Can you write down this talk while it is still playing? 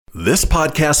This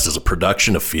podcast is a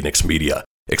production of Phoenix Media.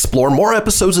 Explore more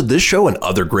episodes of this show and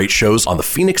other great shows on the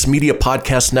Phoenix Media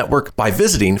Podcast Network by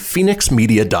visiting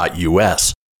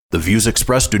phoenixmedia.us. The views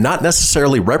expressed do not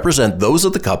necessarily represent those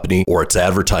of the company or its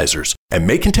advertisers and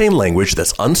may contain language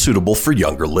that's unsuitable for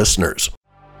younger listeners.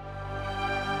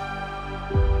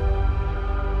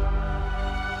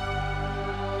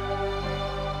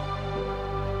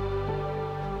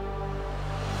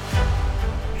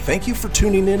 Thank you for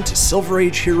tuning in to Silver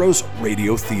Age Heroes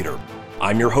Radio Theater.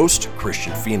 I'm your host,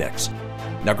 Christian Phoenix.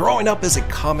 Now, growing up as a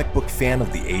comic book fan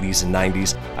of the 80s and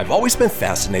 90s, I've always been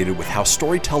fascinated with how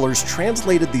storytellers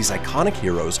translated these iconic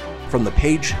heroes from the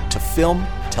page to film,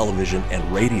 television, and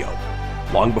radio.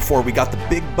 Long before we got the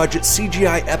big-budget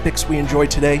CGI epics we enjoy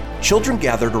today, children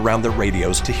gathered around their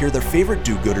radios to hear their favorite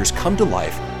do-gooders come to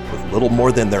life with little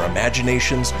more than their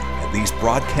imaginations and these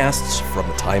broadcasts from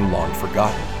a time long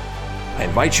forgotten. I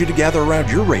invite you to gather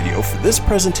around your radio for this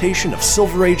presentation of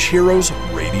Silver Age Heroes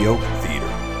Radio Theater.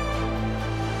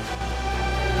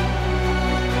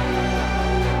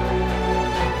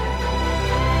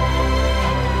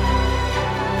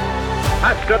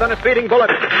 Faster than a speeding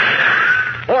bullet.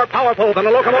 More powerful than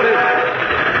a locomotive.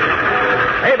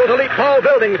 Able to leap tall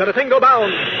buildings at a single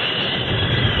bound.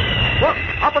 Look,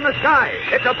 up in the sky.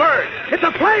 It's a bird. It's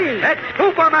a plane. It's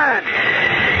Superman.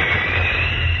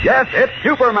 Yes, it's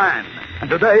Superman. And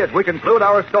today, as we conclude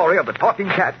our story of the talking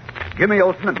cat, Jimmy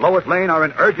Olsen and Lois Lane are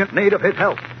in urgent need of his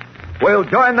help. We'll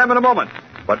join them in a moment.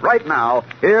 But right now,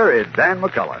 here is Dan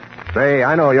McCullough. Say,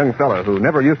 I know a young fella who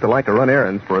never used to like to run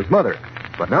errands for his mother.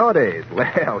 But nowadays,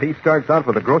 well, he starts out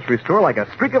for the grocery store like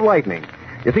a streak of lightning.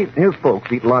 You see, his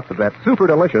folks eat lots of that super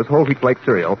delicious whole wheat flake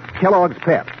cereal, Kellogg's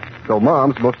Pep. So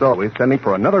Mom's most always sending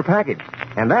for another package.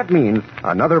 And that means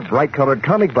another bright-colored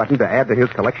comic button to add to his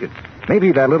collection.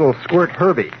 Maybe that little Squirt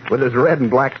Herbie with his red and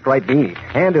black striped beanie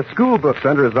and his school books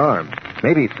under his arm.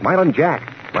 Maybe Smilin'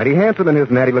 Jack, mighty handsome in his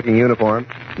natty-looking uniform.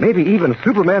 Maybe even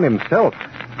Superman himself,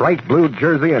 bright blue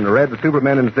jersey and red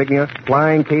Superman insignia,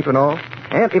 flying cape and all.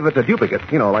 And if it's a duplicate,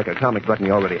 like a comic button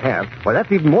you already have, why, that's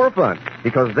even more fun,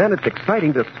 because then it's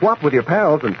exciting to swap with your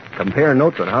pals and compare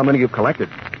notes on how many you've collected.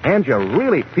 And you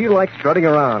really feel like strutting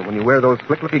around when you wear those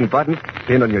slick-looking buttons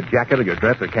pinned on your jacket or your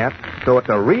dress or cap. So it's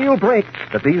a real break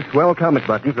that these swell comic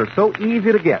buttons are so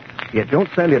easy to get. You don't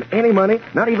send in any money,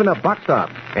 not even a buck stop,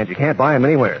 and you can't buy them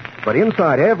anywhere. But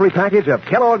inside every package of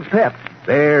Kellogg's Pep,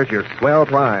 there's your swell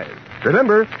prize.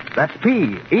 Remember, that's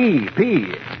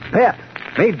P-E-P, Pep.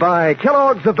 Made by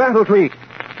Kellogg's of Battle Treat.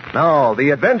 Now,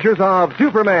 the adventures of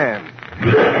Superman.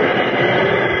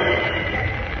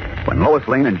 When Lois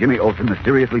Lane and Jimmy Olsen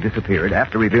mysteriously disappeared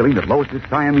after revealing that Lois's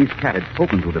Siamese cat had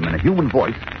spoken to them in a human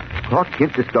voice, Clark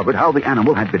Kent discovered how the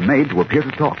animal had been made to appear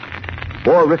to talk.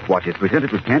 4 wristwatches presented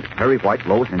to Kent, Perry White,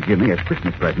 Lois, and Jimmy as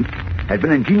Christmas presents had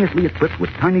been ingeniously equipped with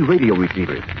tiny radio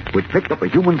receivers, which picked up a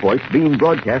human voice being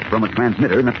broadcast from a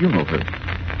transmitter in a funeral hearse.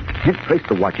 Kent traced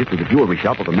the watches to the jewelry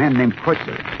shop of a man named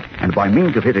Kreutzer, and by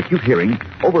means of his acute hearing,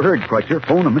 overheard Kreutzer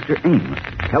phone a Mr. Ames,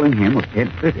 telling him of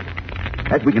Kent's visit.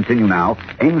 As we continue now,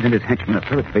 Ames and his henchman, a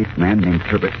ferret-faced man named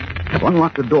Turbot, have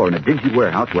unlocked the door in a dingy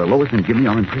warehouse where Lois and Jimmy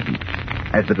are imprisoned.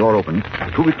 As the door opens,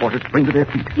 the 2 reporters spring to their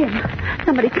feet. Jim,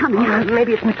 somebody's coming.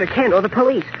 Maybe it's Mr. Kent or the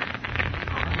police.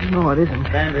 No, it isn't.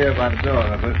 Stand here by the door,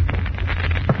 Robert.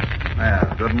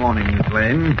 Well, good morning, Miss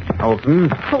Lane.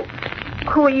 Olsen.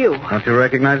 Who are you? Don't you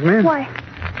recognize me? Why,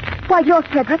 you're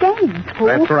Frederick Ames, fool.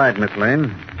 That's right, Miss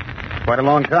Lane. Quite a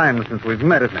long time since we've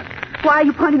met, isn't it? Why are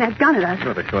you pointing that gun at us? You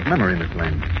have a short memory, Miss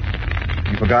Lane.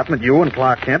 You've forgotten that you and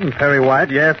Clark Kent and Perry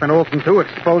White, yes, and Olsen, too,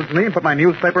 exposed me and put my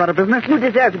newspaper out of business? You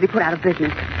deserve to be put out of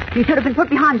business. You should have been put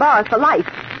behind bars for life.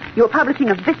 You were publishing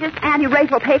a vicious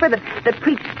anti-racial paper that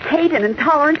preached hate and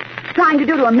intolerance, trying to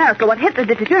do to America what Hitler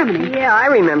did to Germany. Yeah, I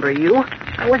remember you.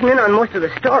 I wasn't in on most of the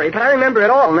story, but I remember it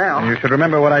all now. And you should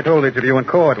remember what I told each of you in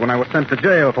court when I was sent to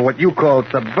jail for what you called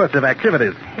subversive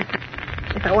activities.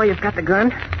 Is that why you've got the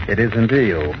gun? It is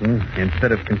indeed, Olsen.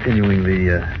 Instead of continuing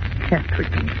the cat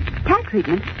treatment. Cat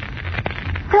treatment?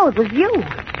 So it was you.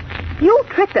 You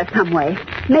tricked us some way.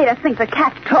 Made us think the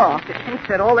cats talk. Mr. Kent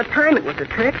said all the time it was a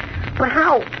trick. But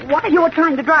how? Why? You were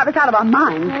trying to drive us out of our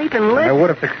minds. Well, even I would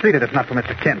have succeeded if not for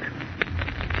Mr. Kent.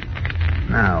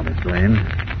 Now, Miss Lane.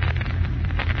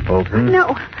 Olsen.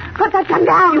 No. Put that gun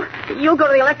down. You'll go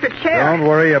to the electric chair. Don't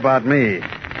worry about me.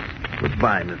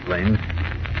 Goodbye, Miss Lane.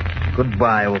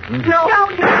 Goodbye, Olsen. No.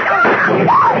 Don't.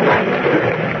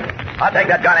 I'll take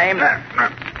that gun, Ames.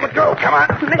 Let go. Come on.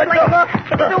 Miss Let Lane, go. look.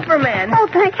 It's Superman. Oh,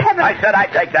 thank heaven. I said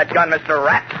I'd take that gun, Mr.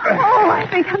 Rat. Oh, I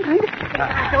think I'm going to...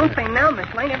 Don't say now,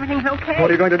 Miss Lane. Everything's okay.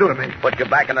 What are you going to do to me? Put you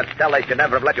back in the cell they should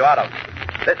never have let you out of.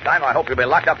 This time I hope you'll be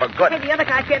locked up for good. Hey, the other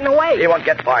guy's getting away. He won't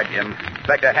get far, Jim.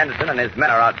 Inspector Henderson and his men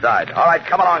are outside. All right,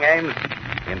 come along, Ames.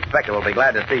 The inspector will be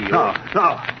glad to see you. No.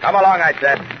 Come along, I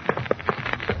said.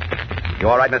 You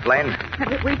all right, Miss Lane? A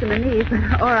bit weak in the knees,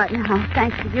 but all right now.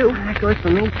 Thanks to you. That goes for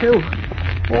me, too.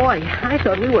 Boy, I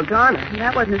thought we were gone.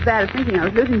 That wasn't as bad as thinking I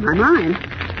was losing my mind.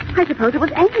 I suppose it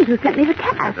was Ames who sent me the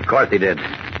cast. Of course he did.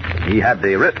 He had the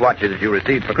wristwatches you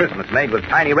received for Christmas made with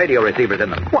tiny radio receivers in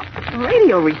them. What?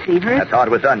 Radio receivers? That's how it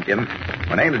was done, Jim.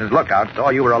 When Ames's lookout saw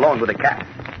you were alone with the cat,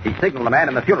 he signaled the man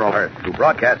in the funeral hearse who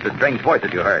broadcast the strange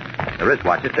voices you heard. The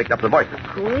wristwatches picked up the voices.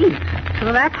 Police.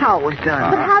 So that's how it was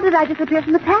done. But how did I disappear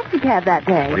from the taxi cab that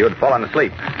day? Well, you had fallen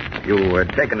asleep. You had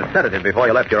taken a sedative before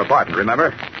you left your apartment,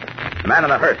 remember? The man in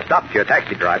the hearse stopped your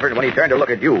taxi driver, and when he turned to look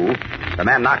at you, the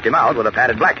man knocked him out with a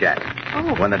padded blackjack.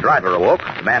 Oh. When the driver awoke,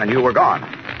 the man and you were gone.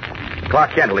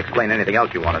 Clark Kent will explain anything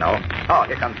else you want to know. Oh,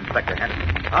 here comes Inspector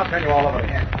Henderson. I'll turn you all over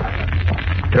again.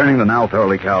 Turning the now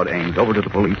thoroughly cowed Ames over to the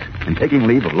police and taking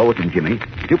leave of Lois and Jimmy,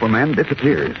 Superman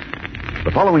disappears.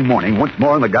 The following morning, once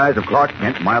more in the guise of Clark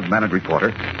Kent, mild-mannered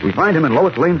reporter, we find him in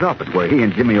Lois Lane's office where he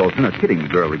and Jimmy Olsen are kidding the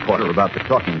girl reporter about the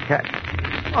talking cat.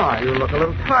 Oh, you look a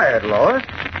little tired, Lois.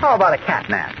 How about a cat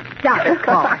nap? Stop it,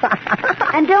 Clark.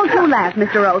 And don't you laugh,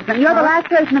 Mr. Olsen. You're the last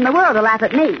person in the world to laugh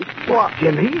at me. What,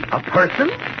 Jimmy? A person?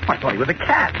 I thought he was a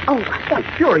cat. Oh,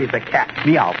 Why, sure he's a cat.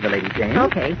 Meow for the Lady Jane.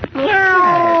 okay.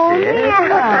 Meow. Yes,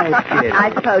 yes.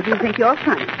 I suppose you think you're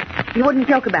funny. You wouldn't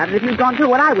joke about it if you'd gone through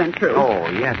what I went through. Oh,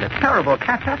 yes, a terrible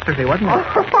catastrophe, wasn't it?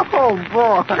 Oh,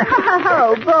 boy.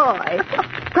 Oh, boy.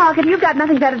 Clark, if you've got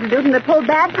nothing better to do than to pull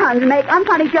bad puns and make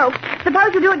unfunny jokes,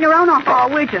 suppose you do it in your own office. Oh,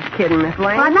 we're just kidding, Miss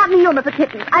Lane. Well, I'm not in the humor for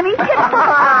kittens. I mean kittens.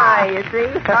 You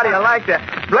see? How do you like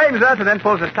that? Blames us and then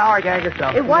pulls a tower gag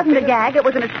herself. It wasn't a gag. It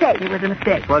was a mistake. It was a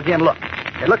mistake. Well, Jim, look.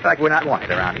 It looks like we're not wanted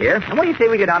around here. And what do you say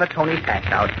we get down to Tony's hatch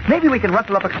house? Maybe we can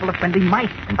rustle up a couple of friendly mice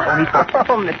in Tony's house.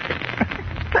 Oh,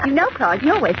 Mr. You know, Clark,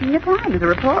 you're wasting your time as a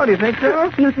reporter. Oh, do you think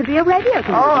so? You should be a radio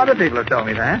comedian. Oh, other people have told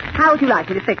me that. How would you like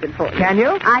me to fix it for you? Can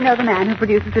you? I know the man who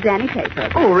produces the Danny Kaye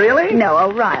program. Oh, really? No,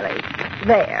 O'Reilly.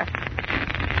 There.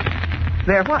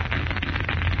 There what?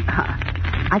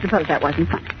 I suppose that wasn't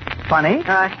funny. Funny?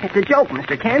 It's a joke,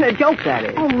 Mr. Kent. A joke, that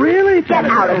is. Oh, really? Get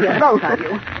out of here, both of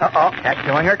you. Uh-oh. Cat's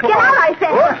showing her claws. Get out, I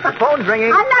said. Whoops, the phone's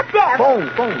ringing. I'm not deaf. Phone.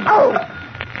 Oh.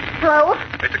 Hello?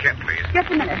 Mr. Kent, please. Just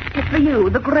a minute. It's for you,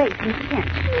 the great Mr. Kent.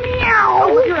 Meow.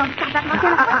 Oh, you don't stop that much.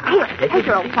 Here, take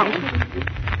your old phone.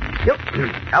 Yep.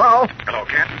 Hello? Hello,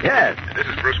 Kent. Yes. This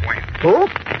is Bruce Wayne. Who?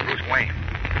 Bruce Wayne.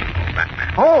 Oh,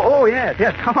 Batman. Oh, yes.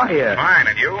 How are you? Fine,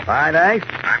 and you? Fine, thanks.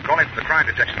 I'm calling from the crime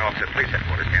detection office at police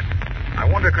headquarters, Kent. I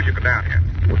wonder, could you come down here?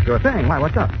 Well, sure thing. Why,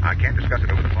 what's up? I can't discuss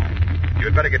it over the phone.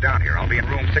 You'd better get down here. I'll be in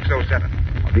room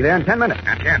 607. I'll be there in 10 minutes.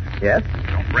 And, Kent, Yes?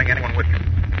 don't bring anyone with you.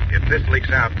 If this leaks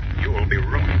out, you will be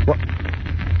ruined. What?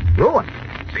 Ruin?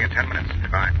 See you in 10 minutes.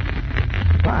 Goodbye.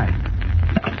 Why?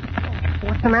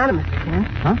 What's the matter, Mr. Kent?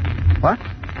 Huh? What?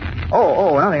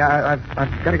 Oh, nothing. I've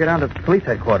got to go down to police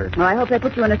headquarters. Well, I hope they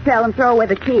put you in a cell and throw away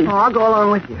the key. Oh, I'll go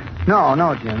along with you.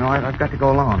 No, Jim. No, I've got to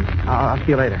go alone. I'll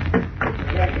see you later.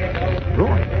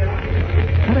 Ruin?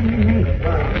 What did he mean?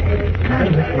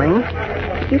 Miss Lane,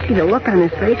 you see the look on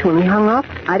his face when he hung up?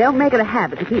 I don't make it a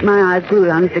habit to keep my eyes glued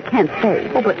on Mr. Kent's face.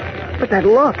 Oh, but that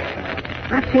look.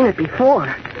 I've seen it before.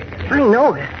 I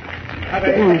know it. It's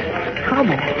getting me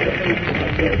trouble.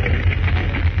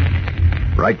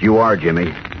 Right you are,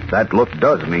 Jimmy. That look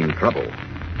does mean trouble.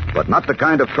 But not the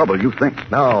kind of trouble you think.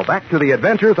 Now, back to the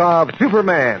adventures of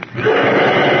Superman.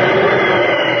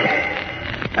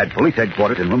 At police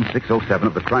headquarters in room 607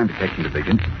 of the Crime Detection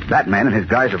Division, Batman in his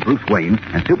guise of Bruce Wayne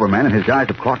and Superman in his guise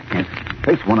of Clark Kent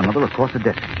face one another across the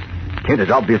desk. Kent is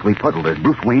obviously puzzled as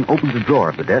Bruce Wayne opens a drawer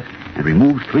of the desk and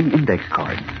removes 3 index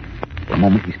cards. For a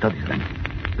moment, he studies them.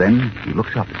 Then he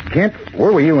looks up. Kent,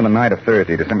 where were you on the night of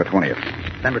Thursday, December 20th?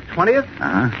 December 20th?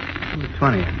 Uh-huh. December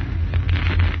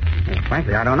 20th. Well,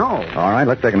 frankly, I don't know. All right,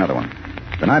 let's take another one.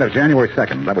 The night of January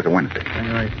 2nd, that was a Wednesday.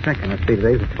 January 2nd. Let's see,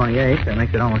 today's the 28th. That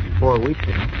makes it almost 4 weeks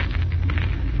ago.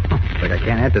 Looks like I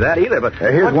can't answer that either, but...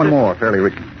 Here's one more, fairly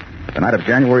recent. The night of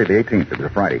January the 18th. It was a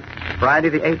Friday. Friday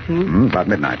the 18th? About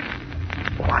midnight.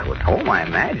 Well, I was home, I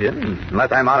imagine.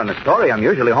 Unless I'm out on a story, I'm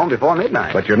usually home before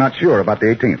midnight. But you're not sure about the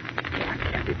 18th.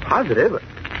 I can't be positive.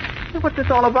 What's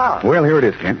this all about? Well, here it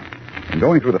is, Kent. In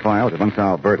going through the files of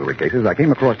unsolved burglary cases, I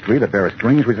came across 3 that bear a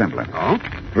strange resemblance. Oh?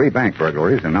 3 bank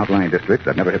burglaries in outlying districts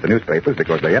that never hit the newspapers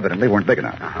because they evidently weren't big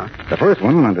enough. Uh-huh. The first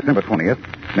one, on December 20th,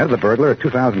 netted the burglar at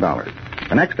 $2,000.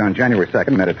 The next, on January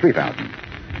 2nd, netted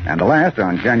 $3,000. And the last,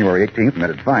 on January 18th,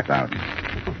 netted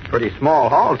 $5,000. Pretty small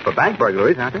hauls for bank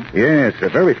burglaries, aren't they? Yes,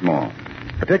 very small.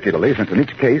 Particularly since in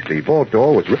each case the vault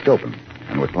door was ripped open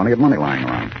and with plenty of money lying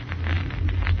around.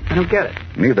 I don't get it.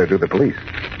 Neither do the police.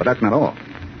 But that's not all.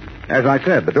 As I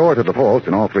said, the doors of the vaults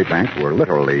in all three banks were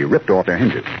literally ripped off their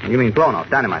hinges. You mean blown off,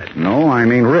 dynamited? No, I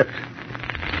mean ripped.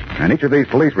 And each of these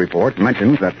police reports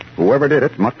mentions that whoever did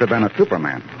it must have been a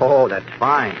Superman. Oh, that's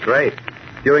fine. Great.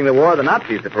 During the war, the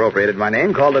Nazis appropriated my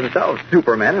name, called themselves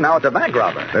Supermen, and now it's a bank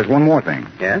robber. There's one more thing.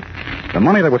 Yes? The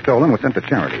money that was stolen was sent to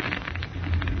charities.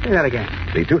 Say that again.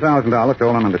 The $2,000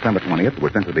 stolen on December 20th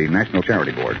was sent to the National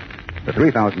Charity Board. The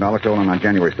 $3,000 stolen on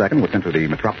January 2nd was sent to the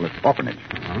Metropolis Orphanage.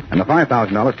 And the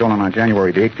 $5,000 stolen on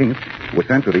January the 18th was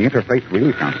sent to the Interfaith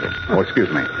Relief Council. Oh, excuse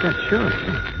me. Yeah, sure.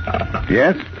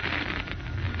 Yes?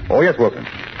 Oh, yes, Wilson.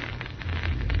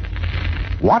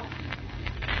 What?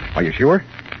 Are you sure?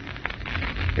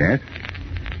 Yes?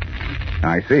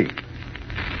 I see.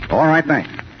 All right, thanks.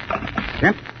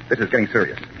 Kent, this is getting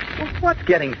serious. Well, what's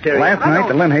getting serious? Last night,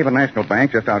 the Lynn Haven National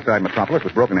Bank just outside Metropolis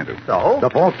was broken into. So? The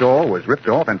vault door was ripped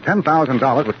off and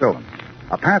 $10,000 was stolen.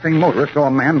 A passing motorist saw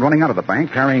a man running out of the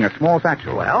bank carrying a small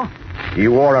satchel. Well? He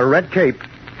wore a red cape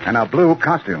and a blue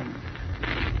costume.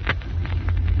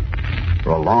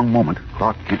 For a long moment,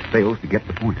 Clark Kent fails to get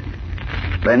the point.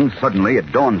 Then suddenly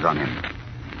it dawns on him.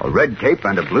 A red cape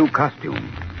and a blue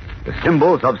costume. The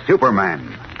symbols of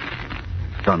Superman.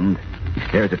 Stunned, he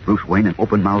stares at Bruce Wayne in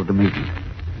open-mouthed amazement.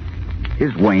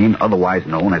 Is Wayne, otherwise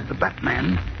known as the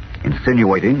Batman,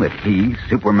 insinuating that he,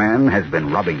 Superman, has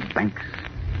been robbing banks?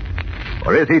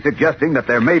 Or is he suggesting that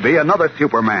there may be another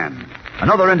Superman,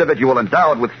 another individual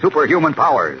endowed with superhuman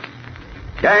powers?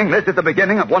 Gang, this is the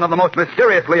beginning of one of the most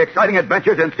mysteriously exciting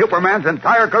adventures in Superman's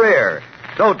entire career.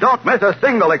 So don't miss a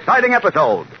single exciting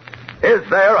episode. Is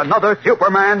there another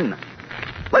Superman?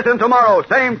 Listen tomorrow,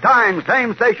 same time,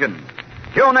 same station.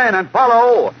 Tune in and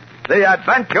follow The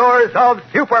Adventures of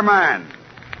Superman.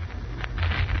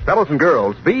 Fellows and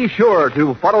girls, be sure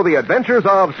to follow The Adventures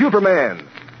of Superman.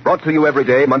 Brought to you every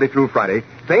day, Monday through Friday.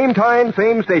 Same time,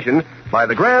 same station, by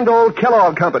the grand old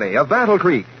Kellogg Company of Battle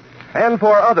Creek. And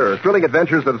for other thrilling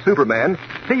adventures of Superman,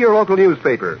 see your local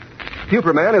newspaper.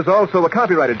 Superman is also a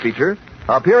copyrighted feature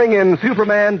appearing in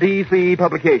Superman DC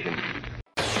publications.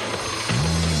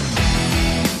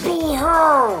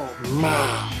 Behold,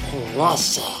 my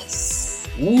precious.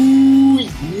 Ooh,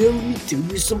 yeah, let me tell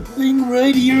you something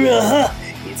right here.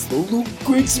 It's the Loot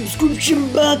Crate subscription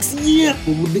box, yeah,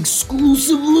 full of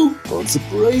exclusive loot, fun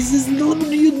surprises delivered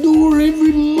to your door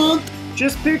every month.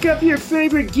 Just pick up your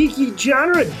favorite geeky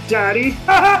genre, Daddy.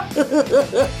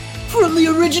 From the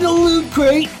original Loot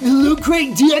Crate, the Loot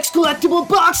Crate DX collectible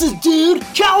boxes, dude!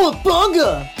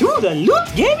 Cowabunga! To the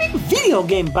Loot Gaming video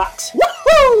game box.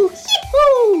 Woohoo!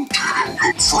 Yee-hoo! Loot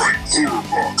Crate horror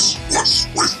box. What's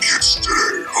with kids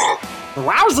today, huh?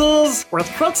 Wowzers! With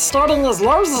crates starting as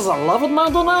low as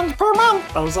 $11.99 per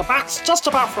month, there's a box just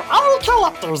about for all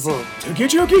collectors. To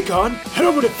get your geek on, head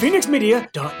over to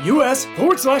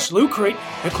phoenixmedia.us/Loot Crate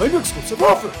and claim your exclusive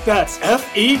offer. That's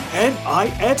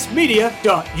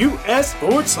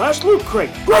FENIXmedia.us/Loot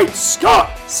Crate. Great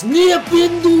Scott! Snap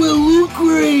into a Loot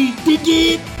Crate, dig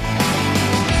it?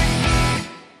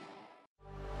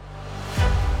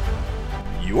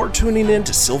 You're tuning in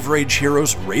to Silver Age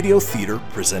Heroes Radio Theater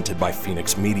presented by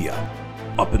Phoenix Media.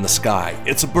 Up in the sky,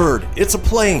 it's a bird, it's a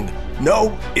plane.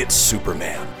 No, it's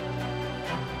Superman.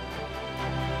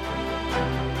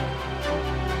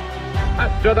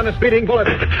 Faster than a speeding bullet.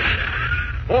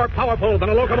 More powerful than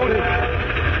a locomotive.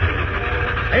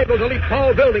 Able to leap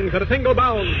tall buildings at a single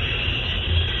bound.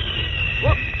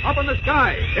 Look, up in the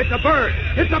sky. It's a bird.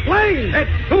 It's a plane. It's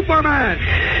Superman.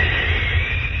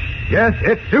 Yes,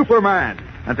 it's Superman.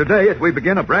 And today, as we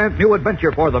begin a brand new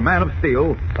adventure for the Man of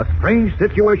Steel, a strange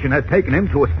situation has taken him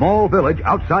to a small village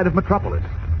outside of Metropolis.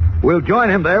 We'll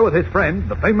join him there with his friend,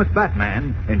 the famous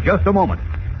Batman, in just a moment.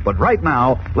 But right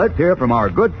now, let's hear from our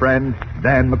good friend,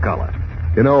 Dan McCullough.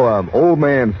 You know, old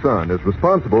man's son is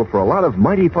responsible for a lot of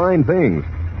mighty fine things.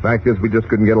 Fact is, we just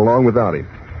couldn't get along without him.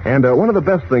 And one of the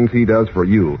best things he does for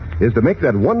you is to make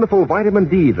that wonderful vitamin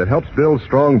D that helps build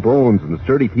strong bones and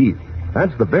sturdy teeth.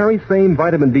 That's the very same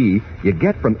vitamin D you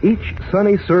get from each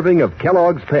sunny serving of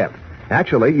Kellogg's Pep.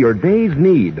 Actually, your day's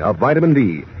need of vitamin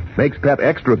D makes Pep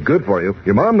extra good for you.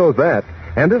 Your mom knows that.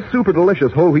 And this super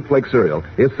delicious whole wheat flake cereal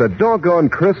is so doggone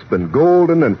crisp and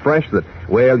golden and fresh that,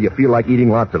 well, you feel like eating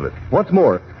lots of it. What's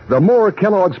more, the more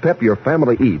Kellogg's Pep your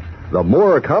family eats, the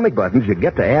more comic buttons you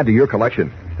get to add to your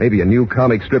collection. Maybe a new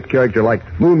comic strip character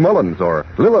like Moon Mullins or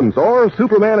Lillums or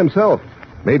Superman himself.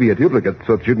 Maybe a duplicate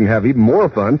so that you can have even more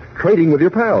fun trading with your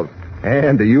pals.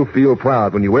 And do you feel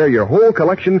proud when you wear your whole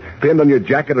collection pinned on your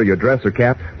jacket or your dress or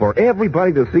cap for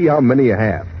everybody to see how many you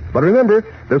have? But remember,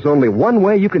 there's only one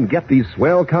way you can get these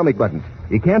swell comic buttons.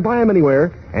 You can't buy them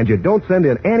anywhere, and you don't send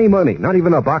in any money, not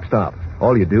even a box top.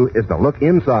 All you do is to look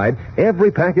inside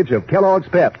every package of Kellogg's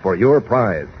Pep for your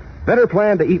prize. Better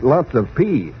plan to eat lots of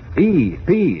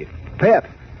P-E-P, Pep,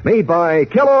 made by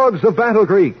Kellogg's of Battle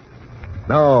Creek.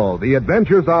 Now, the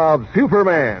adventures of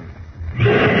Superman.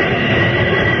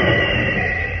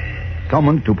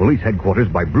 Summoned to police headquarters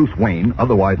by Bruce Wayne,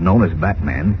 otherwise known as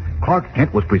Batman, Clark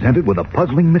Kent was presented with a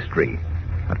puzzling mystery.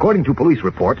 According to police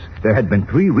reports, there had been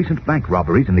 3 recent bank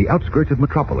robberies in the outskirts of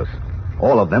Metropolis.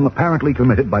 All of them apparently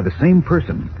committed by the same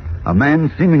person, a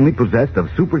man seemingly possessed of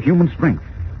superhuman strength.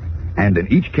 And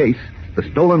in each case, the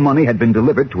stolen money had been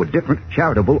delivered to a different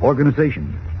charitable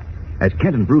organization. As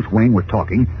Kent and Bruce Wayne were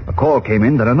talking, a call came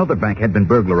in that another bank had been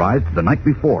burglarized the night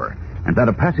before, and that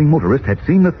a passing motorist had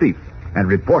seen the thief and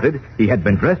reported he had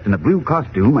been dressed in a blue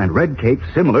costume and red cape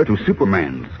similar to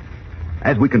Superman's.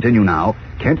 As we continue now,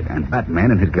 Kent and Batman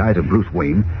in his guise of Bruce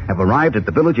Wayne have arrived at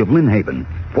the village of Lynn Haven,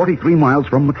 43 miles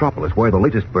from Metropolis, where the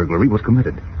latest burglary was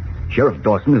committed. Sheriff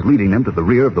Dawson is leading them to the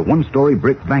rear of the one-story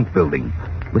brick bank building.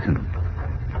 Listen.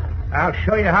 I'll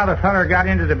show you how the feller got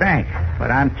into the bank, but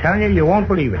I'm telling you, you won't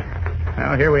believe it.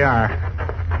 Well, here we are.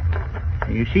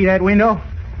 You see that window?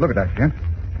 Look at that, Kent.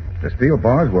 The steel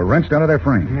bars were wrenched out of their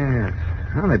frame. Yes.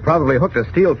 Well, they probably hooked a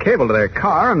steel cable to their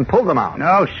car and pulled them out.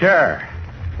 No, sir.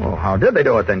 Well, how did they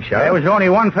do it then, Sheriff? There was only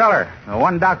one feller. The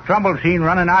one Doc Trumbull seen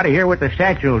running out of here with the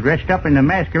satchel dressed up in the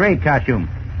masquerade costume.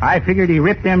 I figured he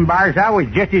ripped them bars out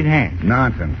with just his hands.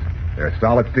 Nonsense. They're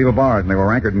solid steel bars, and they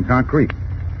were anchored in concrete.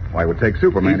 Why, it would take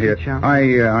Superman here.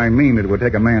 I mean, it would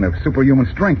take a man of superhuman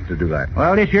strength to do that.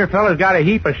 Well, this here fella's got a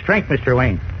heap of strength, Mr.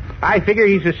 Wayne. I figure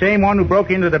he's the same one who broke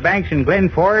into the banks in Glen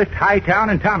Forest, Hightown,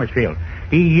 and Thomasfield.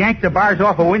 He yanked the bars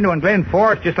off a window in Glen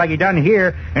Forest just like he done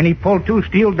here, and he pulled 2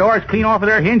 steel doors clean off of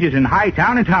their hinges in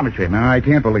Hightown and Thomasfield. No, I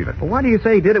can't believe it. Well, why do you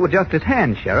say he did it with just his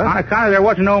hands, Sheriff? On account of there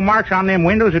wasn't no marks on them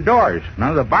windows or doors. None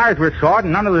of the bars were sawed,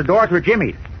 and none of the doors were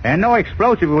jimmied. And no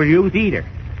explosive was used either.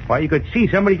 Why, you could see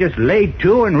somebody just laid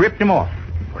to and ripped them off.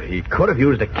 Well, he could have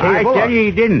used a cable. I tell you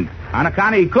he didn't. On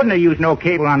account of he couldn't have used no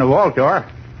cable on the vault door.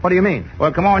 What do you mean?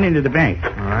 Well, come on into the bank. All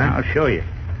right. I'll show you.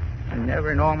 I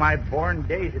never in all my born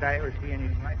days did I ever see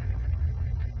anything like it.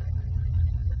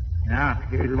 Now,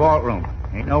 here's the vault room.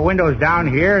 Ain't no windows down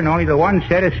here, and only the one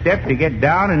set of steps to get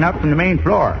down and up from the main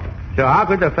floor. So how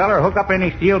could the feller hook up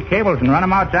any steel cables and run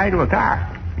them outside to a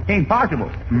car? It ain't possible.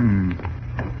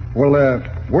 Well,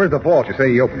 where's the vault you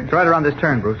say he opened? It's right around this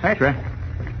turn, Bruce. That's right.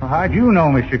 Well, how'd you know,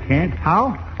 Mr. Kent?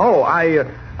 How? Oh,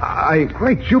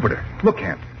 Great Jupiter. Look,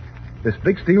 Kent. This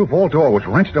big steel vault door was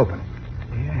wrenched open.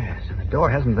 Yes, and the door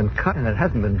hasn't been cut and it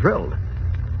hasn't been drilled.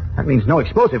 That means no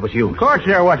explosive was used. Of course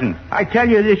there wasn't. I tell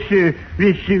you,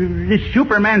 this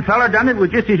Superman feller done it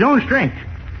with just his own strength.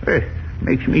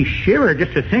 Makes me shiver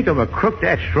just to think of a crook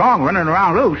that strong running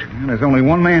around loose. Well, there's only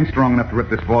one man strong enough to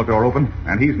rip this vault door open,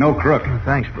 and he's no crook. Oh,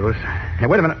 thanks, Bruce. Hey,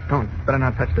 wait a minute. Better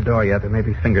not touch the door yet. There may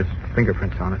be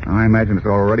fingerprints on it. I imagine it's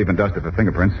already been dusted for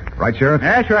fingerprints. Right, Sheriff?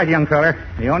 That's right, young feller.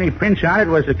 The only prints on it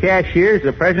was the cashier's,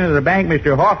 the president of the bank,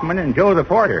 Mr. Hoffman, and Joe the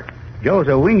porter. Joe's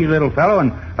a wingy little fellow,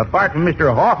 and apart from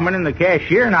Mr. Hoffman and the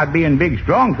cashier not being big,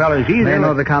 strong fellas either... They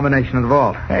know the combination of the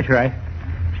vault. That's right.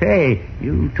 Say,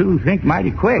 you two think mighty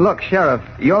quick. Look, Sheriff,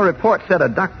 your report said a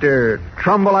Dr.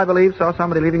 Trumbull, I believe, saw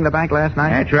somebody leaving the bank last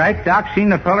night. That's right. Doc seen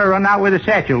the fella run out with a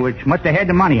satchel, which must have had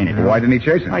the money in it. Why didn't he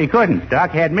chase him? Well, he couldn't. Doc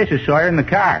had Mrs. Sawyer in the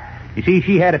car. You see,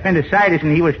 she had appendicitis,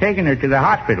 and he was taking her to the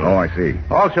hospital. Oh, I see.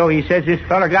 Also, he says this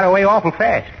fella got away awful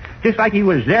fast. Just like he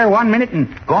was there 1 minute and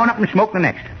gone up and smoked the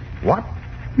next. What?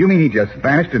 You mean he just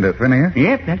vanished into thin air?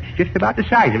 Yep, that's just about the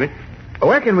size of it.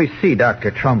 Where can we see Dr.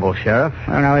 Trumbull, Sheriff?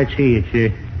 Well, now, let's see.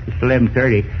 It's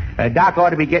 11:30. Doc ought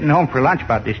to be getting home for lunch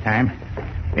about this time.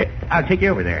 I'll take you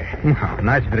over there. Oh,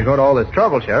 nice of you to go to all this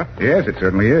trouble, Sheriff. Yes, it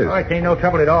certainly is. Oh, it ain't no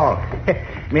trouble at all.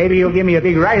 Maybe you'll give me a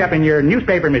big write-up in your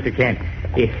newspaper, Mr. Kent.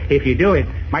 If you do, it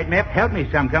might help me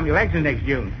some come election next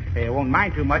June. I won't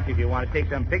mind too much if you want to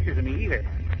take some pictures of me either.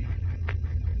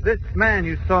 This man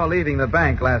you saw leaving the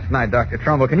bank last night, Dr.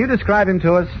 Trumbull, can you describe him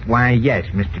to us? Why, yes,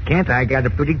 Mr. Kent. I got a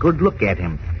pretty good look at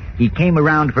him. He came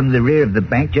around from the rear of the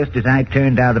bank just as I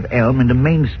turned out of Elm into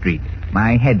Main Street.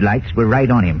 My headlights were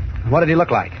right on him. What did he look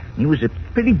like? He was a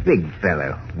pretty big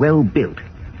fellow, well built.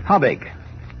 How big?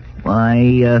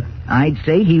 Why, I'd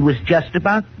say he was just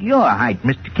about your height,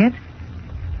 Mr. Kent.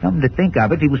 Come to think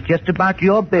of it, he was just about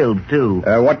your build, too.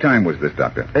 What time was this,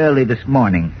 Doctor? Early this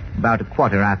morning, about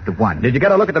 1:15. Did you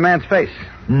get a look at the man's face?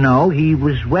 No, he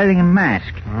was wearing a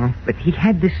mask. But he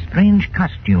had this strange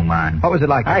costume on. What was it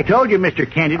like? I told you, Mr.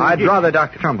 Kent. I'd rather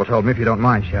Dr. Trumbull told me, if you don't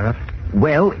mind, Sheriff.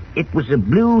 Well, it was a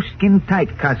blue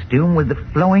skin-tight costume with a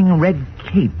flowing red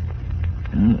cape.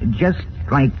 Just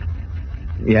like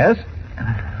Yes?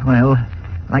 Well,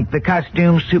 like the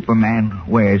costume Superman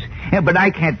wears. Yeah, but I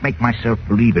can't make myself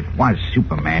believe it was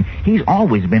Superman. He's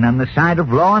always been on the side of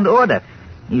law and order.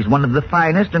 He's one of the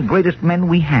finest and greatest men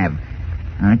we have.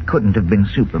 It couldn't have been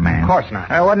Superman. Of course not.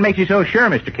 What makes you so sure,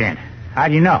 Mr. Kent? How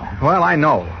do you know? Well, I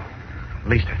know. At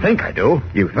least I think I do.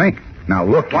 You think? Now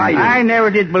look, why I never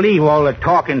did believe all the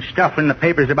talk and stuff in the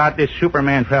papers about this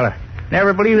Superman fella.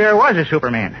 Never believed there was a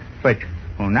Superman. But,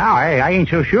 well, now I ain't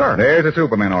so sure. There's a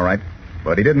Superman, all right.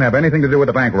 But he didn't have anything to do with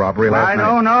the bank robbery last night. I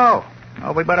don't know.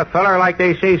 Nobody but a feller like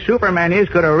they say Superman is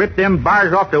could have ripped them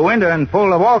bars off the window and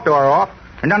pulled the vault door off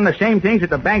and done the same things at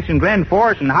the banks in Glen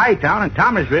Forest and Hightown and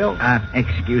Thomasville.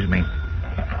 Excuse me.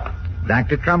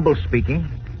 Dr. Trumbull speaking.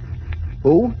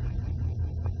 Who?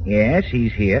 Yes,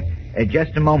 he's here.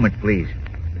 Just a moment, please.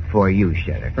 For you,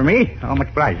 Sheriff. For me? Oh, much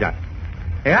obliged, Doc.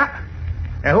 Yeah?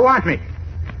 Who wants me?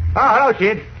 Oh, hello,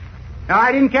 Sid. No,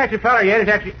 I didn't catch the feller yet. It's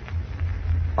actually...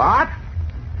 What?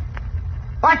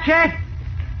 What's that?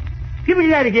 Give me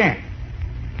that again.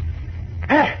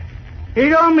 You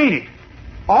don't mean it.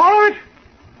 All of it?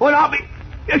 Well, I'll be...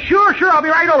 Sure, I'll be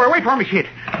right over. Wait for me, Sid.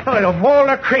 Oh, it'll hold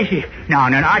her crazy. No,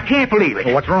 I can't believe it.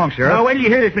 Well, what's wrong, Sheriff? Oh, wait till you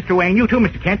hear this, Mr. Wayne. You too,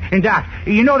 Mr. Kent. And Doc,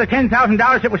 you know the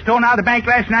 $10,000 that was stolen out of the bank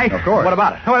last night? Of course. What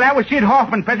about it? Well, that was Sid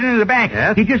Hoffman, president of the bank.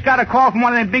 Yes? He just got a call from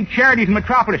one of them big charities in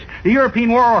Metropolis, the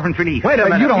European War Orphans Relief. Wait a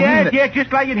minute. You don't mean it. Yeah,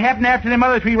 just like it happened after them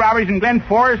other 3 robberies in Glen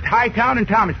Forest, Hightown, and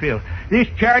Thomasville. This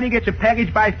charity gets a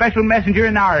package by special messenger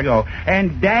an hour ago.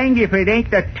 And dang if it ain't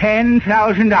the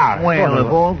 $10,000.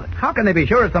 Well, how can they be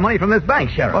sure it's the money from this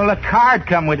bank, Sheriff? Well, a card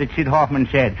come with it, Sid Hoffman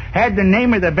said. Had the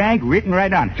name of the bank written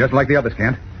right on it. Just like the others,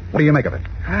 Kent. What do you make of it?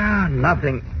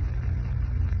 Nothing.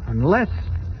 Unless...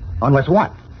 Unless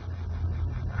what?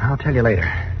 I'll tell you later.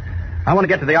 I want to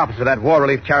get to the office of that war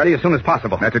relief charity as soon as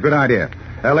possible. That's a good idea.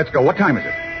 Let's go. What time is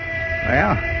it?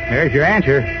 Well, there's your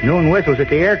answer. Noon whistles at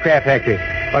the aircraft factory.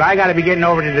 But I got to be getting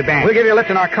over to the bank. We'll give you a lift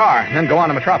in our car and then go on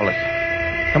to Metropolis.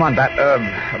 Come on,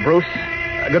 Bruce.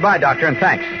 Goodbye, Doctor, and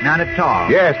thanks. Not at all.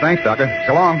 Yes, thanks, Doctor.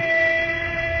 So long.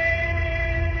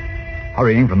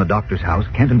 Hurrying from the doctor's house,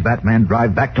 Kent and Batman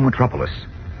drive back to Metropolis.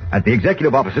 At the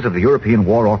executive offices of the European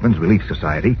War Orphans Relief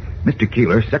Society, Mr.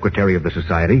 Keeler, secretary of the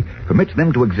society, permits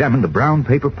them to examine the brown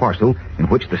paper parcel in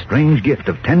which the strange gift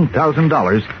of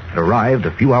 $10,000 had arrived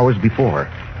a few hours before.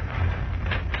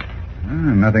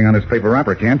 Nothing on this paper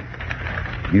wrapper, Kent.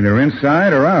 Either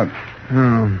inside or out.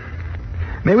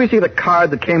 May we see the card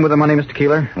that came with the money, Mr.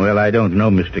 Keeler? Well, I don't know,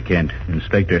 Mr. Kent.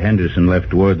 Inspector Henderson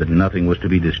left word that nothing was to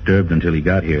be disturbed until he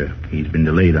got here. He's been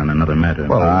delayed on another matter.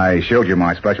 Well, I showed you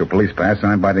my special police pass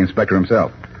signed by the inspector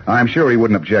himself. I'm sure he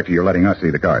wouldn't object to your letting us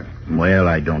see the card. Well,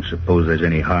 I don't suppose there's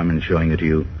any harm in showing it to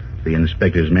you. The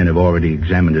inspector's men have already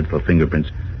examined it for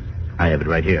fingerprints. I have it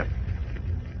right here.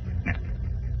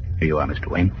 Here you are, Mr.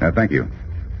 Wayne. Thank you.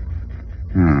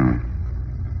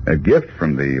 A gift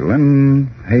from the Lynn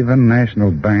Haven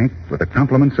National Bank with the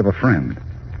compliments of a friend.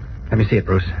 Let me see it,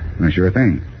 Bruce. Sure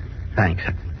thing. Thanks.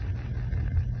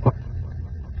 What?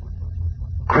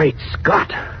 Great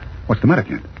Scott. What's the matter,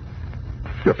 Kent?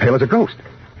 You're pale as a ghost.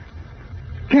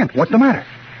 Kent, what's the matter?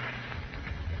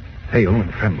 Pale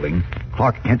and trembling,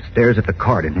 Clark Kent stares at the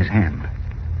card in his hand.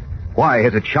 Why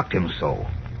has it shocked him so?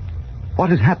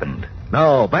 What has happened?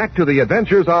 Now, back to the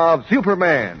adventures of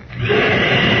Superman.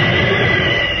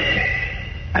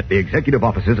 At the executive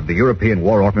offices of the European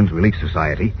War Orphans Relief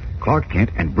Society, Clark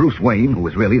Kent and Bruce Wayne, who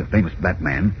was really the famous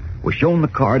Batman, were shown the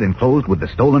card enclosed with the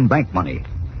stolen bank money.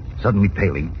 Suddenly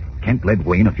paling, Kent led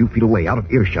Wayne a few feet away out of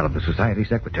earshot of the society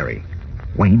secretary.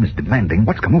 Wayne is demanding...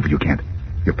 What's come over you, Kent?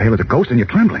 You're pale as a ghost and you're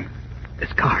trembling.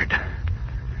 This card.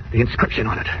 The inscription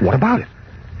on it. What about it?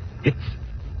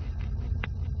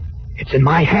 It's in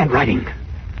my handwriting.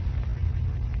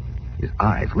 His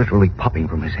eyes literally popping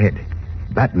from his head.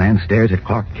 Batman stares at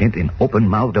Clark Kent in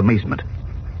open-mouthed amazement.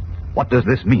 What does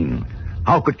this mean?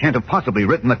 How could Kent have possibly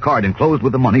written the card enclosed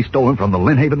with the money stolen from the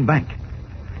Lynn Haven Bank?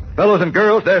 Fellows and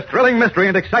girls, there's thrilling mystery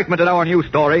and excitement in our new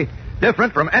story,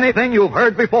 different from anything you've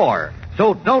heard before.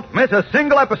 So don't miss a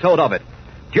single episode of it.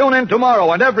 Tune in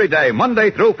tomorrow and every day,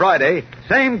 Monday through Friday,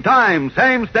 same time,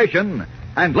 same station,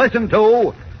 and listen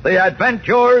to The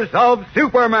Adventures of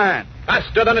Superman.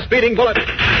 Faster than a speeding bullet.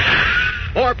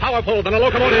 More powerful than a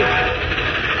locomotive.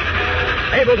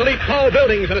 Able to leap tall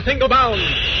buildings in a single bound.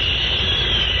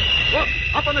 Look,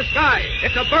 up in the sky.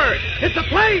 It's a bird. It's a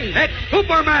plane. It's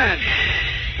Superman.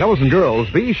 Fellows and girls,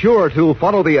 be sure to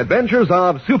follow the adventures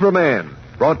of Superman.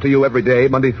 Brought to you every day,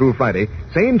 Monday through Friday.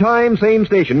 Same time, same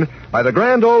station, by the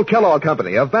Grand Old Kellogg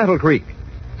Company of Battle Creek.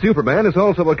 Superman is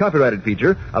also a copyrighted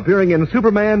feature appearing in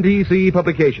Superman DC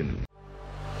publications.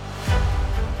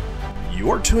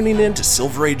 You're tuning in to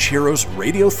Silver Age Heroes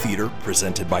Radio Theater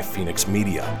presented by Phoenix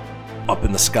Media. Up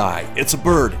in the sky, it's a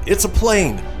bird, it's a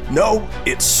plane. No,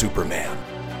 it's Superman.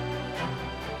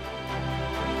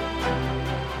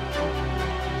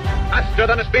 Faster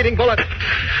than a speeding bullet.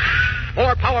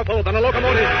 More powerful than a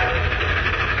locomotive.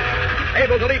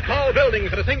 Able to leap tall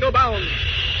buildings at a single bound.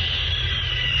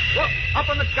 Look, up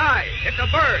in the sky. It's a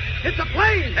bird. It's a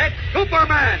plane. It's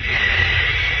Superman.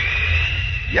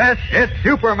 Yes, it's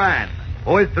Superman,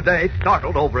 who is today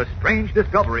startled over a strange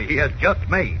discovery he has just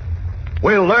made.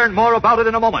 We'll learn more about it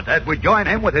in a moment as we join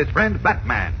him with his friend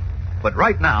Batman. But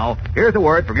right now, here's a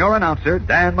word from your announcer,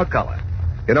 Dan McCullough.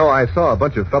 You know, I saw a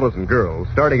bunch of fellows and girls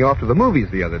starting off to the movies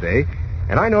the other day,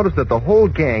 and I noticed that the whole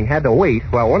gang had to wait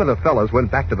while one of the fellows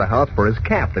went back to the house for his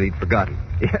cap that he'd forgotten.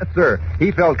 Yes, sir.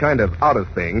 He felt kind of out of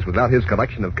things without his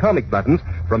collection of comic buttons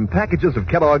from packages of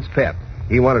Kellogg's Pep.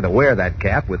 He wanted to wear that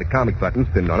cap with the comic buttons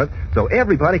pinned on it so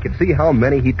everybody could see how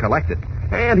many he'd collected.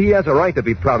 And he has a right to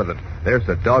be proud of them. They're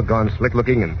so doggone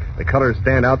slick-looking, and the colors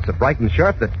stand out so bright and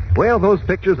sharp that, well, those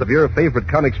pictures of your favorite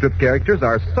comic strip characters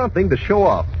are something to show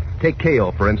off. Take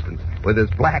K.O., for instance, with his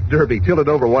black derby tilted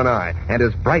over one eye and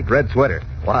his bright red sweater.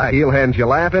 Why, he'll hand you a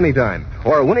laugh anytime.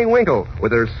 Or Winnie Winkle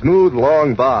with her smooth,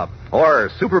 long bob. Or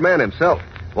Superman himself.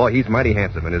 Boy, he's mighty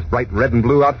handsome in his bright red and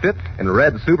blue outfit and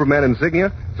red Superman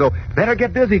insignia. So better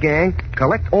get busy, gang.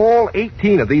 Collect all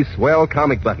 18 of these swell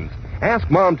comic buttons.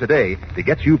 Ask Mom today to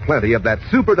get you plenty of that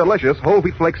super delicious whole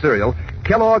wheat flake cereal,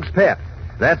 Kellogg's Pep.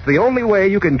 That's the only way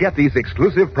you can get these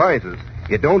exclusive prizes.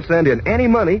 You don't send in any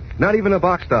money, not even a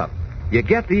box top. You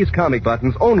get these comic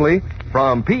buttons only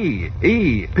from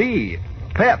P.E.P.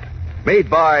 Pep, made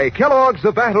by Kellogg's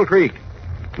of Battle Creek.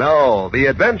 Now, the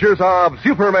adventures of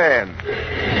Superman.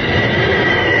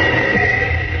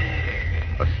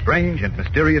 A strange and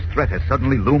mysterious threat has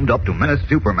suddenly loomed up to menace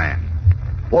Superman.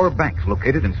 4 banks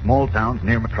located in small towns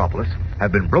near Metropolis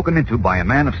have been broken into by a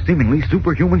man of seemingly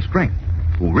superhuman strength,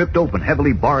 who ripped open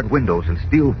heavily barred windows and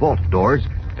steel vault doors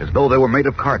as though they were made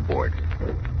of cardboard.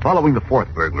 Following the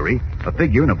 4th burglary, a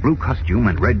figure in a blue costume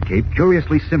and red cape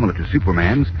curiously similar to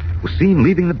Superman's was seen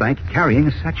leaving the bank carrying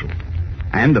a satchel.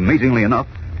 And, amazingly enough,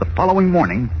 the following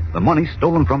morning, the money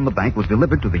stolen from the bank was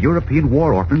delivered to the European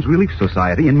War Orphans Relief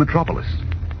Society in Metropolis.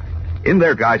 In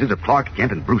their guises of Clark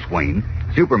Kent and Bruce Wayne,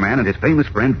 Superman and his famous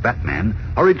friend Batman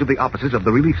hurried to the offices of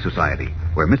the Relief Society,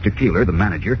 where Mr. Keeler, the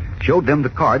manager, showed them the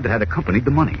card that had accompanied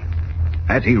the money.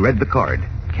 As he read the card,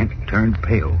 Kent turned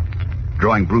pale.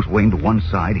 Drawing Bruce Wayne to one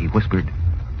side, he whispered,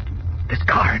 "This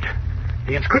card,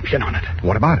 the inscription on it.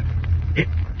 What about it?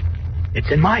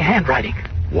 It's in my handwriting."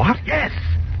 What? Yes,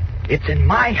 it's in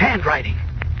my handwriting.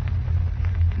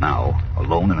 Now,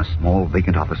 alone in a small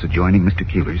vacant office adjoining Mr.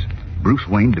 Keeler's, Bruce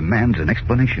Wayne demands an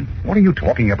explanation. What are you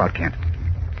talking about, Kent?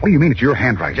 What do you mean it's your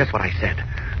handwriting? Just what I said.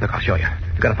 Look, I'll show you.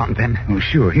 You got a fountain pen? Oh,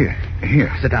 sure. Here.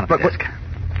 Sit down at the desk.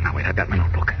 Now, wait, I've got my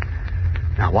notebook.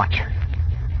 Now, watch.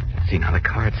 See, now the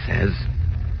card says,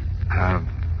 a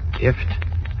gift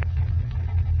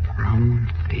from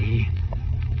the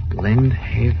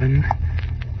Lindhaven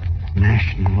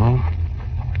National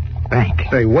Bank.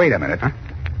 Say, wait a minute. Huh?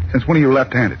 Since when are you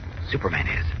left-handed? Superman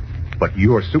is. But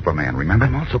you're Superman, remember?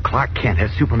 I'm also Clark Kent.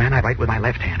 As Superman, I write with my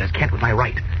left hand. As Kent with my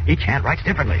right. Each hand writes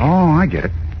differently. Oh, I get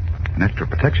it. An extra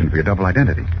protection for your double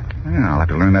identity. Yeah, I'll have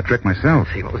to learn that trick myself.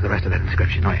 See, what was the rest of that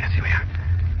inscription? Oh, yes, here we are.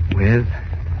 With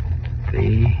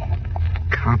the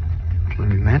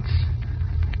compliments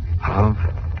of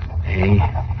a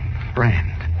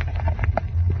friend.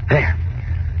 There.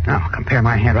 Now, compare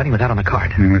my handwriting with that on the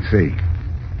card. Let's see.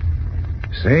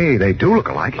 Say, they do look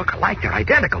alike. Look alike? They're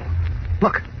identical.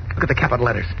 Look at the capital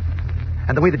letters.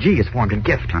 And the way the G is formed in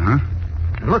gift. Uh-huh.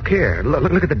 And look here.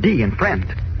 Look at the D in friend.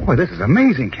 Boy, this is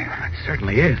amazing, Kent. It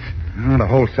certainly is. Oh, the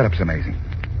whole setup's amazing.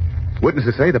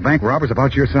 Witnesses say the bank robber's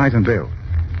about your size and build.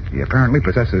 He apparently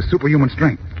possesses superhuman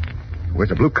strength.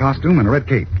 Wears a blue costume and a red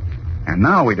cape. And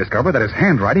now we discover that his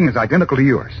handwriting is identical to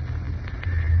yours.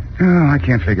 Oh, I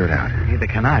can't figure it out. Neither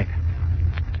can I.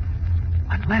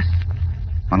 Unless...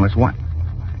 Unless what?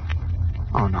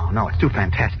 Oh, no, it's too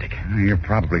fantastic. You're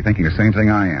probably thinking the same thing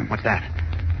I am. What's that?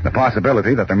 The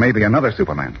possibility that there may be another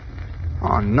Superman.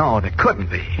 Oh, no, there couldn't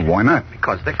be. Why not?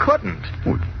 Because there couldn't.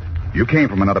 Well, you came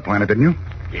from another planet, didn't you?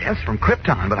 Yes, from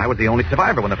Krypton, but I was the only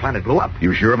survivor when the planet blew up.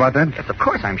 You sure about that? Yes, of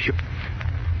course I'm sure.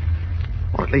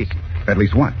 Or at least... At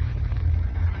least what?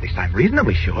 At least I'm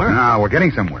reasonably sure. Now, we're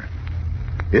getting somewhere.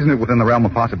 Isn't it within the realm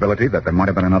of possibility that there might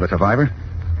have been another survivor?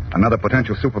 Another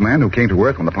potential Superman who came to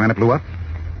Earth when the planet blew up?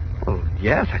 Well,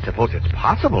 yes, I suppose it's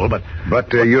possible, but...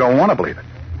 But you don't want to believe it.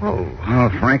 Oh. Well,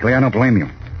 frankly, I don't blame you.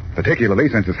 Particularly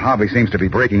since this hobby seems to be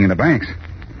breaking into banks.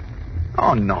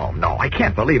 Oh, no. I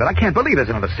can't believe it. I can't believe there's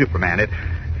another Superman.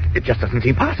 It just doesn't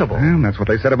seem possible. Well, that's what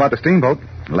they said about the steamboat.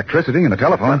 Electricity and the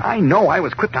telephone. But I know I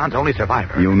was Krypton's only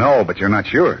survivor. You know, but you're not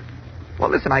sure. Well,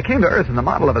 listen, I came to Earth in the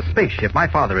model of a spaceship my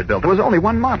father had built. There was only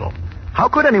one model. How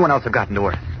could anyone else have gotten to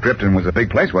Earth? Krypton was a big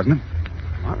place, wasn't it?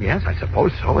 Well, yes, I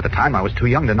suppose so. At the time, I was too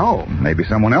young to know. Maybe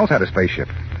someone else had a spaceship.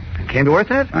 And came to Earth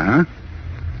then? Uh-huh.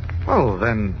 Well,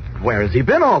 then, where has he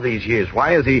been all these years?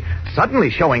 Why is he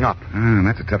suddenly showing up?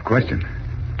 That's a tough question.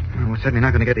 Well, we're certainly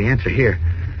not going to get the answer here.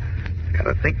 I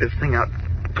gotta think this thing out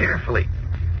carefully,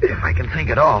 if I can think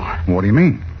at all. What do you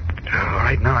mean?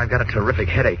 Right now, I've got a terrific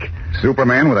headache.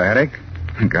 Superman with a headache?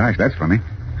 Gosh, that's funny.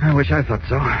 I wish I thought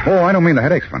so. Oh, I don't mean the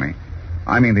headache's funny.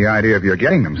 I mean the idea of your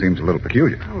getting them seems a little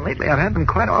peculiar. Well, lately, I've had them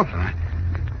quite often.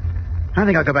 I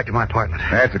think I'll go back to my apartment.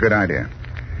 That's a good idea.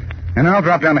 And I'll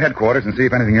drop down to headquarters and see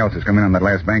if anything else has come in on that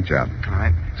last bank job. All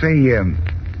right. Say,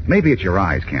 maybe it's your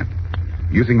eyes, Kent.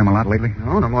 Using them a lot lately?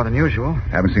 No more than usual.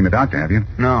 Haven't seen the doctor, have you?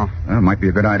 No. Well, it might be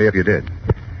a good idea if you did.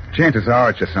 Chances are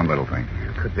it's just some little thing.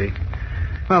 Could be.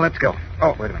 Well, let's go.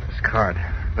 Oh, wait a minute. This card.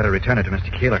 Better return it to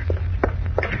Mr. Keeler.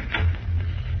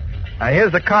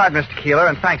 Here's the card, Mr. Keeler,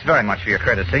 and thanks very much for your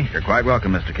courtesy. You're quite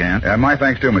welcome, Mr. Kent. My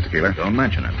thanks, too, Mr. Keeler. Don't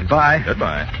mention it. Goodbye.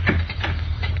 Goodbye.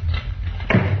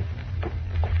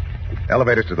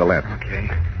 Elevators to the left. Okay.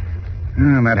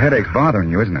 That headache's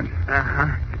bothering you, isn't it? Uh-huh.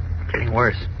 Getting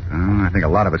worse. I think a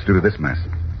lot of it's due to this mess.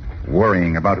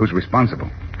 Worrying about who's responsible.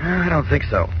 I don't think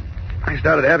so. I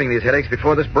started having these headaches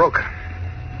before this broke.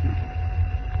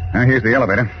 Now, here's the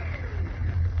elevator.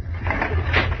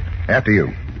 After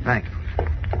you. Thanks.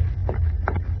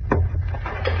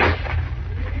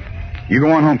 You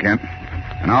go on home, Kent.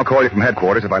 And I'll call you from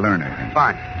headquarters if I learn anything.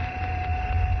 Fine.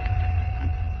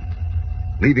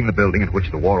 Leaving the building at which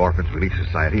the War Orphans Relief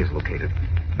Society is located,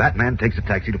 Batman takes a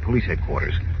taxi to police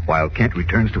headquarters, while Kent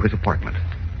returns to his apartment.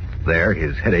 There,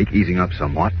 his headache easing up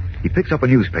somewhat, he picks up a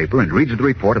newspaper and reads the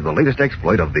report of the latest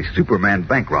exploit of the Superman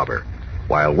bank robber,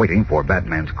 while waiting for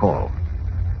Batman's call.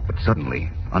 But suddenly,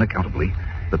 unaccountably,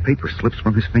 the paper slips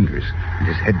from his fingers, and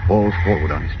his head falls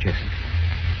forward on his chest.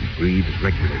 He breathes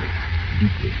regularly,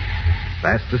 deeply,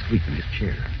 fast asleep in his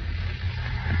chair.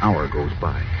 An hour goes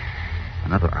by,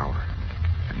 another hour,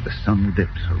 and the sun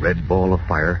dips, a red ball of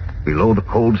fire, below the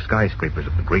cold skyscrapers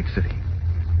of the great city.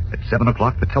 At 7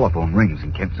 o'clock, the telephone rings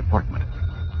in Kent's apartment.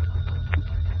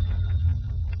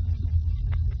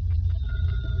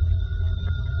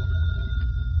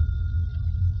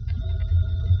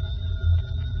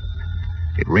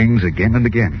 It rings again and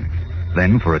again,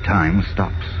 then for a time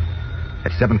stops.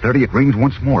 At 7:30, it rings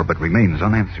once more, but remains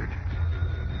unanswered.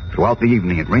 Throughout the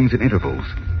evening, it rings at intervals,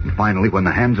 and finally, when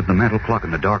the hands of the mantel clock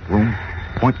in the dark room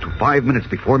point to 5 minutes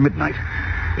before midnight,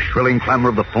 the shrilling clamor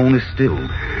of the phone is stilled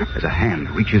as a hand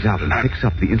reaches out and picks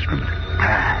up the instrument.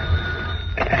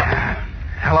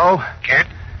 Hello? Kent?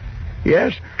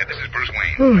 Yes? This is Bruce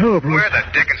Wayne. Oh, hello, Bruce. Where the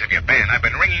dickens have you been? I've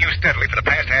been ringing you steadily for the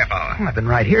past half hour. I've been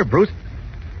right here, Bruce.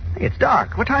 Hey, it's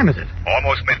dark. What time is it?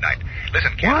 Almost midnight.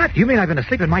 Listen, Kent. What? You mean I've been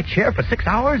asleep in my chair for 6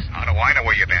 hours? How do I know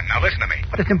where you've been? Now listen to me.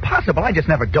 But it's impossible. I just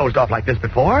never dozed off like this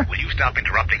before. Will you stop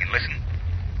interrupting and listen?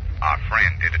 Our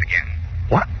friend did it again.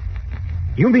 What?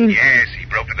 You mean... Yes, he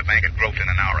broke into the bank at Groveton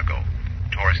an hour ago.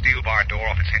 Tore a steel bar door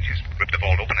off its hinges, ripped the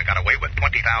vault open, and got away with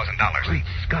 $20,000. Great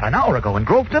Scott, an hour ago in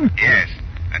Groveton? Yes.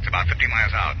 That's about 50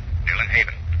 miles out. Dillon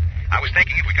Haven. I was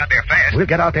thinking if we got there fast... We'll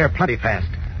get out there plenty fast.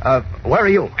 Where are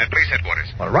you? At police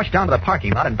headquarters. Well, rush down to the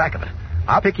parking lot in back of it.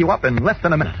 I'll pick you up in less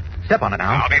than a minute. Step on it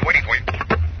now. I'll be waiting for you.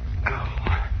 Oh,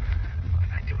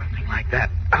 why'd I do a thing like that?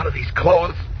 Out of these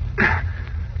clothes.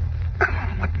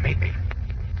 What made me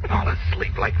fall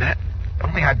asleep like that?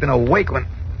 Only I'd been awake when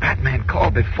Batman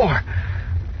called before.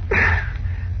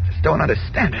 Just don't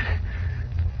understand it.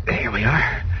 Here we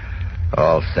are.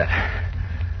 All set.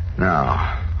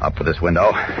 Now, up for this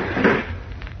window.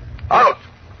 Out!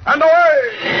 And away!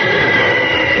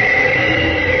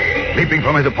 Leaping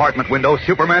from his apartment window,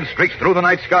 Superman streaks through the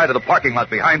night sky to the parking lot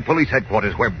behind police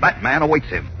headquarters where Batman awaits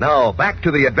him. Now, back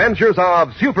to the adventures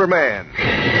of Superman.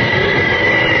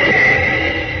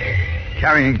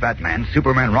 Carrying Batman,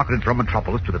 Superman rocketed from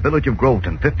Metropolis to the village of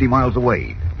Groveton, 50 miles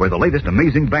away, where the latest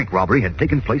amazing bank robbery had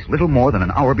taken place little more than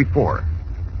an hour before.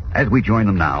 As we join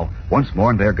them now, once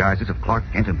more in their guises of Clark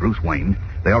Kent and Bruce Wayne,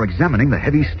 they are examining the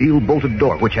heavy steel-bolted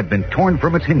door which had been torn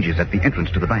from its hinges at the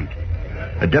entrance to the bank.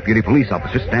 A deputy police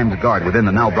officer stands guard within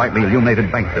the now brightly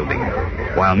illuminated bank building,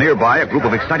 while nearby a group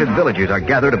of excited villagers are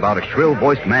gathered about a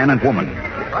shrill-voiced man and woman.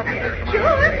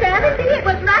 Sure, Sam, see, it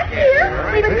was right here.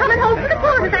 We was coming home from the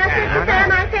quarters after Mr.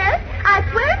 Sam, I said. I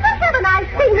swear to heaven I've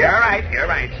seen it. You're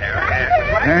right,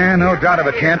 Sarah. No doubt of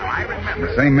it, Kent.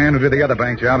 The same man who did the other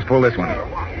bank jobs pulled this one.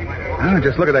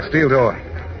 Just look at that steel door.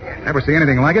 Ever see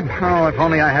anything like it? Oh, if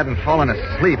only I hadn't fallen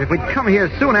asleep. If we'd come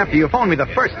here soon after you phoned me the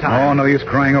first time. Oh, no use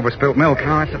crying over spilt milk.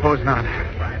 No, I suppose not.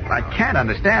 I can't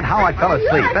understand how I fell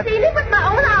asleep. I've seen it with my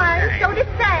own eyes. So did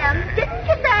Sam. Didn't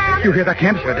you, Sam? You hear that,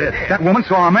 Kent? Sure did. That woman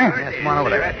saw a man. Yes, come on over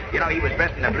there. You know, he was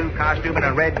dressed in a blue costume and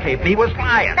a red cape, and he was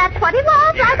flying. That's what he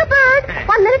was, like a bird.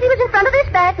 1 minute he was in front of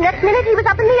his back, next minute he was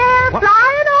up in the air,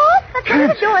 flying off. That's what he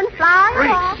was doing, flying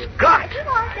Great off. Scott! He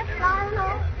was just flying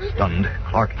off. Stunned,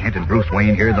 Clark Kent and Bruce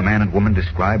Wayne hear the man and woman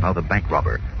describe how the bank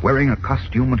robber, wearing a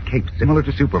costume and cape similar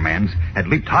to Superman's, had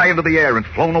leaped high into the air and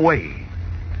flown away.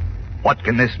 What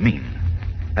can this mean?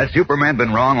 Has Superman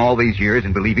been wrong all these years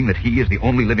in believing that he is the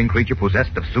only living creature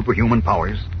possessed of superhuman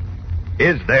powers?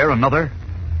 Is there another?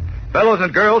 Fellows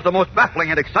and girls, the most baffling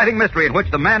and exciting mystery in which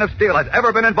the Man of Steel has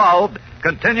ever been involved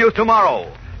continues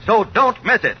tomorrow. So don't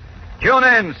miss it. Tune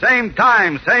in, same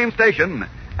time, same station,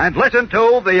 and listen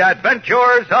to The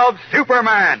Adventures of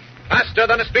Superman. Faster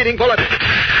than a speeding bullet.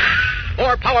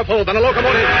 More powerful than a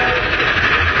locomotive.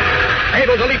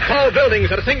 Able to leap tall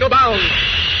buildings at a single bound.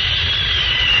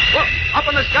 Look, up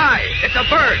in the sky. It's a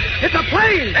bird. It's a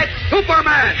plane. It's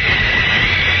Superman.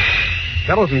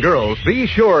 Fellows and girls, be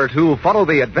sure to follow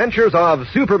the adventures of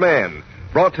Superman.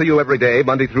 Brought to you every day,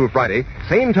 Monday through Friday,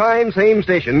 same time, same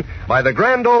station, by the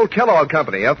Grand Ole Kellogg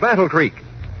Company of Battle Creek.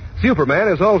 Superman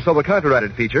is also a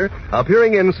copyrighted feature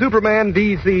appearing in Superman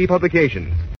DC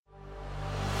publications.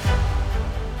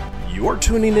 You're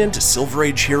tuning in to Silver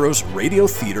Age Heroes Radio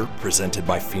Theater presented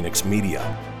by Phoenix Media.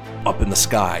 Up in the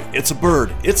sky, it's a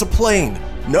bird, it's a plane.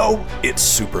 No, it's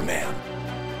Superman.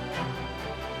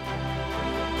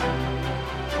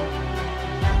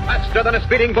 Faster than a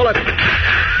speeding bullet.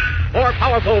 More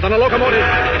powerful than a locomotive.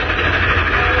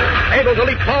 Able to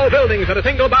leap tall buildings at a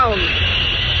single bound.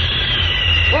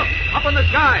 Look, up in the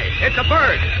sky. It's a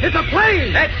bird. It's a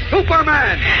plane. It's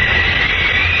Superman.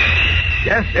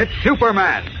 Yes, it's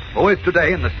Superman, who is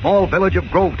today in the small village of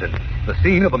Groveton, the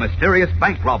scene of a mysterious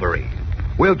bank robbery.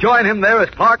 We'll join him there as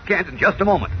Clark Kent in just a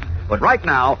moment. But right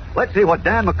now, let's see what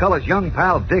Dan McCullough's young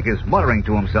pal Dick is muttering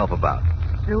to himself about.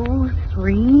 2,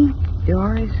 3,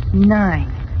 Doris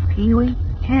 9, Pee-wee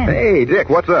 10. Hey, Dick,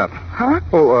 what's up? Huh?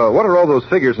 Oh, what are all those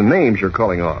figures and names you're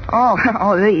calling off?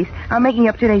 Oh, these. I'm making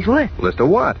up today's list. List of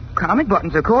what? Comic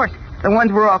buttons, of course. The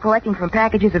ones we're all collecting from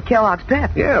packages of Kellogg's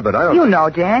Pep. Yeah, but I don't... You know,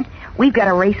 Dan. We've got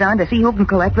a race on to see who can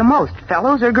collect the most,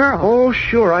 fellows or girls. Oh,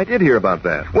 sure, I did hear about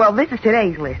that. Well, this is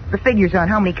today's list. The figures on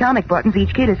how many comic buttons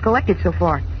each kid has collected so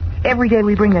far. Every day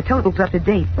we bring the totals up to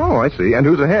date. Oh, I see. And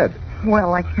who's ahead?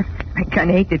 Well, I kind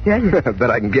of hate to tell you.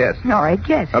 Bet I can guess. All right,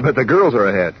 guess. I bet the girls are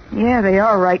ahead. Yeah, they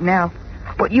are right now.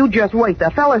 But you just wait. The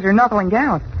fellas are knuckling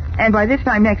down. And by this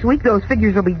time next week, those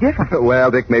figures will be different. Well,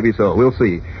 Dick, maybe so. We'll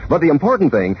see. But the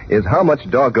important thing is how much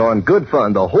doggone good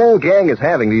fun the whole gang is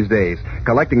having these days,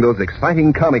 collecting those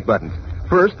exciting comic buttons.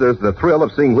 First, there's the thrill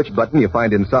of seeing which button you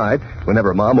find inside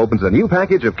whenever Mom opens a new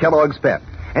package of Kellogg's Pep.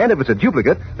 And if it's a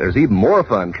duplicate, there's even more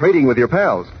fun trading with your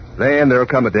pals. Then there'll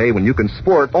come a day when you can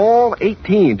sport all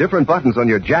 18 different buttons on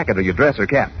your jacket or your dress or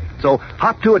cap. So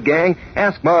hop to it, gang.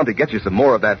 Ask Mom to get you some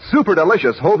more of that super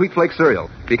delicious whole wheat flake cereal,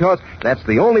 because that's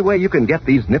the only way you can get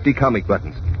these nifty comic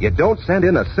buttons. You don't send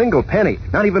in a single penny,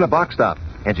 not even a box stop,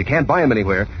 and you can't buy them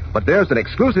anywhere. But there's an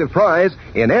exclusive prize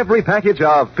in every package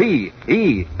of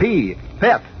P.E.P.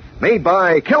 Pep, made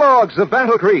by Kellogg's of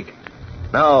Battle Creek.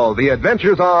 Now, the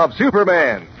adventures of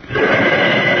Superman.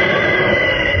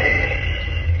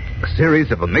 A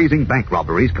series of amazing bank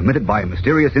robberies committed by a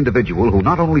mysterious individual who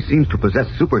not only seems to possess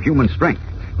superhuman strength,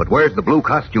 but wears the blue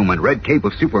costume and red cape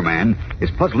of Superman,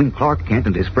 is puzzling Clark Kent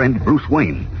and his friend Bruce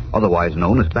Wayne, otherwise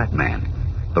known as Batman.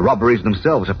 The robberies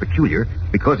themselves are peculiar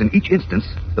because in each instance,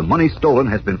 the money stolen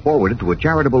has been forwarded to a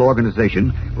charitable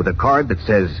organization with a card that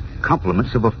says,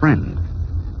 "Compliments of a Friend."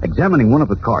 Examining one of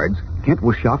the cards, Kent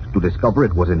was shocked to discover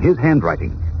it was in his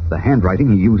handwriting, the handwriting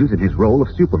he uses in his role of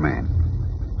Superman.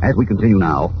 As we continue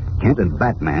now, Kent and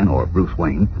Batman, or Bruce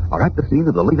Wayne, are at the scene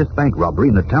of the latest bank robbery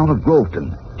in the town of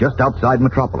Groveton, just outside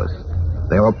Metropolis.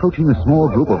 They are approaching a small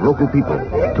group of local people,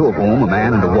 two of whom, a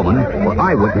man and a woman, were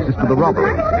eyewitnesses to the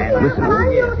robbery. Listen.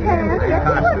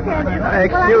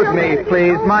 Excuse me,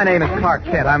 please. My name is Clark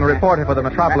Kent. I'm a reporter for the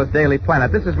Metropolis Daily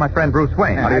Planet. This is my friend Bruce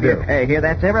Wayne. How do you do? Hey, here,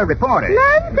 that's every reporter.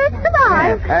 None six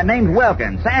survive. Named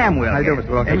Wilkins, Sam Wilkins. How do you do,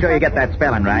 Mr. Wilkins? Make sure you get that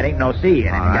spelling right. Ain't no C in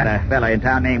it. You got a fella in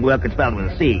town named Wilkins spelled with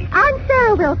a C. I'm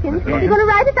Sarah Wilkins. You going to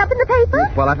write us up in the paper?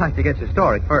 Well, I'd like to get your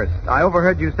story first. I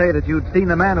overheard you say that you'd seen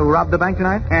the man who robbed the bank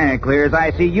tonight? Clear as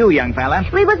I see you, young fella.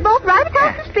 We was both right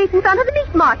across the street in front of the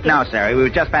meat market. No, Sarah, we were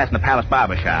just passing the Palace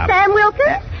Barber Shop. Sam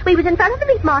Wilkins? We was in front of the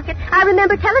meat market. I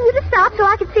remember telling you to stop so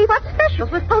I could see what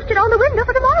specials was posted on the window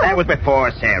for tomorrow. That was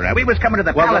before, Sarah. We was coming to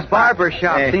the Well, palace. the barber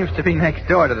shop seems to be next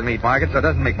door to the meat market, so it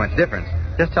doesn't make much difference.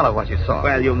 Just tell her what you saw.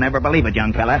 Well, you'll never believe it,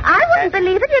 young fella. I wouldn't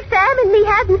believe it if Sam and me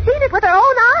hadn't seen it with our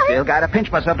own eyes. Still got to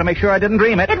pinch myself to make sure I didn't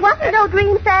dream it. It wasn't no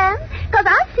dream, Sam, because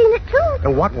I've seen it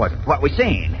too. What was it? What we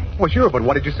seen. Well, sure, but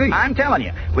what did you see? I'm telling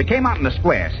you. We came out in the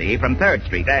square, see, from 3rd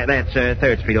Street. That's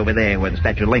 3rd Street over there where the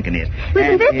Statue of Lincoln is. We've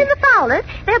been visiting the Fowlers.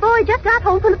 Their boy just got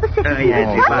home from the Pacific.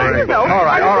 Yes, What do you know? All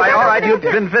right. You've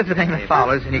been visiting the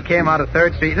Fowlers, and you came out of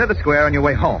 3rd Street into the square on your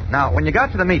way home. Now, when you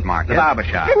got to the meat market... The barber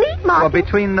shop. The meat market? Well,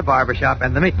 between the barber shop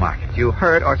and the meat market, you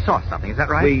heard or saw something. Is that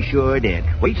right? We sure did.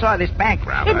 We saw this bank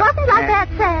robber. It wasn't like that,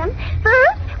 Sam.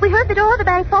 First, we heard the door of the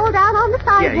bank fall down on the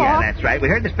sidewalk. Yeah, that's right. We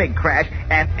heard this big crash,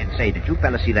 and say, did you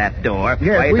fellas see that door?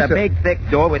 Yes, Why, it's we a saw- big, thick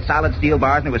door with solid steel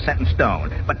bars, and it was set in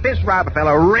stone. But this robber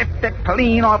fella ripped it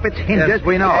clean off its hinges. Yes,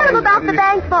 we know. Tell him about the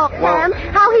bank vault, Sam.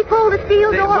 How he pulled the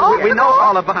steel door off We the know vault.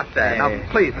 all about that. Now,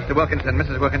 please, Mr. Wilkinson,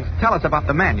 Mrs. Wilkins, tell us about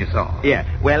the man you saw. Yeah,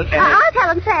 well, I'll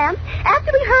tell him, Sam.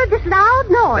 After we heard this loud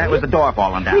noise... that was the door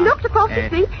falling down. We looked across the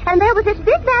street, and there was this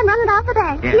big man running out of the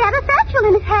bank. Yeah. He had a satchel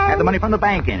in his hand. Had the money from the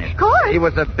bank in it. Of course. He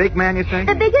was a big man, you say?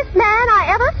 The biggest man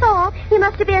I ever saw. He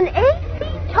must have been 8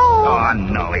 feet tall. Oh,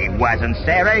 no, he wasn't,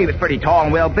 Sarah. He was pretty tall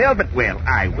and well built, but, well,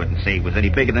 I wouldn't say he was any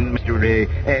bigger than Mr.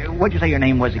 What'd you say your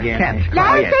name was again? Kent.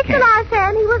 Land yes, sakes Kent. alive,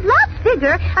 Sam. He was lots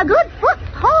bigger. A good foot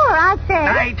taller, I'd say.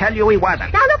 I tell you he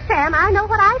wasn't. Now, look, Sam, I know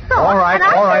what I saw. All right, and I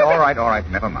said that- all right.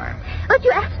 Never mind. But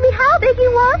you asked me how big he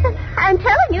was, and I'm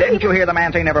telling you... Didn't you hear the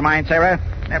man say never mind, Sarah?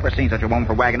 Never seen such a woman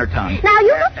for wagging her tongue. Now,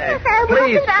 you look at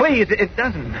me, Sam. Please, it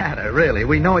doesn't matter, really.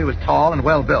 We know he was tall and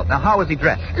well built. Now, how was he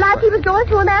dressed? Like he was going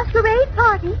to a masquerade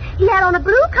party. He had on a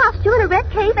blue costume and a red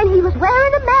cape, and he was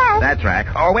wearing a mask. That's right.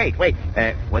 Oh, wait.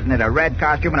 Wasn't it a red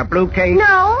costume and a blue cape?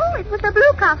 No, it was a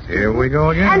blue costume. Here we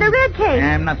go again. And a red cape.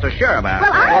 I'm not so sure about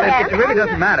Well, that. It really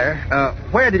doesn't matter.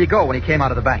 Where did he go when he came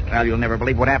out of the bank? Well, you'll never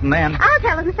believe what happened then. I'll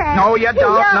tell him, Sam. No, you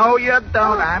don't. Yeah. No, you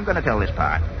don't. I'm going to tell this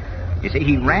part. You see,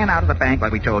 he ran out of the bank,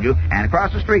 like we told you, and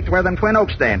across the street to where them Twin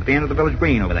Oaks stand, at the end of the village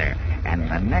green over there. And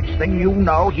the next thing you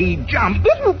know, he jumped.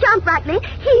 Didn't jump rightly.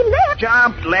 He left.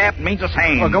 Jumped left means the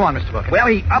same. Well, go on, Mr. Wilkins. Well,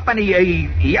 he up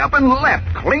and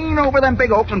left, clean over them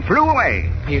big oaks and flew away.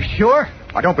 Are you sure?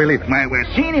 I don't believe it. Well, we're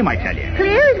seeing him, I tell you.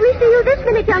 Clear as we see you this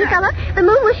minute, young fella. The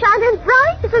moon was shining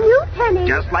bright as a new penny.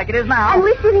 Just like it is now. And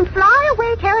we seen him fly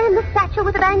away carrying the satchel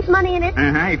with the bank's money in it.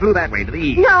 He flew that way to the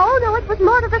east. No, it was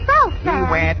more to the south, He Sam.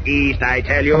 went east, I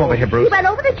tell you. Come over here, He Bruce. went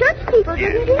over the church people,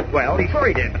 didn't he? Well, he sure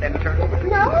he did. Then turned over.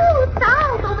 No,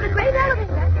 south, over the great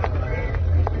elevator.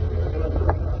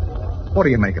 What do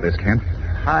you make of this, Kent?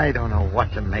 I don't know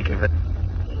what to make of it.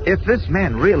 If this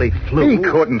man really flew... He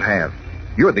couldn't have.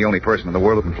 You're the only person in the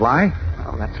world who can fly.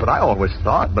 Well, that's what I always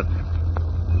thought, but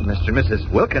Mr. and Mrs.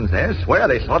 Wilkins there swear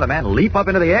they saw the man leap up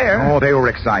into the air. Oh, they were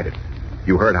excited.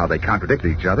 You heard how they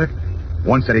contradicted each other.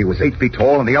 One said he was 8 feet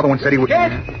tall, and the other one said he was...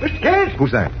 Mr. Kent!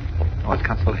 Who's that? Oh, it's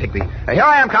Constable Higby. Here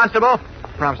I am, Constable.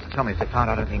 Promise to tell me if they found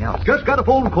out anything else. Just got a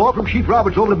phone call from Chief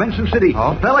Roberts over to Benson City.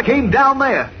 Oh? Fella came down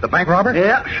there. The bank robber?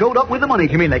 Yeah, showed up with the money.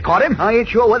 You mean they caught him? I ain't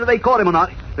sure whether they caught him or not.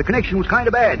 The connection was kind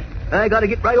of bad. I got to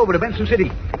get right over to Benson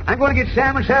City. I'm going to get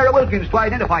Sam and Sarah Wilkins to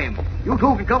identify him. You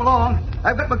two can come along.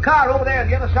 I've got my car over there at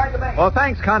the other side of the bank. Well,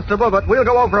 thanks, Constable, but we'll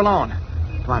go over alone.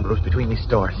 Come on, Bruce, between these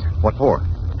stores. What for?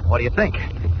 What do you think?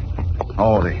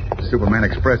 Oh, the Superman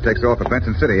Express takes off at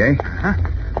Benson City, eh? Huh?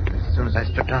 As soon as I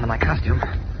stripped onto my costume.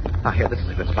 Now, here, this is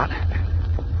a good spot.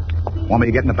 Want me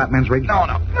to get in the Batman's rig? No.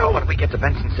 When we get to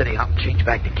Benson City, I'll change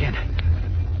back to Kent.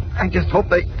 I just hope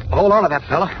they hold on to that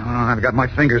fella. Oh, I've got my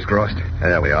fingers crossed.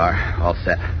 There we are. All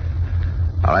set.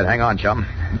 All right, hang on, chum.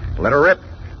 Let her rip.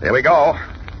 Here we go.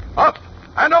 Up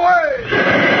and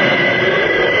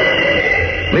away!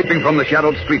 Leaping from the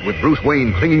shadowed street with Bruce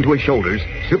Wayne clinging to his shoulders,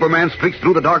 Superman streaks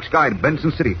through the dark sky to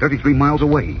Benson City, 33 miles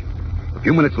away. A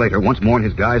few minutes later, once more in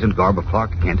his guise and garb of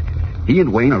Clark Kent, he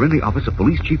and Wayne are in the office of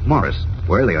Police Chief Morris,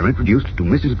 where they are introduced to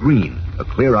Mrs. Green, a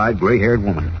clear-eyed, gray-haired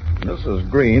woman. Mrs.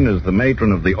 Green is the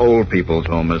matron of the Old People's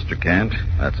Home, Mr. Kent.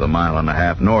 That's 1.5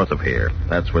 miles north of here.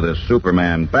 That's where this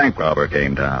Superman bank robber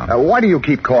came down. Why do you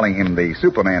keep calling him the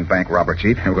Superman bank robber,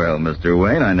 Chief? Well, Mr.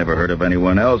 Wayne, I never heard of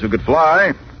anyone else who could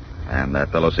fly. And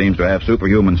that fellow seems to have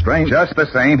superhuman strength. Just the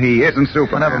same, he isn't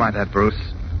Superman. Well, never mind that, Bruce.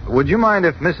 Would you mind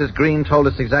if Mrs. Green told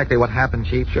us exactly what happened,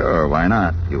 Chief? Sure, why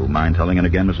not? You mind telling it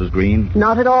again, Mrs. Green?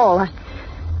 Not at all.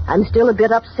 I'm still a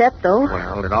bit upset, though.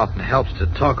 Well, it often helps to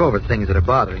talk over things that are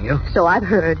bothering you. So I've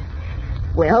heard.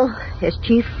 Well, as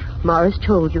Chief Morris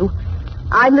told you,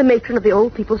 I'm the matron of the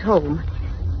Old People's Home.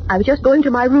 I was just going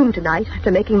to my room tonight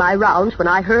after making my rounds when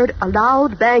I heard a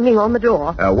loud banging on the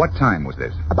door. What time was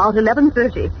this? About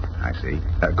 11:30. I see.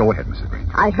 Go ahead, Mrs. Green.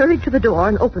 I hurried to the door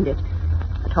and opened it.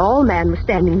 A tall man was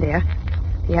standing there.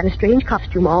 He had a strange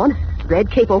costume on, a red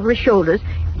cape over his shoulders.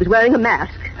 He was wearing a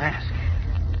mask. Mask?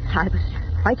 I was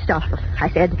quite startled. I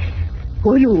said,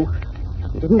 "Who are you?"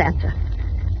 He didn't answer.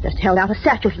 Just held out a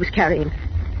satchel he was carrying.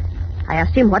 I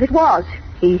asked him what it was.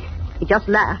 He just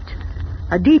laughed.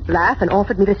 A deep laugh, and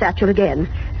offered me the satchel again.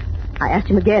 I asked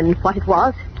him again what it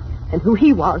was and who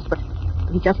he was, but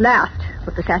he just laughed,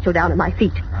 put the satchel down at my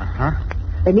feet. Uh-huh.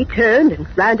 Then he turned and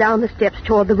ran down the steps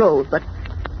toward the road, but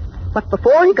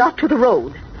before he got to the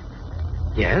road...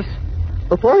 Yes?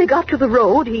 Before he got to the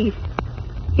road, he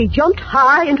jumped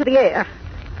high into the air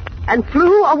and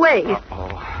flew away.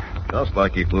 Uh-oh. Just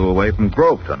like he flew away from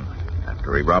Groveton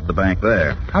after he robbed the bank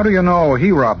there. How do you know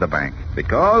he robbed the bank?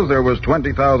 Because there was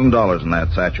 $20,000 in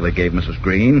that satchel he gave Mrs.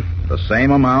 Green, the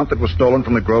same amount that was stolen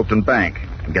from the Groveton bank.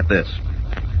 And get this,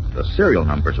 the serial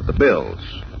numbers of the bills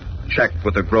checked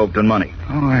with the Groveton money.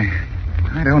 Oh,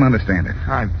 I don't understand it.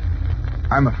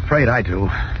 I'm afraid I do.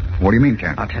 What do you mean,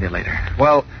 Kent? I'll tell you later.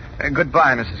 Well,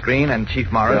 goodbye, Mrs. Green and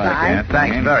Chief Morris. Goodbye.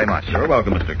 Thanks very much. You're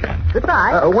welcome, Mr. Kent.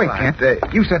 Goodbye. Wait, Goodbye.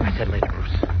 Kent. You said... I said later,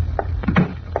 Bruce.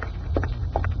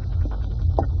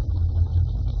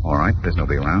 All right, there's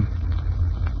nobody around.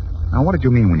 Now, what did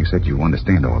you mean when you said you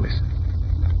understand all this?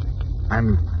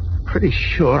 I'm pretty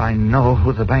sure I know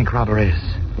who the bank robber is.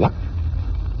 What?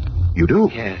 You do?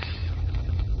 Yes.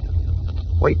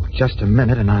 Wait just a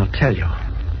minute and I'll tell you.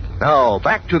 Now,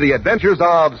 back to the adventures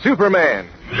of Superman.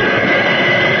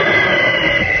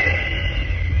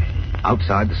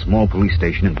 Outside the small police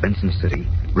station in Benson City,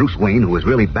 Bruce Wayne, who is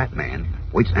really Batman,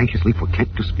 waits anxiously for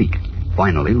Kent to speak.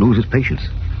 Finally loses patience.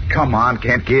 Come on,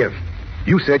 Kent, give.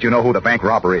 You said you know who the bank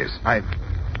robber is. I'm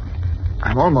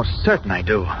almost certain I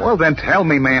do. Well, then tell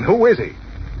me, man, who is he?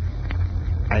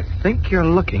 I think you're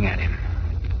looking at him.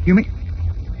 You mean...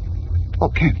 Oh,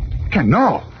 Kent,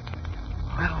 no.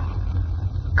 Well,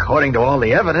 according to all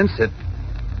the evidence, it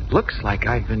looks like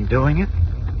I've been doing it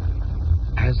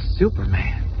as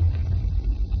Superman.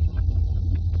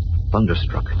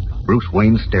 Thunderstruck, Bruce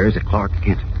Wayne stares at Clark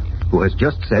Kent, who has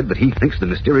just said that he thinks the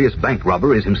mysterious bank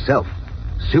robber is himself,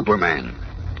 Superman.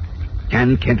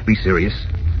 Can Kent be serious?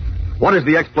 What is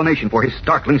the explanation for his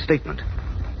startling statement?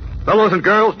 Fellows and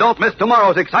girls, don't miss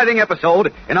tomorrow's exciting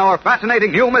episode in our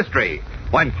fascinating new mystery,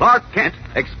 when Clark Kent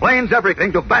explains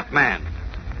everything to Batman.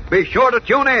 Be sure to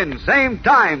tune in, same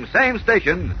time, same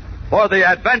station, for the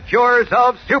adventures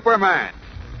of Superman.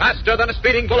 Faster than a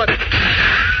speeding bullet.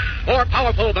 More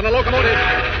powerful than a locomotive.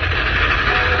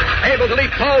 Able to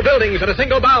leap tall buildings at a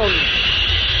single bound.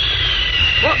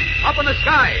 Look, up in the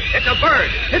sky. It's a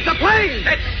bird. It's a plane.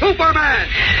 It's Superman.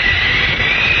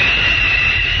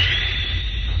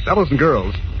 Fellows and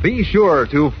girls, be sure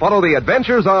to follow the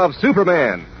adventures of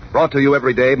Superman. Brought to you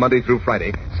every day, Monday through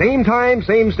Friday. Same time,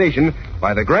 same station,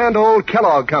 by the grand old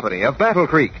Kellogg Company of Battle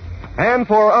Creek. And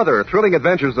for other thrilling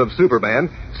adventures of Superman,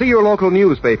 see your local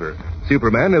newspaper.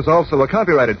 Superman is also a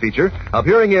copyrighted feature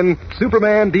appearing in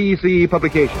Superman DC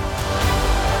publication.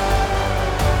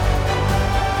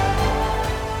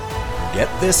 Get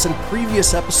this and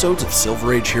previous episodes of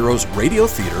Silver Age Heroes Radio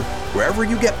Theater wherever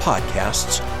you get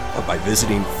podcasts or by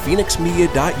visiting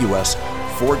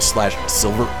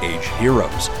phoenixmedia.us/Silver Age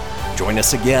Heroes. Join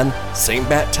us again, same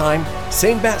bat time,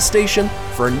 same bat station,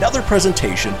 for another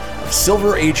presentation of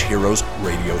Silver Age Heroes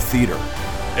Radio Theater.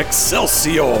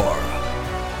 Excelsior!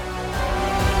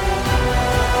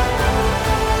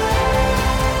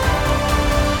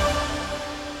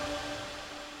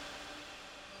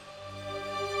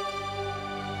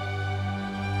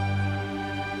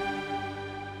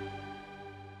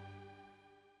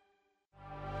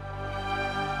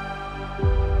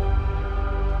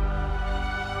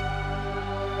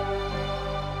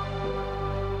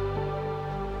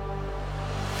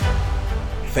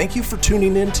 Thank you for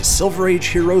tuning in to Silver Age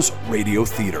Heroes Radio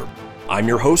Theater. I'm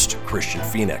your host, Christian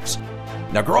Phoenix.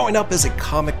 Now, growing up as a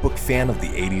comic book fan of the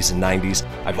 80s and 90s,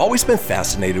 I've always been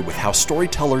fascinated with how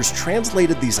storytellers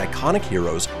translated these iconic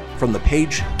heroes from the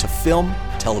page to film,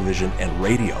 television, and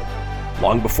radio.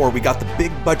 Long before we got the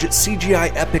big-budget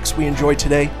CGI epics we enjoy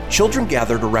today, children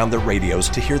gathered around their radios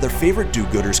to hear their favorite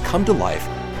do-gooders come to life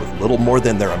with little more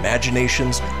than their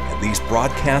imaginations and these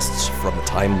broadcasts from a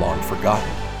time long forgotten.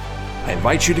 I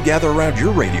invite you to gather around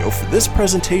your radio for this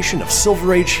presentation of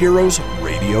Silver Age Heroes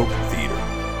Radio Theater.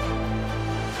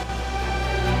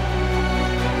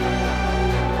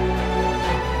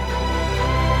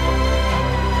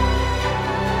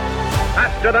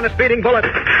 Faster than a speeding bullet.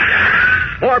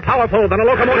 More powerful than a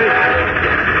locomotive.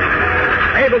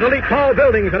 able to leap tall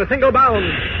buildings at a single bound.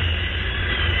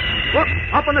 Look,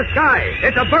 up in the sky.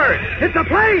 It's a bird. It's a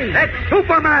plane. It's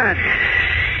Superman.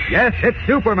 Yes, it's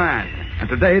Superman. And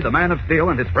today, the Man of Steel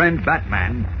and his friend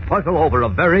Batman puzzle over a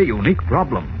very unique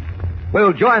problem.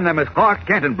 We'll join them as Clark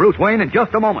Kent and Bruce Wayne in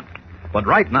just a moment. But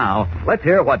right now, let's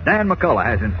hear what Dan McCullough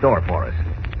has in store for us.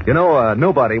 You know,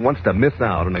 nobody wants to miss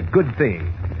out on a good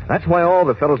thing. That's why all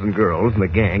the fellows and girls in the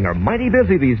gang are mighty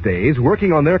busy these days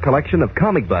working on their collection of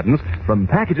comic buttons from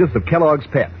packages of Kellogg's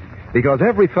Pep. Because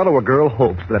every fellow or girl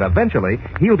hopes that eventually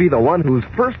he'll be the one who's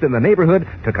first in the neighborhood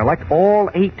to collect all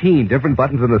 18 different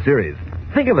buttons in the series.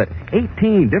 Think of it,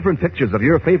 18 different pictures of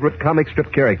your favorite comic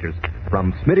strip characters.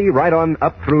 From Smitty right on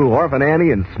up through Orphan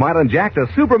Annie and Smilin' Jack to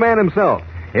Superman himself.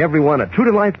 Everyone a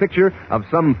true-to-life picture of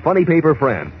some funny paper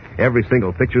friend. Every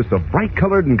single picture so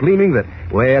bright-colored and gleaming that,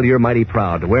 well, you're mighty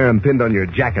proud to wear them pinned on your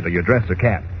jacket or your dress or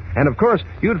cap. And, of course,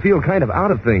 you'd feel kind of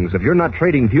out of things if you're not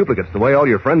trading duplicates the way all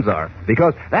your friends are,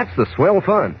 because that's the swell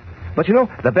fun. But, you know,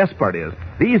 the best part is,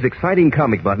 these exciting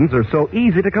comic buttons are so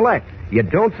easy to collect. You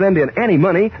don't send in any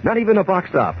money, not even a box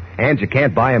top, and you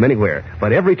can't buy them anywhere.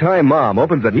 But every time Mom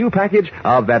opens a new package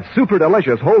of that super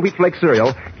delicious whole wheat flake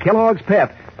cereal, Kellogg's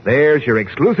Pep, there's your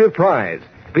exclusive prize.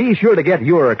 Be sure to get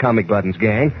your comic buttons,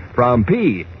 gang, from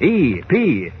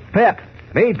P.E.P. Pep,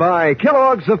 made by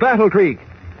Kellogg's of Battle Creek.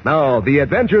 Now, the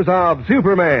adventures of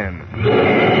Superman.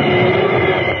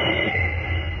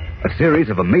 A series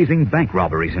of amazing bank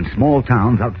robberies in small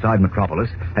towns outside Metropolis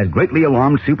has greatly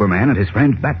alarmed Superman and his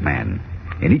friend Batman.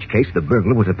 In each case, the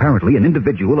burglar was apparently an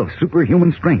individual of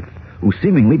superhuman strength who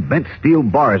seemingly bent steel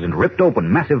bars and ripped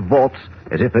open massive vaults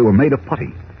as if they were made of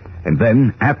putty. And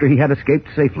then, after he had escaped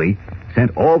safely,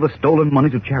 sent all the stolen money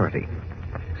to charity.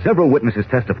 Several witnesses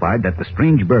testified that the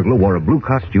strange burglar wore a blue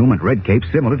costume and red cape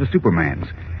similar to Superman's,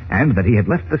 and that he had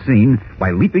left the scene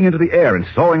by leaping into the air and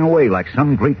soaring away like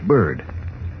some great bird.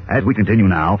 As we continue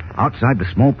now, outside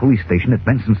the small police station at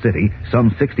Benson City,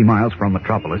 some 60 miles from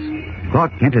Metropolis,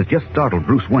 Clark Kent has just startled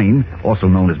Bruce Wayne, also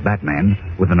known as Batman,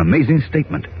 with an amazing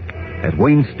statement. As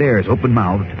Wayne stares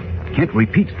open-mouthed, Kent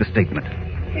repeats the statement.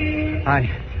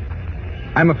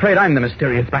 I'm afraid I'm the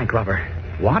mysterious bank robber.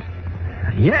 What?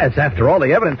 Yes, after all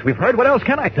the evidence we've heard, what else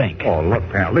can I think? Oh, look,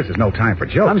 pal, this is no time for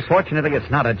jokes. Unfortunately, it's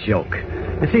not a joke.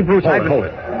 You see, Bruce, Hold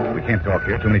it. We can't talk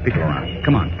here. Too many people around.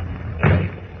 Come on.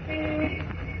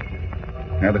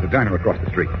 Now, there's a diner across the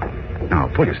street. Now,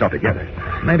 pull yourself together.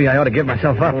 Maybe I ought to give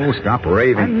myself up. Oh, stop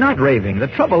raving. I'm not raving. The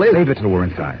trouble is... Save it till we're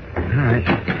inside. All right.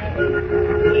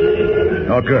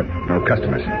 Oh, good. No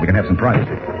customers. We can have some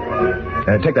privacy.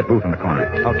 Take that booth in the corner.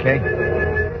 Okay.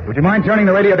 Would you mind turning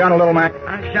the radio down a little, Mac?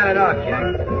 I'll shut it off,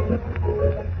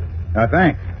 Jack.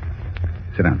 Thanks.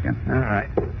 Sit down, Ken. All right.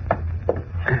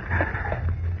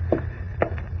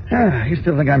 You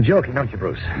still think I'm joking, don't you,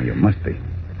 Bruce? You must be.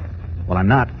 Well, I'm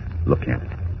not. Look, Ken,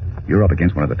 you're up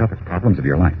against one of the toughest problems of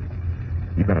your life.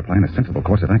 You've got to plan a sensible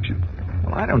course of action.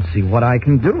 Well, I don't see what I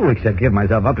can do except give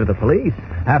myself up to the police.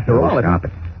 After all, stop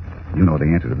it. You know the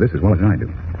answer to this as well as I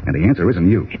do. And the answer isn't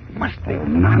you. It must be. Oh,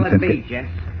 nonsense. Let it be, Jess.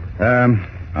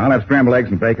 I'll have scrambled eggs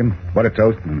and bacon, buttered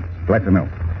toast, and glass of milk.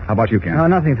 How about you, Ken? No,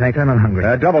 nothing, thanks. I'm not hungry.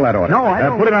 Double that order. No, I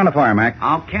don't. Put it on the fire, Mac.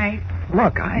 Okay.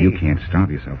 Look, You can't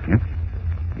starve yourself, Kent.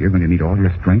 You're going to need all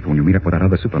your strength when you meet up with that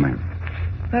other Superman.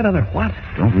 That other what?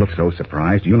 Don't look so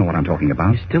surprised. You know what I'm talking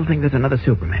about. You still think there's another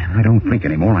Superman? I don't think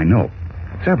anymore. I know.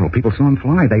 Several people saw him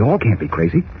fly. They all can't be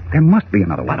crazy. There must be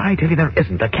another one. But I tell you, there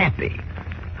isn't. There can't be.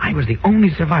 I was the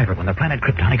only survivor when the planet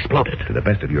Krypton exploded. To the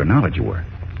best of your knowledge, you were.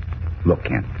 Look,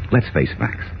 Kent, let's face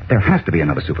facts. There has to be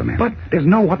another Superman. But there's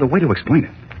no other way to explain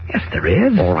it. Yes, there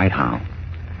is. All right, how?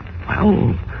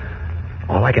 Well,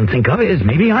 all I can think of is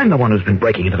maybe I'm the one who's been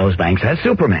breaking into those banks as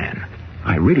Superman.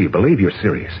 I really believe you're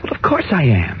serious. Well, of course I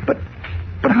am. But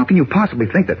how can you possibly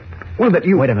think that... Well, that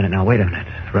you... Wait a minute.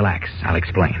 Relax. I'll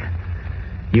explain.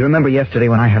 You remember yesterday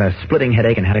when I had a splitting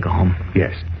headache and had to go home?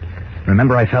 Yes.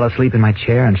 Remember I fell asleep in my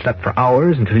chair and slept for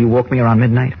hours until you woke me around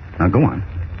midnight? Now, go on.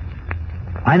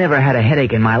 I never had a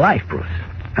headache in my life, Bruce.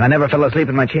 And I never fell asleep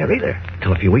in my chair either,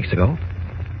 till a few weeks ago.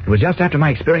 It was just after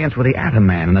my experience with the Atom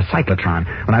Man and the cyclotron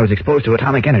when I was exposed to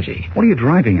atomic energy. What are you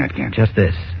driving at, Kent? Just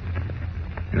this.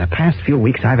 In the past few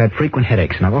weeks, I've had frequent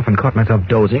headaches, and I've often caught myself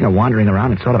dozing or wandering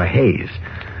around in sort of a haze.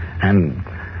 And,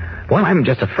 well, I'm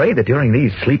just afraid that during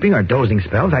these sleeping or dozing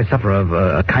spells, I suffer of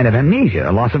a kind of amnesia,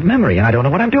 a loss of memory, and I don't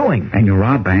know what I'm doing. And you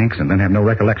rob banks and then have no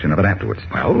recollection of it afterwards.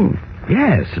 Well,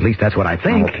 yes, at least that's what I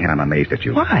think. Oh, Ken, I'm amazed at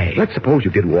you. Why? Let's suppose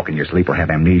you did walk in your sleep or have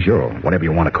amnesia or whatever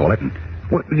you want to call it, and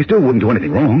well, you still wouldn't do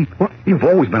anything wrong. Well, you've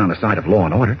always been on the side of law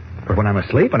and order. But when I'm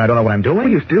asleep and I don't know what I'm doing? Well,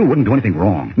 you still wouldn't do anything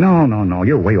wrong. No,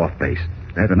 you're way off base.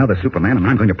 There's another Superman, and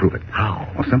I'm going to prove it.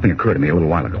 How? Well, something occurred to me a little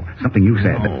while ago. Something you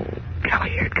said. Oh,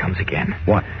 golly, here it comes again.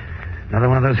 What? Another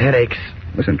one of those headaches.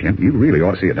 Listen, Kent, you really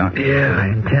ought to see a doctor. Yeah, I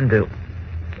intend to.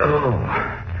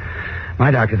 Oh. My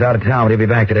doctor's out of town, but he'll be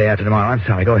back today after tomorrow. I'm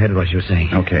sorry. Go ahead with what you were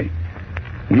saying. Okay.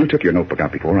 When you took your notebook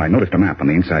out before, I noticed a map on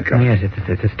the inside cover. Oh, yes,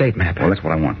 it's a state map. Well, that's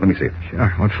what I want. Let me see it. Sure.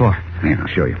 What for? Yeah, I'll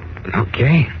show you.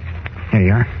 Okay. Here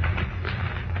you are.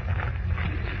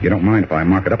 You don't mind if I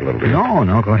mark it up a little bit?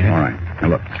 No, go ahead. All right. Now,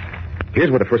 look. Here's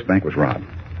where the first bank was robbed.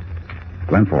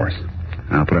 Glen Forest.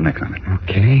 I'll put an X on it.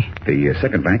 Okay. The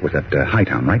second bank was at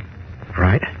Hightown, right?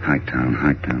 Right.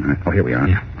 Hightown. Oh, here we are.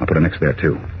 Yeah. I'll put an X there,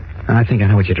 too. I think I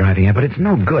know what you're driving at, but it's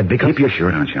no good because... Keep your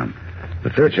shirt on, chum. The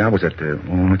third job was at,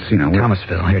 let's see now.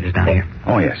 Thomasville. Here it is down here.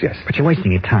 Oh, yes. But you're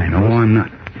wasting your time. No, I'm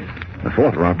not. The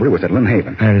fourth robbery was at Lynn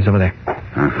Haven. There it is over there.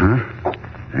 Uh-huh.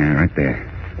 Yeah, right there.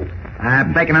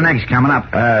 Bacon and eggs coming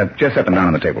up. Just set them down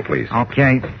on the table, please.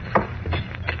 Okay.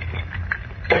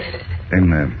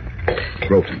 Then,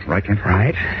 Groveton, right, Kent?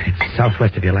 Right. It's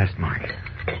southwest of your last mark.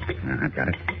 I've got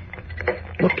it.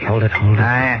 Look, hold it.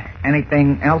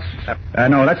 Anything else?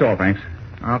 No, that's all, thanks.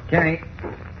 Okay.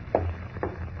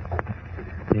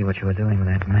 See what you were doing with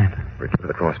that map. Look at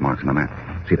the cross marks on the map.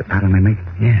 See the pattern they make?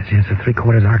 Yes, a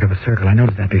three-quarters arc of a circle. I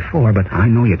noticed that before, but... I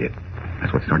know you did.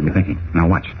 That's what started me thinking. Now,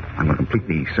 watch. I'm going to complete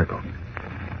the circle.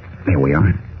 There we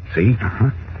are. See?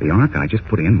 Uh-huh. The arc I just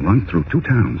put in runs through two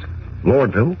towns,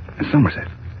 Lordville and Somerset.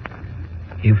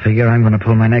 You figure I'm going to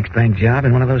pull my next bank job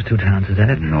in one of those two towns, is that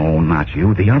it? No, not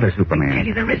you. The other Superman. I tell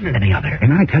you, there isn't any other.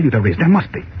 And I tell you there is. There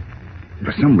must be.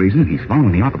 For some reason, he's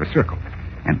following the arc of a circle.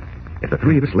 And if the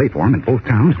three of us lay for him in both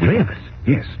towns... Three of us?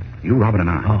 Yes. You, Robin, and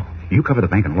I. Oh. You cover the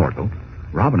bank in Lordville.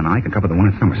 Robin and I can cover the one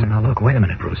in Somerset. Well, now, look, wait a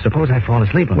minute, Bruce. Suppose I fall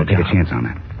asleep on We'll the take job. a chance on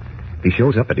that. If he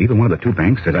shows up at either one of the two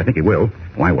banks, as I think he will,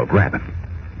 why, we'll grab him.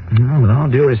 No, with all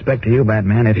due respect to you,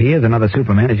 Batman, if he is another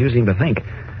Superman, as you seem to think,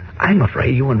 I'm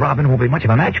afraid you and Robin won't be much of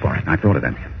a match for him. I thought of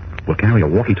that. We'll carry a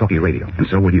walkie-talkie radio, and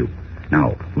so will you.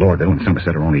 Now, Lordville and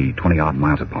Somerset are only 20-odd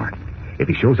miles apart. If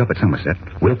he shows up at Somerset,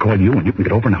 we'll call you, and you can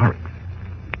get over in a hurry.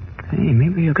 Hey,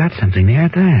 maybe you got something there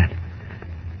at that.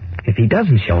 If he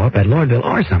doesn't show up at Lordville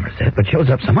or Somerset, but shows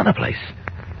up some other place,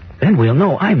 then we'll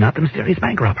know I'm not the mysterious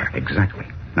bank robber. Exactly.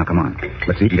 Now, come on.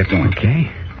 Let's see if we can get going.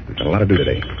 Okay. We've got a lot to do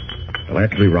today. The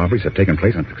last three robberies have taken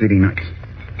place on succeeding nights.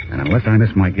 And unless I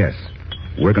miss my guess,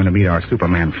 we're going to meet our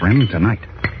Superman friend tonight.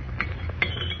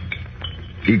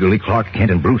 Eagerly, Clark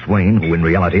Kent and Bruce Wayne, who in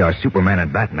reality are Superman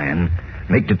and Batman,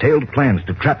 make detailed plans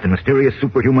to trap the mysterious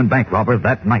superhuman bank robber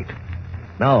that night.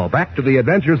 Now, back to the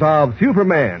adventures of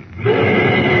Superman.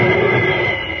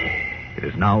 It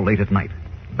is now late at night.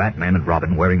 Batman and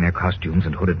Robin, wearing their costumes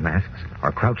and hooded masks,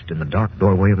 are crouched in the dark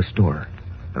doorway of a store.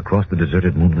 Across the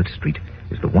deserted moonlit street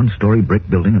is the one-story brick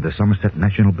building of the Somerset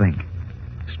National Bank.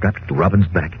 Strapped to Robin's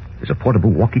back is a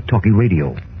portable walkie-talkie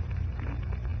radio.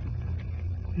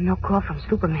 No call from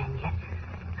Superman yet.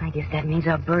 I guess that means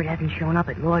our bird hasn't shown up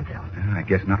at Lordville. I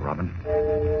guess not, Robin.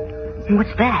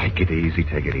 What's that? Take it easy.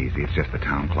 It's just the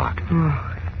town clock.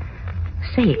 Oh.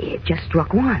 Say, it just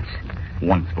struck once.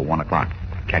 Once for 1 o'clock.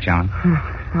 Catch on?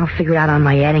 I'll figure it out on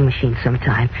my adding machine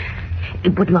sometime.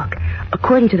 But look,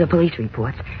 according to the police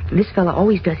reports, this fella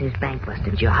always does his bank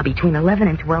busting job between 11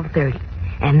 and 12:30.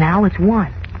 And now it's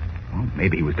 1. Well,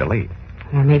 maybe he was delayed.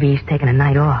 Or maybe he's taking a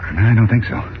night off. I don't think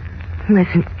so.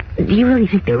 Listen, do you really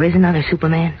think there is another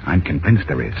Superman? I'm convinced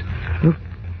there is.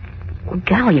 Well,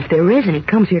 golly, if there is and he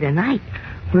comes here tonight,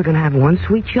 we're going to have one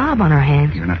sweet job on our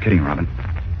hands. You're not kidding, Robin.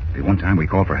 The one time we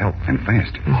called for help, and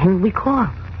fast. Who did we call?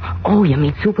 Oh, you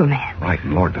mean Superman. Right,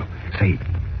 in Lordville. Say,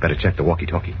 better check the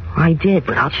walkie-talkie. I did,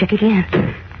 but I'll check again.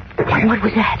 Quiet. What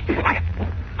was that? Quiet.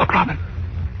 Look, Robin.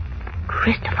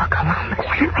 Christopher Columbus.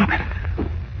 Quiet, Robin.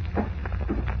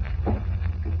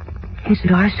 Is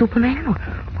it our Superman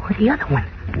or the other one?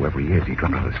 Whoever he is, he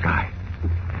dropped out of the sky.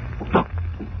 Look.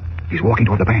 He's walking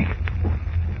toward the bank.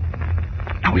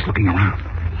 Now he's looking around.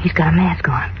 He's got a mask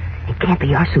on. It can't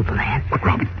be our Superman. Quick,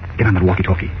 Robin. Get on that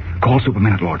walkie-talkie. Call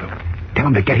Superman at Lordville. Tell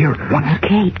him to get here at once.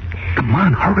 Okay. Come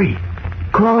on, hurry.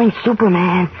 Calling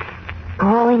Superman.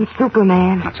 Calling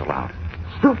Superman. Not so loud.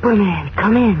 Superman,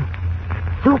 come in.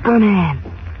 Superman.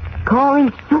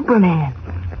 Calling Superman.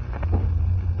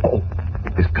 Oh,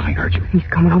 this guy heard you. He's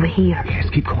coming over here. Yes,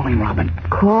 keep calling, Robin.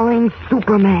 Calling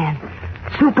Superman.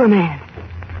 Superman.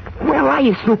 Where are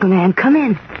you, Superman? Come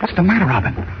in. What's the matter,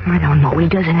 Robin? I don't know. He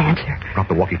doesn't answer. Drop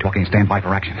the walkie-talkie and stand by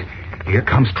for action. Here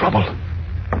comes trouble.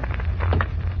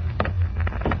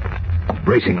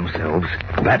 Bracing themselves,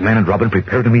 Batman and Robin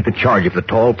prepare to meet the charge of the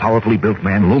tall, powerfully built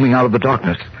man looming out of the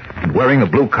darkness and wearing a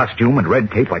blue costume and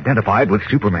red cape identified with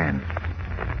Superman.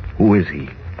 Who is he?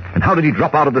 And how did he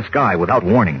drop out of the sky without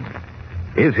warning?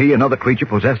 Is he another creature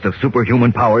possessed of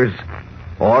superhuman powers?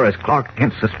 Or, as Clark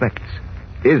Kent suspects,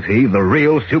 is he the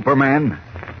real Superman?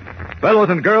 Fellows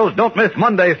and girls, don't miss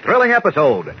Monday's thrilling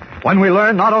episode, when we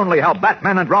learn not only how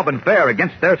Batman and Robin fare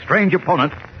against their strange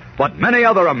opponent, but many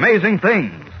other amazing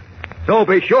things. So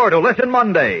be sure to listen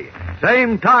Monday,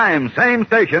 same time, same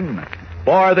station,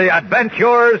 for the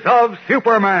adventures of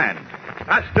Superman.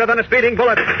 Faster than a speeding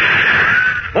bullet.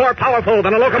 More powerful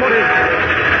than a locomotive.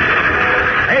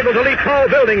 Able to leap tall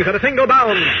buildings at a single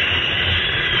bound.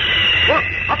 Look,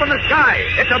 up in the sky.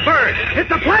 It's a bird.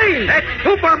 It's a plane. It's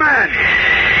Superman.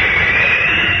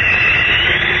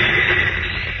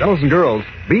 Fellows and girls,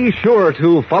 be sure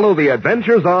to follow the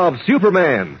adventures of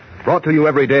Superman. Brought to you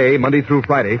every day, Monday through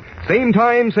Friday, same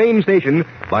time, same station,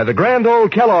 by the Grand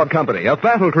Old Kellogg Company of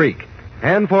Battle Creek.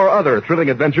 And for other thrilling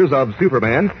adventures of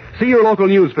Superman, see your local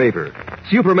newspaper.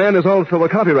 Superman is also a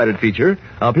copyrighted feature,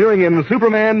 appearing in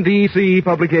Superman DC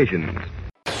publications.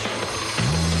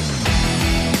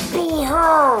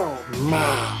 Behold,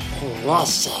 my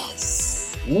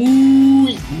precious. Ooh,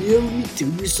 yeah, let me tell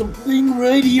you something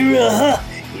right here.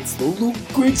 It's the Loot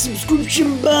Crate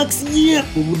subscription box, yeah,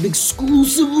 full of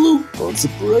exclusive loot, fun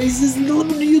surprises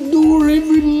delivered to your door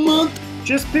every month.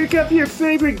 Just pick up your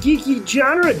favorite geeky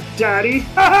genre, Daddy.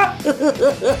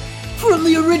 From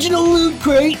the original Loot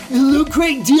Crate, the Loot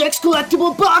Crate DX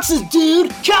collectible boxes,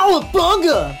 dude!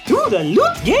 Cowabunga! To the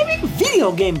Loot Gaming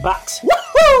video game box.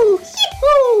 Woohoo!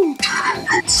 Yee-hoo! Loot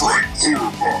Crate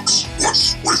Horror Box.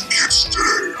 What's with kids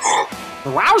today, huh?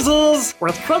 Wowzers!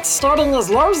 With crates starting as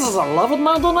low as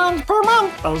 $11.99 per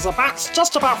month, there's a box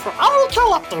just about for all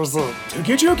collectors. To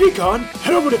get your geek on,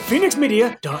 head over to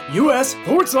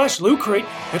phoenixmedia.us/Loot Crate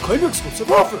and claim your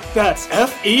exclusive offer. That's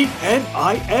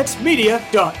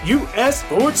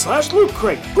FENIXmedia.us/Loot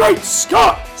Crate. Great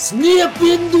Scott! Snap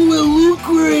into a Loot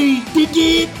Crate, dig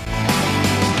it?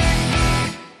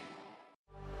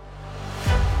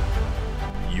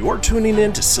 You're tuning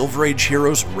in to Silver Age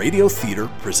Heroes Radio Theater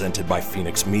presented by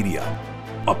Phoenix Media.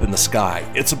 Up in the sky,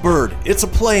 it's a bird, it's a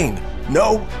plane.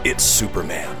 No, it's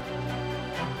Superman.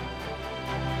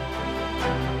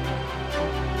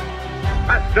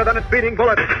 Faster than a speeding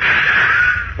bullet.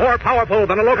 More powerful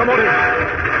than a locomotive.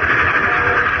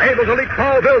 Able to leap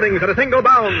tall buildings at a single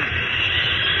bound.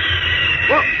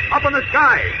 Look, up in the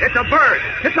sky. It's a bird.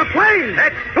 It's a plane.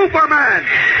 It's Superman.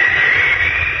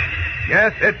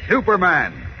 Yes, it's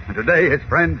Superman. And today his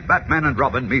friends Batman and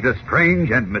Robin meet a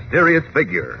strange and mysterious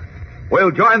figure.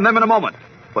 We'll join them in a moment.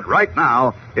 But right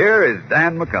now, here is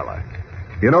Dan McCullough.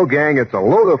 You know, gang, it's a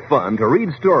load of fun to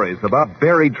read stories about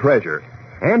buried treasure.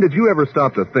 And did you ever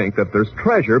stop to think that there's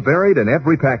treasure buried in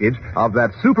every package of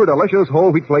that super delicious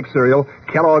whole wheat flake cereal,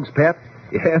 Kellogg's Pep?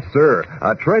 Yes, sir.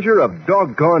 A treasure of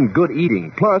doggone good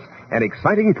eating, plus an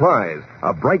exciting prize,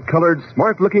 a bright-colored,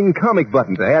 smart-looking comic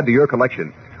button to add to your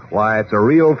collection. Why, it's a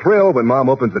real thrill when Mom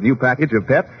opens a new package of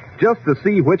Pep just to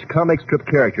see which comic strip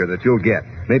character that you'll get.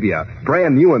 Maybe a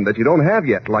brand new one that you don't have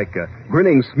yet, like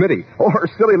Grinning Smitty, or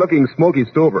silly-looking Smokey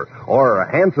Stover, or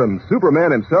a handsome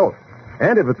Superman himself.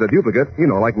 And if it's a duplicate, you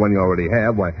know, like one you already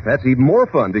have, why, that's even more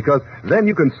fun, because then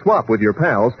you can swap with your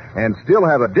pals and still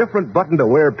have a different button to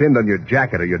wear pinned on your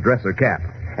jacket or your dress or cap.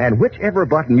 And whichever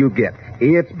button you get,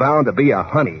 it's bound to be a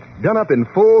honey, done up in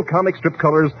full comic strip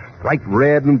colors, bright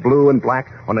red and blue and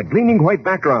black, on a gleaming white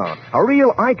background. A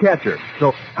real eye-catcher.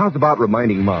 So how's about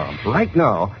reminding Mom, right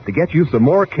now, to get you some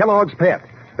more Kellogg's Pep?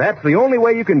 That's the only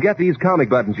way you can get these comic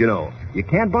buttons, you know. You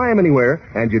can't buy them anywhere,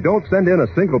 and you don't send in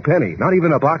a single penny, not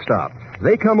even a box top.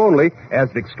 They come only as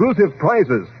exclusive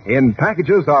prizes in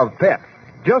packages of Pep.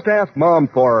 Just ask Mom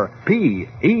for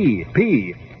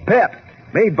P-E-P, Pep,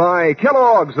 made by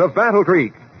Kellogg's of Battle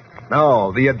Creek.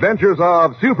 Now, the adventures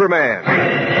of Superman.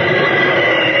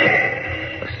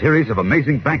 A series of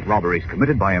amazing bank robberies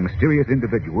committed by a mysterious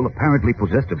individual apparently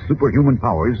possessed of superhuman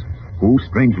powers, who,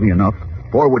 strangely enough,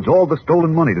 forwards all the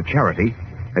stolen money to charity,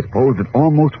 has posed an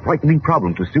almost frightening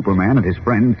problem to Superman and his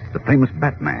friend, the famous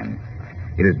Batman.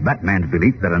 It is Batman's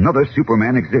belief that another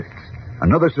Superman exists,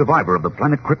 another survivor of the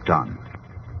planet Krypton.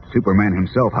 Superman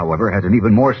himself, however, has an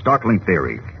even more startling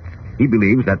theory. He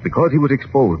believes that because he was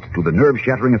exposed to the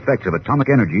nerve-shattering effects of atomic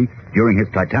energy during his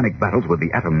titanic battles with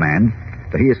the Atom Man,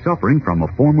 that he is suffering from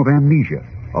a form of amnesia,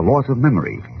 a loss of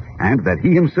memory, and that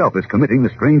he himself is committing the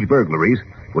strange burglaries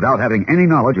without having any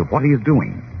knowledge of what he is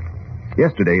doing.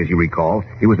 Yesterday, as you recall,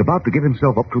 he was about to give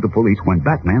himself up to the police when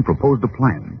Batman proposed a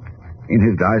plan. In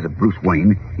his guise of Bruce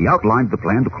Wayne, he outlined the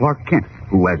plan to Clark Kent,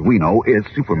 who, as we know, is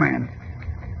Superman.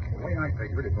 The way I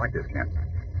figured it's like this, Kent.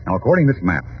 Now, according to this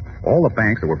map, all the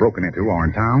banks that were broken into are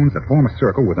in towns that form a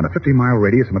circle within a 50-mile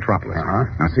radius of Metropolis. Uh-huh.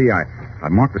 Now, see,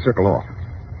 I've marked the circle off.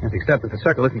 Yes, except that the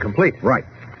circle isn't complete. Right.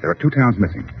 There are 2 towns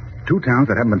missing. 2 towns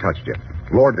that haven't been touched yet.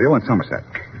 Lordville and Somerset.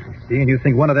 See, and you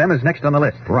think one of them is next on the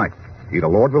list? Right. Either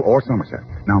Lordville or Somerset.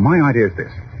 Now, my idea is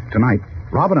this. Tonight,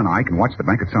 Robin and I can watch the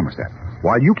bank at Somerset,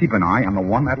 while you keep an eye on the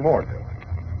one at Lordville.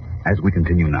 As we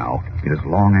continue now, it is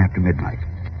long after midnight.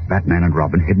 Batman and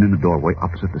Robin, hidden in the doorway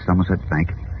opposite the Somerset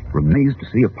Bank, were amazed to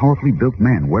see a powerfully built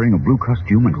man wearing a blue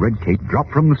costume and red cape drop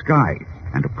from the sky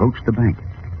and approach the bank.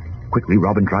 Quickly,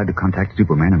 Robin tried to contact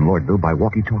Superman in Lordville by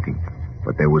walkie-talkie,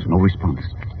 but there was no response.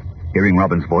 Hearing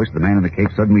Robin's voice, the man in the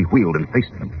cape suddenly wheeled and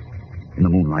faced them. In the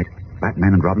moonlight,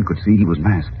 Batman and Robin could see he was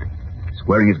masked.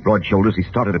 Squaring his broad shoulders, he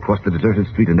started across the deserted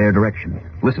street in their direction.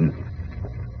 Listen.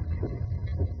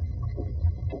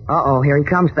 Uh-oh, here he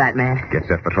comes, Batman. Get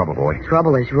set for trouble, boy.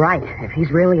 Trouble is right. If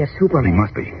he's really a Superman... He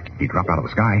must be. He dropped out of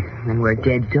the sky. Then we're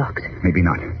dead ducks. Maybe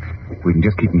not. We can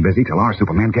just keep him busy till our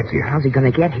Superman gets here. How's he going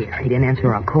to get here? He didn't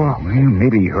answer our call. Well,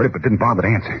 maybe he heard it but didn't bother to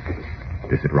answer.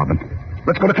 This is Robin.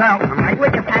 Let's go to town. I'm right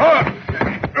with you,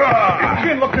 Batman. His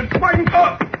chin looks inflamed.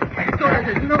 So does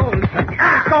his nose.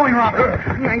 He's going,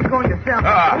 Robin. Yeah, he's going to sell.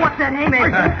 What's that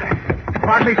haymaker?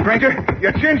 Pardon me, stranger.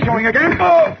 Your chin showing again.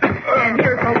 And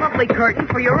here's a lovely curtain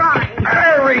for your eye.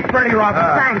 Very pretty, Robin.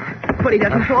 Thanks. But he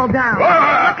doesn't fall down.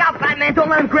 Look out, Batman. Don't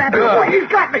let him grab you. He's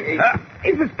got me.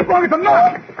 He's as strong as a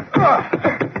nut.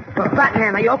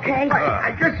 Batman, are you okay?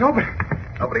 I guess so, but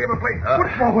nobody ever played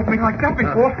football with me like that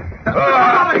before.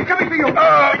 Robin, he's coming for you.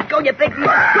 Let's go, you big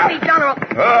pretty general.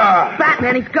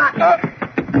 Batman, he's got me.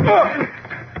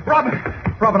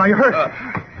 Robin, are you hurt?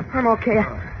 I'm okay,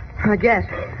 I guess.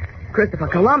 Christopher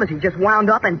Columbus, he just wound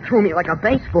up and threw me like a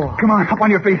baseball. Come on, up on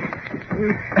your feet.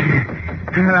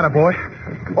 That a boy.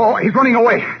 Oh, he's running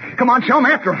away. Come on, chum,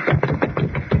 after him.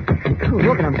 Oh,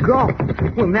 look at him go.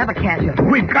 We'll never catch him.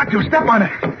 We've got to step on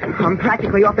it. I'm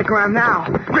practically off the ground now.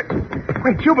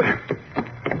 Wait, Jupiter.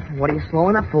 What are you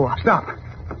slowing up for? Stop.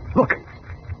 Look.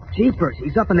 Jeepers,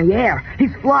 he's up in the air.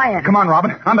 He's flying. Come on,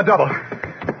 Robin. On the double.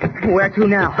 Where to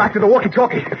now? Back to the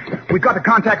walkie-talkie. We've got to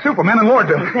contact Superman in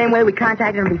Lordville. The same way we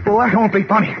contacted him before? Don't be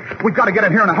funny. We've got to get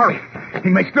in here in a hurry. He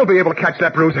may still be able to catch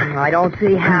that bruiser. I don't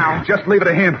see how. Just leave it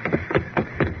to him.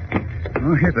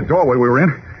 Oh, here's the doorway we were in.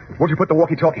 Where'd you put the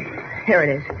walkie-talkie? Here it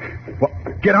is. Well,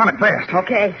 get on it fast.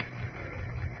 Okay.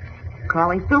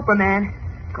 Calling Superman.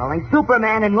 Calling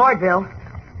Superman in Lordville.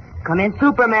 Come in,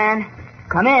 Superman.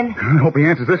 Come in. I hope he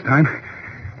answers this time.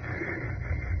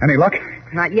 Any luck?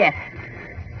 Not yet.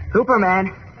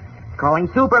 Superman. Calling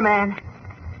Superman.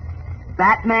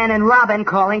 Batman and Robin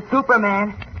calling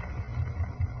Superman.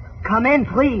 Come in,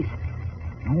 please.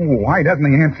 Oh, why doesn't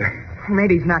he answer?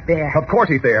 Maybe he's not there. Of course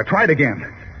he's there. Try it again.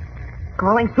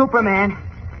 Calling Superman.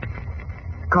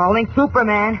 Calling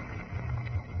Superman.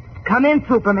 Come in,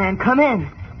 Superman. Come in.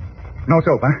 No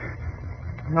soap, huh?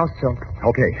 No soap.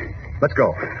 Okay. Let's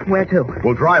go. Where to?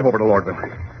 We'll drive over to Lordville.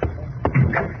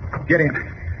 Get in.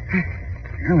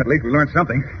 Well, at least we learned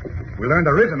something. We learned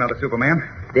there is another Superman.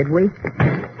 Did we?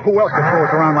 Who else could throw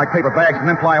us around like paper bags and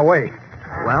then fly away?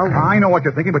 Well, I know what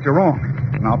you're thinking, but you're wrong.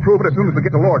 And I'll prove it as soon as we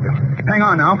get to Lordville. Hang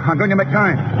on now. I'm going to make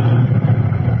time.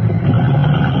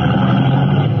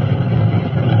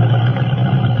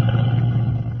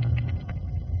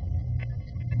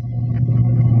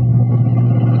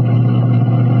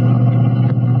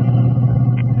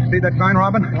 See that sign,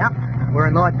 Robin? Yep. We're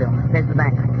in Lordville. There's the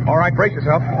bank. All right, brace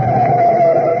yourself.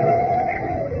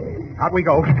 Out we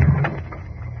go.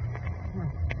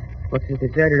 Looks as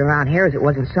deserted around here as it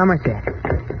was in Somerset.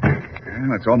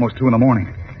 Well, it's almost 2 in the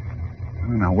morning.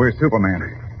 Oh, now, where's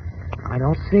Superman? I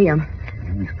don't see him.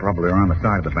 He's probably around the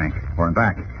side of the bank, or in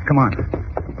back. Come on.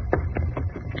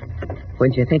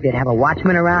 Wouldn't you think they'd have a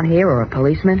watchman around here or a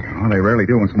policeman? Oh, they rarely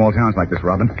do in small towns like this,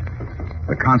 Robin.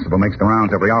 The constable makes the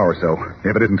rounds every hour or so,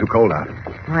 if it isn't too cold out.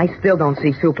 I still don't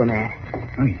see Superman.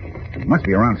 Oh, he must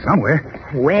be around somewhere.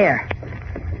 Where?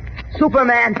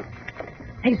 Superman!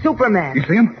 Hey, Superman! You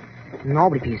see him? No,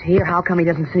 but if he's here, how come he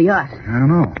doesn't see us? I don't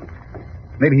know.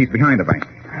 Maybe he's behind the bank.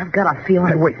 I've got a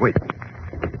feeling... Hey, wait.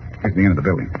 Here's the end of the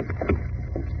building.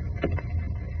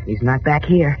 He's not back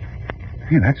here.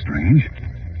 Yeah, that's strange.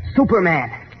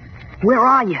 Superman! Where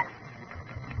are you?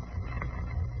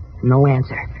 No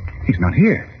answer. He's not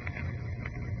here.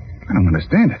 I don't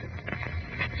understand it.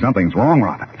 Something's wrong,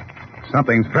 Robin.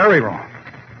 Something's very wrong.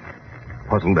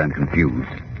 Puzzled and confused,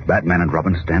 Batman and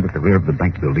Robin stand at the rear of the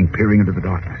bank building, peering into the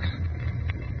darkness.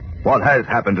 What has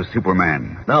happened to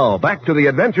Superman? Now, back to the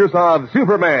adventures of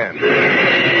Superman.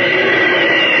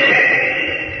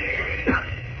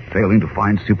 Failing to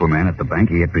find Superman at the bank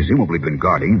he had presumably been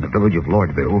guarding in the village of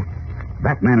Lordville,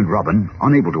 Batman and Robin,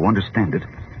 unable to understand it,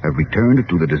 have returned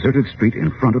to the deserted street in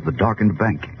front of the darkened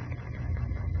bank.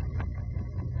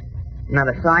 Not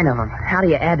a sign of him. How do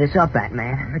you add this up,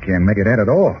 Batman? I can't make it add at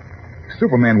all.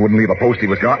 Superman wouldn't leave a post he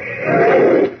was got.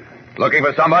 Looking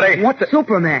for somebody? What the?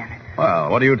 Superman.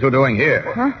 Well, what are you two doing here?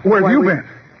 Huh? Where have you been?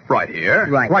 Right here.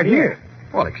 Right here.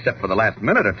 Well, except for the last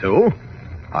minute or two.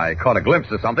 I caught a glimpse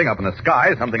of something up in the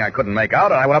sky, something I couldn't make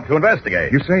out, and I went up to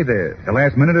investigate. You say the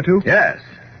last minute or two? Yes.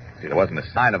 See, there wasn't a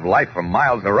sign of life for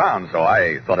miles around, so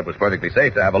I thought it was perfectly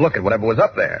safe to have a look at whatever was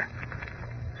up there.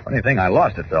 Funny thing, I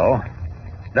lost it, though.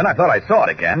 Then I thought I saw it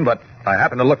again, but I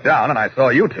happened to look down, and I saw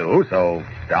you two, so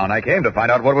down I came to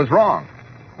find out what was wrong.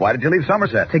 Why did you leave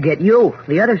Somerset? To get you.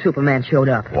 The other Superman showed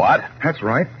up. What? That's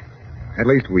right. At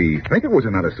least we think it was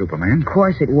another Superman. Of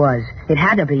course it was. It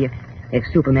had to be if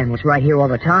Superman was right here all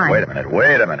the time. Wait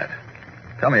a minute.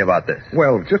 Tell me about this.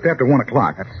 Well, just after 1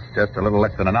 o'clock. That's just a little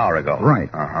less than an hour ago. Right.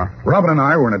 Uh-huh. Robin and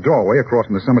I were in a doorway across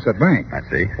from the Somerset Bank. I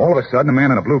see. All of a sudden, a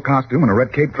man in a blue costume and a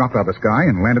red cape dropped out of the sky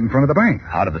and landed in front of the bank.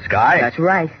 Out of the sky? That's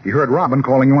right. He heard Robin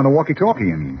calling you on the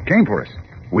walkie-talkie and came for us.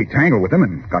 We tangled with him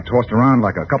and got tossed around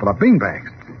like a couple of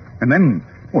beanbags. And then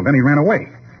he ran away.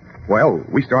 Well,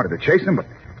 we started to chase him, but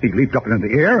he leaped up into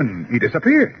the air and he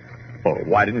disappeared. Well,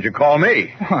 why didn't you call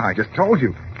me? Well, I just told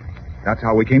you. That's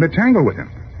how we came to tangle with him.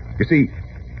 You see,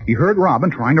 he heard Robin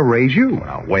trying to raise you.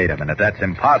 Now, wait a minute. That's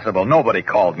impossible. Nobody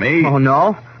called me. Oh,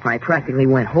 no? I practically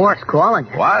went hoarse calling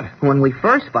you. What? When we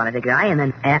first spotted the guy and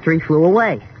then after he flew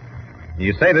away.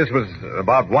 You say this was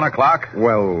about 1 o'clock?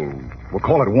 Well, we'll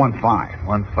call it 1-5.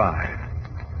 1-5.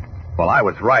 Well, I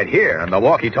was right here, and the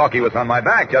walkie-talkie was on my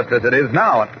back, just as it is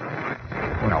now.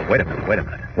 Oh, no, wait a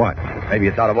minute. What? Maybe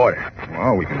it's out of order.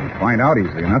 Well, we can find out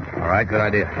easily enough. All right, good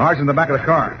idea. Ours in the back of the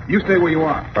car. You stay where you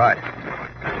are. Right.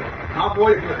 I'll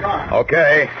wait for the car.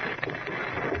 Okay.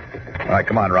 All right,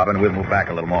 come on, Robin. We'll move back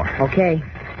a little more. Okay.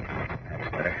 That's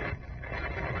better.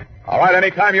 All right,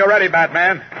 anytime you're ready,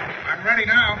 Batman. I'm ready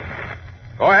now.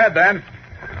 Go ahead, then.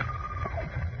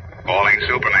 Calling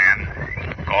Superman.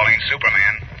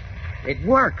 It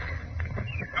worked.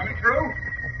 Coming through?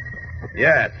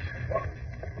 Yes.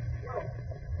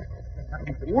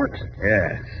 It works.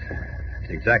 Yes.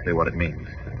 That's exactly what it means.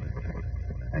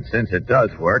 And since it does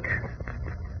work,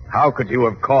 how could you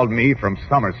have called me from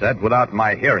Somerset without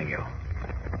my hearing you?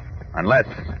 Unless...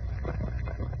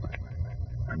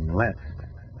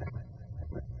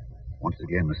 Once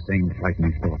again, the same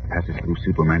frightening thought passes through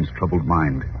Superman's troubled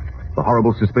mind. The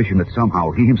horrible suspicion that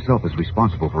somehow he himself is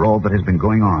responsible for all that has been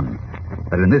going on.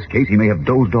 That in this case he may have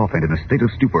dozed off and in a state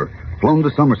of stupor, flown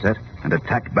to Somerset and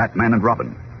attacked Batman and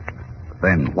Robin.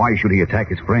 Then why should he attack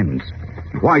his friends?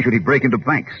 Why should he break into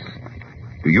banks?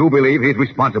 Do you believe he's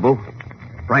responsible?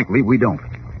 Frankly, we don't.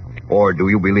 Or do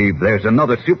you believe there's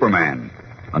another Superman?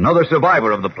 Another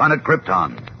survivor of the planet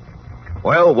Krypton?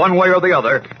 Well, one way or the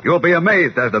other, you'll be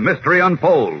amazed as the mystery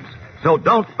unfolds. So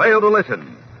don't fail to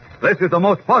listen. This is the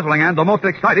most puzzling and the most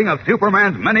exciting of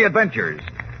Superman's many adventures.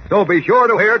 So be sure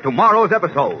to hear tomorrow's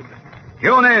episode.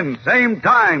 Tune in, same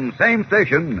time, same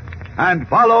station, and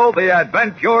follow the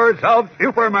adventures of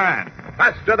Superman.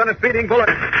 Faster than a speeding bullet.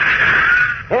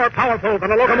 More powerful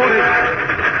than a locomotive.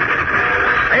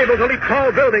 Able to leap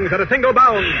tall buildings at a single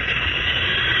bound.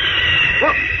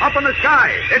 Look, up in the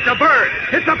sky. It's a bird.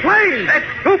 It's a plane.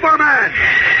 It's Superman.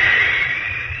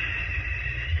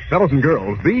 Fellows and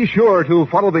girls, be sure to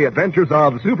follow the adventures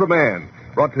of Superman.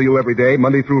 Brought to you every day,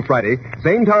 Monday through Friday.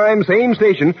 Same time, same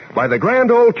station, by the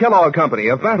Grand Old Kellogg Company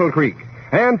of Battle Creek.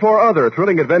 And for other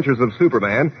thrilling adventures of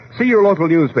Superman, see your local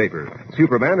newspaper.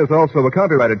 Superman is also a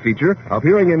copyrighted feature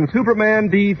appearing in Superman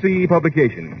DC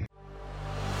publication.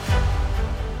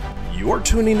 You're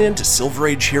tuning in to Silver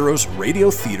Age Heroes Radio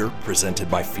Theater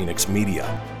presented by Phoenix Media.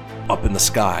 Up in the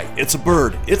sky, it's a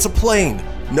bird, it's a plane.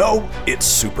 No, it's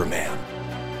Superman.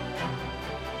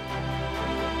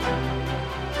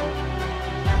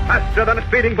 Faster than a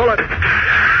speeding bullet.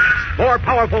 More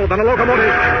powerful than a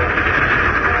locomotive.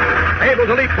 Able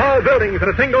to leap tall buildings at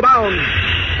a single bound.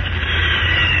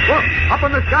 Look, up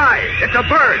in the sky. It's a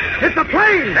bird. It's a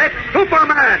plane. It's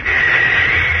Superman.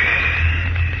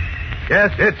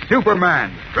 Yes, it's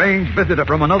Superman, strange visitor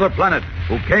from another planet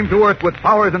who came to Earth with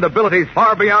powers and abilities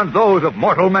far beyond those of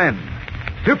mortal men.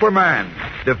 Superman,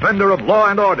 defender of law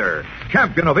and order,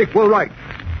 champion of equal rights,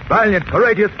 valiant,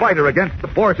 courageous fighter against the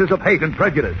forces of hate and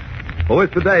prejudice, who is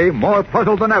today more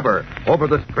puzzled than ever over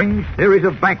the strange series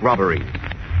of bank robberies.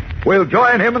 We'll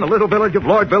join him in the little village of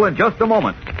Lordville in just a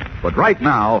moment. But right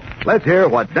now, let's hear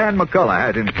what Dan McCullough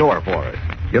has in store for us.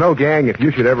 You know, gang, if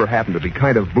you should ever happen to be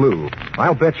kind of blue,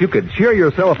 I'll bet you could cheer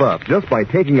yourself up just by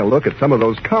taking a look at some of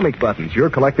those comic buttons you're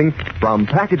collecting from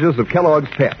packages of Kellogg's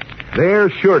Pep. They're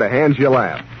sure to hand you a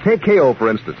laugh. Take K.O., for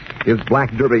instance. His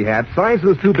black derby hat, size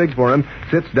is too big for him,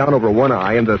 sits down over one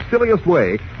eye in the silliest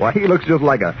way. Why, he looks just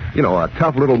like a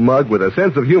tough little mug with a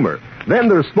sense of humor. Then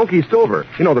there's Smokey Stover.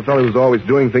 You know, the fellow who's always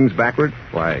doing things backward?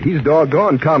 Why, he's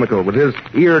doggone comical with his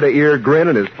ear-to-ear grin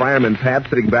and his fireman's hat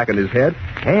sitting back on his head.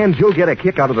 And you'll get a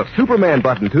kick out of the Superman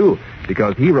button, too,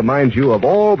 because he reminds you of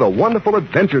all the wonderful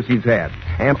adventures he's had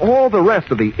and all the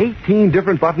rest of the 18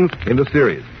 different buttons in the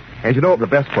series. And you know what the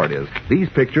best part is? These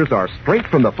pictures are straight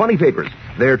from the funny papers.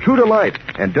 They're true to life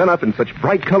and done up in such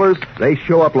bright colors, they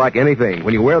show up like anything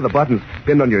when you wear the buttons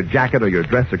pinned on your jacket or your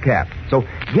dress or cap. So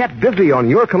get busy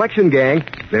on your collection, gang.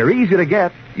 They're easy to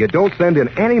get. You don't send in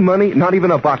any money, not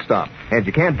even a box stop. And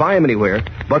you can't buy them anywhere.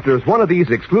 But there's one of these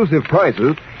exclusive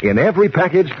prizes in every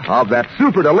package of that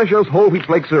super delicious whole wheat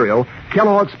flake cereal,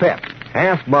 Kellogg's Pep.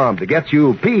 Ask Mom to get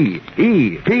you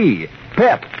P-E-P,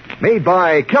 Pep, made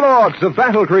by Kellogg's of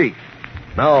Battle Creek.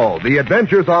 Now, the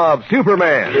adventures of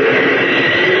Superman.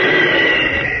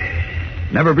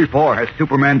 Never before has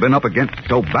Superman been up against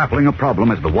so baffling a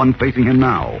problem as the one facing him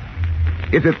now.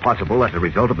 Is it possible, as a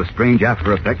result of the strange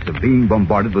after effects of being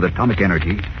bombarded with atomic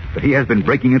energy, that he has been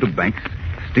breaking into banks,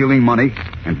 stealing money,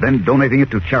 and then donating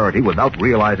it to charity without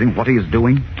realizing what he is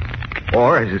doing?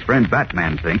 Or, as his friend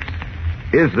Batman thinks,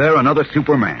 is there another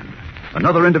Superman,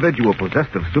 another individual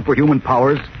possessed of superhuman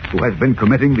powers who has been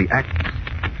committing the acts?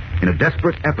 In a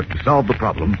desperate effort to solve the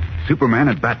problem, Superman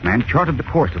and Batman charted the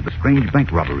course of the strange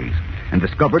bank robberies and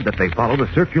discovered that they followed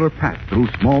a circular path through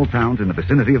small towns in the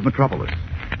vicinity of Metropolis.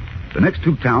 The next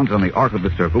two towns on the arc of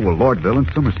the circle were Lordville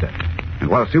and Somerset. And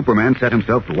while Superman set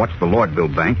himself to watch the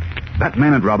Lordville bank,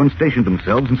 Batman and Robin stationed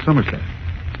themselves in Somerset.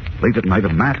 Late at night, a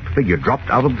masked figure dropped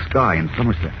out of the sky in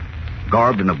Somerset,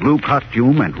 garbed in a blue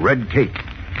costume and red cape.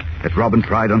 As Robin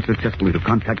tried unsuccessfully to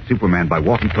contact Superman by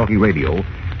walkie-talkie radio,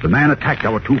 the man attacked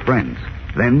our two friends,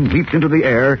 then leaped into the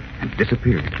air and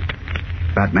disappeared.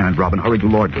 Batman and Robin hurried to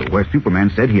Lordville, where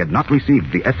Superman said he had not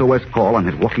received the SOS call on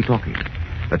his walkie-talkie.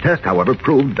 The test, however,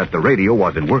 proved that the radio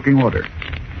was in working order.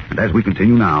 And as we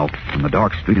continue now, on the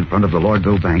dark street in front of the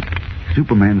Lordville Bank,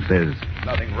 Superman says,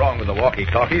 Nothing wrong with the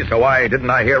walkie-talkie, so why didn't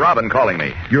I hear Robin calling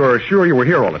me? You're sure you were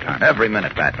here all the time? Every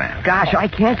minute, Batman. Gosh, I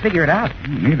can't figure it out.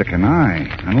 Neither can I.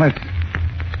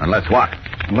 Unless what?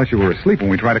 Unless you were asleep when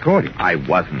we tried to call you. I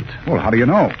wasn't. Well, how do you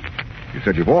know? You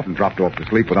said you've often dropped off to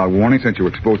sleep without warning since you were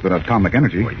exposed to atomic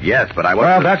energy. Well, yes, but I wasn't...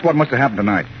 Well, that's what must have happened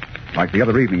tonight. Like the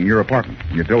other evening in your apartment.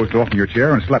 You dozed off in your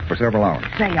chair and slept for several hours.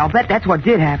 Say, I'll bet that's what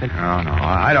did happen. Oh, no,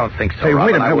 I don't think so, Hey,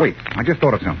 Robin. wait a minute, wait. I just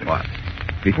thought of something. What?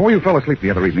 Before you fell asleep the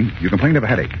other evening, you complained of a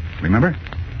headache. Remember?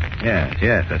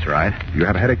 Yes, that's right. You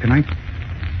have a headache tonight?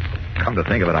 Come to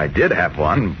think of it, I did have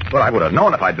one, but I would have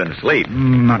known if I'd been asleep.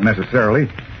 Not necessarily.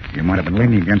 You might have been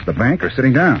leaning against the bank or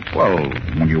sitting down. Well,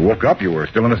 when you woke up, you were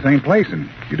still in the same place, and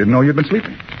you didn't know you'd been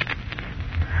sleeping.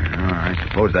 I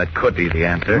suppose that could be the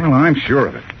answer. Well, I'm sure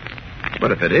of it.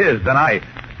 But if it is, then I...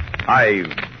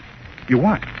 You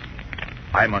what?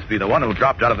 I must be the one who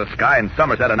dropped out of the sky in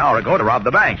Somerset an hour ago to rob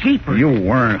the bank. Jeepers. You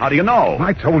weren't. How do you know?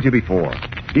 I told you before.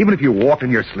 Even if you walked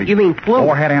in your sleep... You mean flu?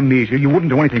 Or had amnesia, you wouldn't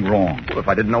do anything wrong. Well, if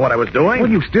I didn't know what I was doing? Well,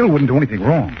 you still wouldn't do anything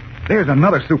wrong. There's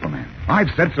another Superman. I've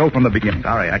said so from the beginning.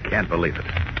 Sorry, I can't believe it.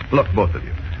 Look, both of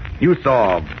you. You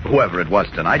saw whoever it was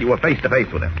tonight. You were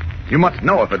face-to-face with him. You must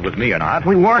know if it was me or not.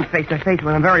 We weren't face-to-face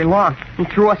with him very long. He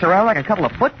threw us around like a couple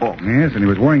of footballs. Yes, and he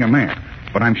was wearing a mask.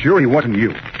 But I'm sure he wasn't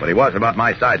you. But he was about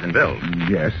my size and build.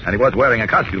 Yes. And he was wearing a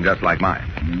costume just like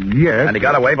mine. Yes. And he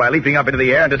got away by leaping up into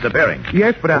the air and disappearing.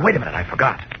 Yes, but... wait a minute, I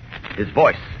forgot. His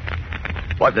voice.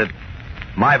 Was it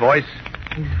my voice?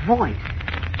 His voice?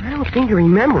 I don't seem to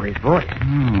remember his voice.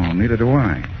 Oh, neither do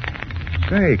I.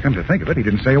 Say, come to think of it, he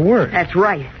didn't say a word. That's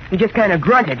right. He just kind of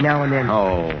grunted now and then.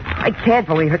 Oh. I can't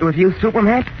believe it was you,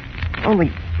 Superman.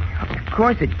 Only, of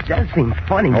course, it does seem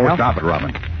funny. Oh, stop it,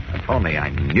 Robin. If only I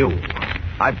knew.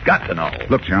 I've got to know.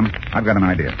 Look, chum, I've got an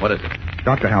idea. What is it?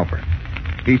 Dr. Halper.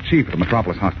 He's chief of the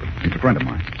Metropolis Hospital. He's a friend of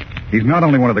mine. He's not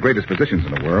only one of the greatest physicians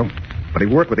in the world, but he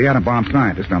worked with the atom bomb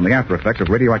scientists on the after effects of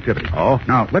radioactivity. Oh?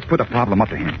 Now, let's put the problem up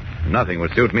to him. Nothing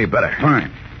would suit me better.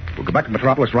 Fine. We'll go back to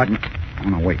Metropolis right now. Oh,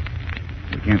 no, wait.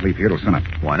 We can't leave here till sunup.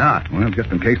 Why not? Well,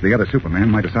 just in case the other Superman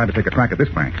might decide to take a crack at this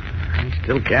bank. I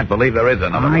still can't believe there is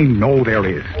another I one. know there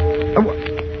is.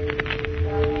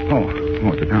 Oh,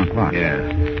 it's the town clock.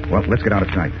 Yeah. Well, let's get out of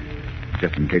sight.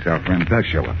 Just in case our friend does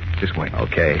show up. This way.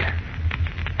 Okay.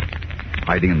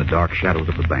 Hiding in the dark shadows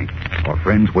of the bank, our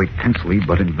friends wait tensely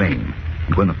but in vain.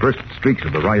 And when the first streaks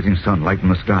of the rising sun lighten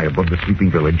the sky above the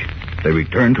sleeping village, they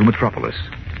return to Metropolis.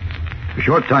 A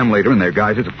short time later, in their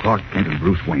guises of Clark Kent and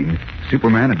Bruce Wayne,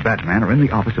 Superman and Batman are in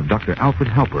the office of Dr. Alfred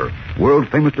Halper,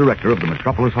 world-famous director of the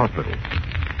Metropolis Hospital.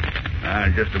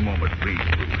 Just a moment, please,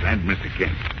 Bruce, and Mr.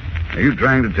 Kent. Are you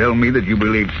trying to tell me that you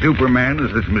believe Superman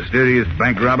is this mysterious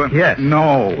bank robber? Yes.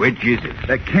 No. Which is it?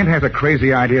 That Kent has a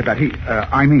crazy idea that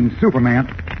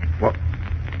Superman. Well,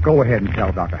 go ahead and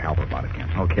tell Dr. Halper about it,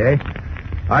 Kent. Okay.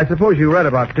 I suppose you read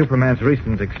about Superman's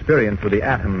recent experience with the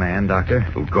Atom Man, Doctor.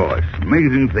 Of course.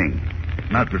 Amazing thing.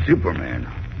 Not for Superman.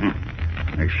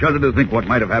 I shudder to think what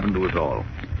might have happened to us all.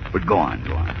 But go on.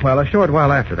 Well, a short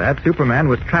while after that, Superman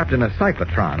was trapped in a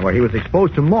cyclotron where he was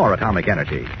exposed to more atomic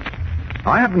energy.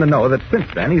 I happen to know that since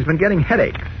then he's been getting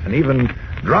headaches and even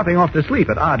dropping off to sleep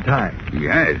at odd times. He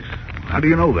has? How do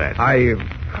you know that?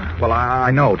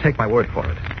 I know. Take my word for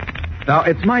it. Now,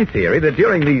 it's my theory that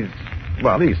during these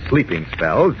sleeping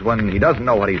spells, when he doesn't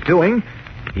know what he's doing,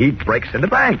 he breaks into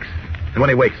banks. And when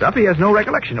he wakes up, he has no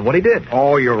recollection of what he did.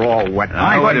 Oh, you're all wet.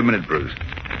 Now, wait a minute, Bruce.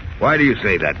 Why do you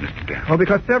say that, Mr. Kent? Well,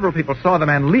 because several people saw the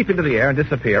man leap into the air and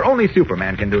disappear. Only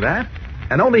Superman can do that.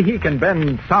 And only he can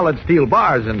bend solid steel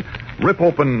bars and rip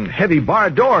open heavy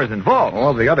barred doors in vaults.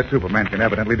 All the other Supermen can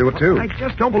evidently do it, too. I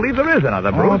just don't believe there is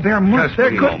another, Bruce. Oh, there must be.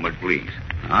 Just a moment, please.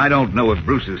 I don't know if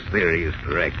Bruce's theory is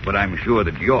correct, but I'm sure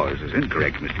that yours is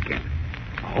incorrect, Mr. Kent.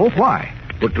 Oh, why?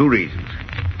 For two reasons.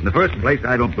 In the first place,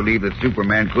 I don't believe that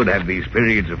Superman could have these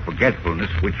periods of forgetfulness,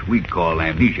 which we call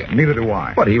amnesia. Neither do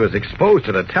I. But he was exposed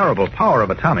to the terrible power of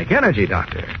atomic energy,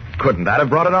 Doctor. Couldn't that have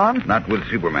brought it on? Not with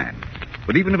Superman.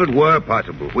 But even if it were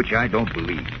possible, which I don't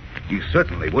believe, he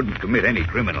certainly wouldn't commit any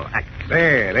criminal act.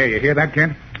 There, you hear that,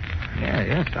 Kent?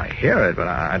 Yes, I hear it, but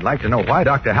I'd like to know why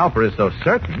Dr. Halper is so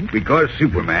certain. Because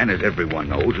Superman, as everyone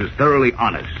knows, is thoroughly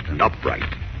honest and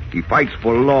upright. He fights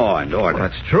for law and order. Well,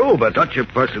 that's true, but such a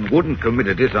person wouldn't commit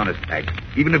a dishonest act,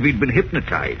 even if he'd been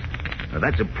hypnotized. Now,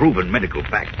 that's a proven medical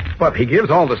fact. But he gives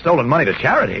all the stolen money to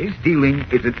charities. Stealing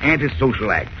is an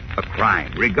antisocial act, a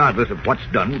crime, regardless of what's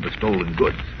done with the stolen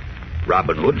goods.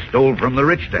 Robin Hood stole from the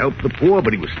rich to help the poor,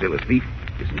 but he was still a thief.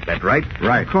 Isn't that right?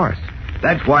 Right. Of course.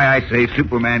 That's why I say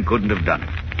Superman couldn't have done it.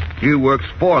 He works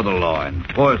for the law and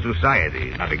for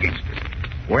society, not against it.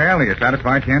 Well, are you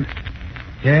satisfied, Kent?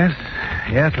 Yes,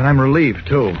 and I'm relieved,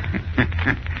 too.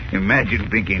 Imagine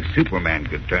thinking Superman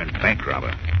could turn bank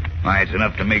robber. Why, it's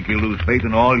enough to make you lose faith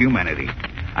in all humanity.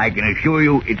 I can assure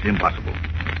you it's impossible.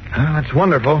 Well, that's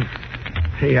wonderful.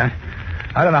 Gee, I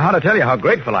don't know how to tell you how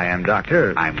grateful I am,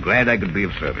 Doctor. I'm glad I could be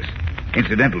of service.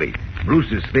 Incidentally,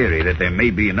 Bruce's theory that there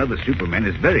may be another Superman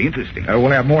is very interesting.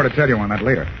 We'll have more to tell you on that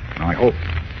later. I hope.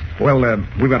 Well,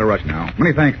 we've got to rush now.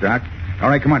 Many thanks, Doc. All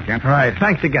right, come on, Kent. All right,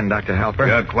 thanks again, Dr. Halper.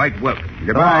 You're quite welcome.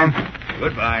 Goodbye.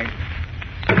 Goodbye.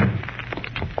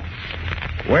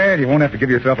 Well, you won't have to give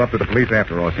yourself up to the police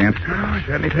after all, Kent. Oh, it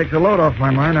certainly takes a load off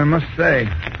my mind, I must say.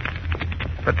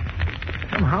 But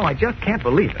somehow I just can't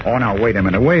believe it. Oh, now, wait a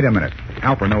minute.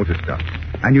 Halper knows his stuff.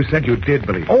 And you said you did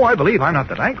believe it. Oh, I believe I'm not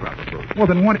the bank robber, Bruce. Well,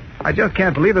 then what? I just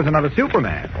can't believe there's another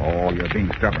Superman. Oh, you're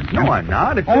being stubborn. No, I'm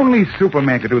not. Only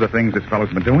Superman could do the things this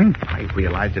fellow's been doing. I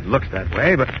realize it looks that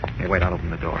way, but... Hey, wait, I'll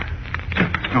open the door.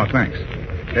 Oh, thanks.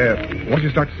 What did you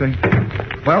start to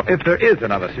say? Well, if there is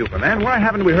another Superman, why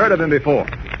haven't we heard of him before?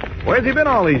 Where's he been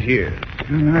all these years?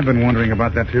 I've been wondering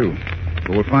about that, too. But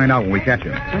we'll find out when we catch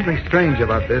him. Something strange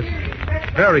about this.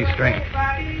 Very strange.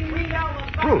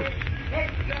 Bruce,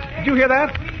 did you hear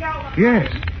that?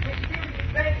 Yes.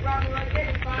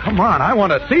 Come on, I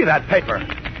want to see that paper.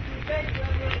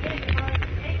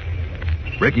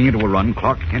 Breaking into a run,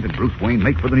 Clark Kent and Bruce Wayne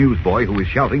make for the newsboy who is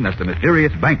shouting that the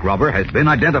mysterious bank robber has been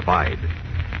identified.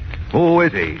 Who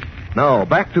is he? Now,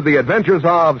 back to the adventures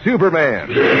of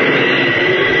Superman.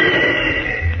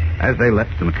 As they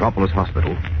left the Metropolis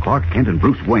Hospital, Clark Kent and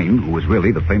Bruce Wayne, who was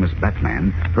really the famous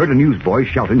Batman, heard a newsboy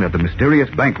shouting that the mysterious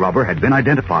bank robber had been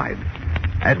identified.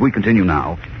 As we continue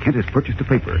now, Kent has purchased a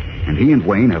paper, and he and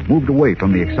Wayne have moved away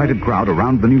from the excited crowd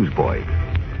around the newsboy.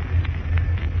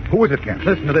 Who is it, Kent?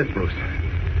 Listen to this, Bruce.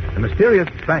 The mysterious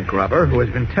bank robber who has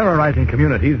been terrorizing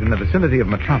communities in the vicinity of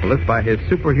Metropolis by his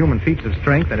superhuman feats of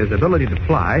strength and his ability to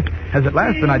fly has at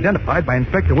last been identified by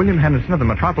Inspector William Henderson of the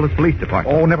Metropolis Police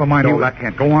Department. Oh, never mind all that,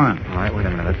 Kent. Go on. All right, wait a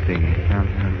minute. Let's see.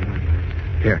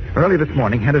 Here. Early this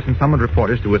morning, Henderson summoned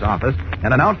reporters to his office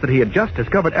and announced that he had just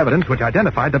discovered evidence which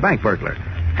identified the bank burglar.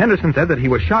 Henderson said that he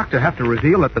was shocked to have to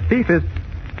reveal that the thief is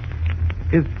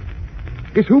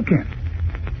who, Kent?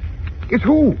 Is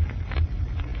who?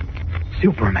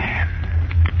 Superman.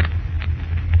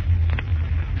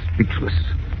 Speechless,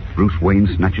 Bruce Wayne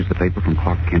snatches the paper from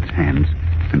Clark Kent's hands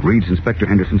and reads Inspector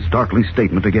Henderson's startling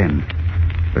statement again.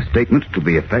 A statement to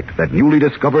the effect that newly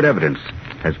discovered evidence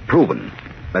has proven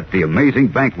that the amazing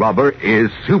bank robber is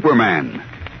Superman,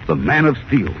 the Man of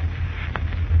Steel.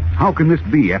 How can this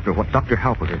be after what Dr.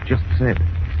 Halper has just said?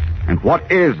 And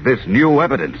what is this new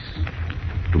evidence?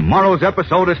 Tomorrow's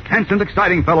episode is tense and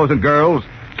exciting, fellows and girls,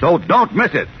 so don't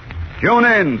miss it. Tune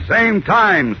in, same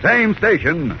time, same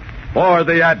station, for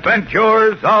the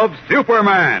adventures of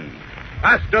Superman.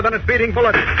 Faster than a speeding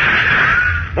bullet.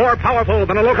 More powerful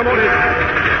than a locomotive.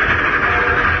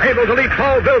 Able to leap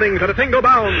tall buildings at a single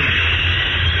bound.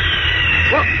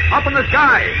 Look, up in the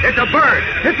sky. It's a bird.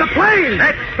 It's a plane.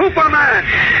 It's Superman.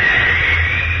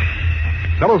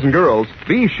 Fellows and girls,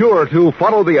 be sure to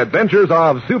follow the adventures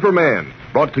of Superman.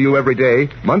 Brought to you every day,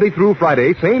 Monday through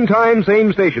Friday, same time,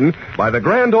 same station, by the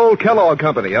Grand Ole Kellogg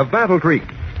Company of Battle Creek.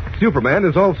 Superman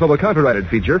is also a copyrighted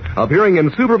feature appearing in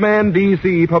Superman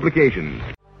DC publications.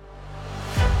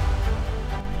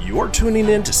 You're tuning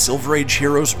in to Silver Age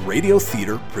Heroes Radio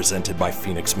Theater presented by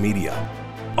Phoenix Media.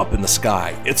 Up in the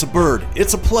sky, it's a bird,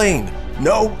 it's a plane.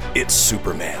 No, it's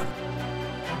Superman.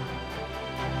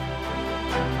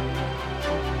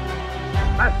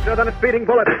 Faster than a speeding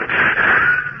bullet.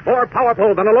 More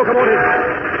powerful than a locomotive.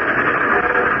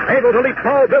 Able to leap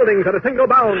tall buildings at a single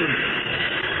bound.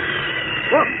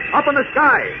 Look, up in the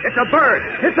sky. It's a bird.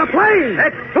 It's a plane.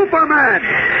 It's Superman.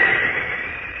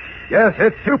 Yes,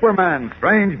 it's Superman,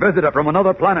 strange visitor from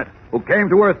another planet, who came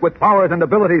to Earth with powers and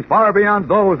abilities far beyond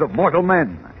those of mortal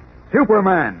men.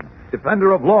 Superman,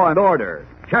 defender of law and order,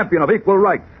 champion of equal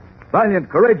rights, valiant,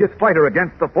 courageous fighter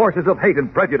against the forces of hate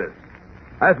and prejudice.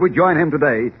 As we join him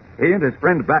today, he and his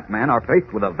friend Batman are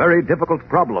faced with a very difficult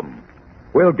problem.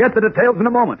 We'll get the details in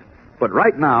a moment, but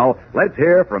right now, let's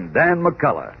hear from Dan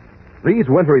McCullough. These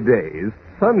wintry days,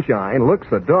 sunshine looks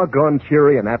a doggone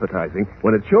cheery and appetizing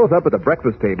when it shows up at the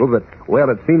breakfast table that, well,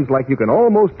 it seems like you can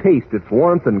almost taste its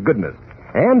warmth and goodness.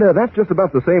 And that's just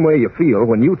about the same way you feel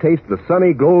when you taste the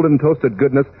sunny, golden toasted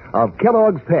goodness of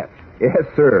Kellogg's Pep. Yes,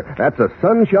 sir, that's a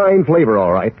sunshine flavor,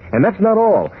 all right. And that's not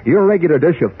all. Your regular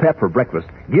dish of Pep for breakfast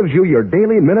gives you your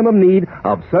daily minimum need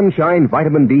of sunshine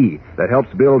vitamin D that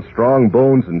helps build strong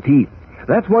bones and teeth.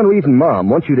 That's one reason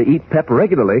Mom wants you to eat Pep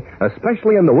regularly,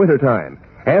 especially in the wintertime.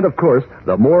 And, of course,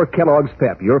 the more Kellogg's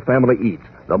Pep your family eats,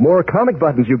 the more comic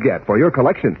buttons you get for your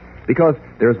collection. Because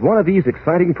there's one of these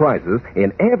exciting prizes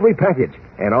in every package.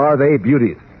 And are they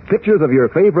beauties? Pictures of your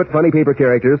favorite funny paper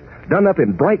characters done up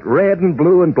in bright red and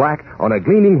blue and black on a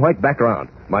gleaming white background.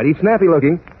 Mighty snappy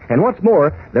looking. And what's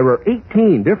more, there are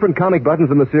 18 different comic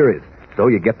buttons in the series. So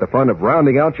you get the fun of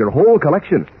rounding out your whole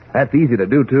collection. That's easy to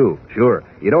do, too. Sure,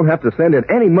 you don't have to send in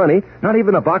any money, not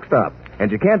even a box top.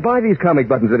 And you can't buy these comic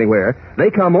buttons anywhere. They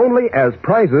come only as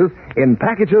prizes in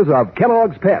packages of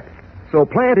Kellogg's Pep. So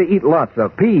plan to eat lots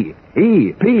of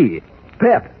P-E-P,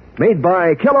 Pep, made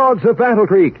by Kellogg's of Battle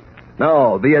Creek.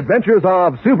 Now, the adventures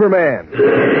of Superman.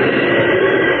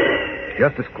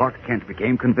 Just as Clark Kent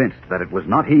became convinced that it was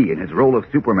not he in his role of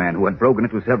Superman who had broken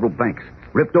into several banks,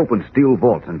 ripped open steel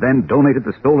vaults, and then donated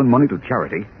the stolen money to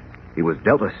charity, he was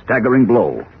dealt a staggering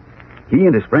blow. He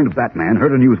and his friend Batman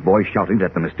heard a newsboy shouting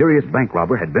that the mysterious bank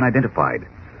robber had been identified.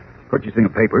 Purchasing a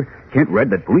paper, Kent read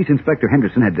that Police Inspector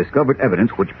Henderson had discovered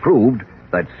evidence which proved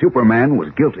that Superman was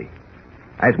guilty.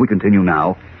 As we continue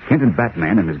now, Kent and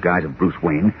Batman, in his guise of Bruce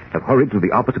Wayne, have hurried to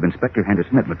the office of Inspector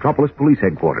Henderson at Metropolis Police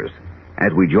Headquarters.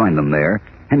 As we join them there,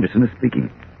 Henderson is speaking.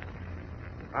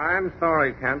 I'm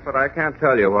sorry, Kent, but I can't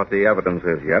tell you what the evidence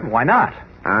is yet. Why not?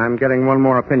 I'm getting one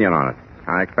more opinion on it.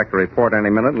 I expect a report any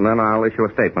minute, and then I'll issue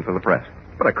a statement to the press.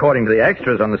 But according to the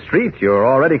extras on the street, you're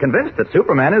already convinced that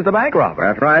Superman is the bank robber.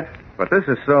 That's right. But this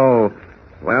is so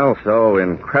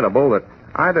incredible that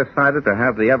I decided to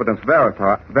have the evidence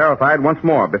verified once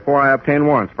more before I obtain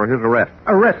warrants for his arrest.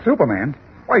 Arrest Superman?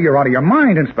 Why, you're out of your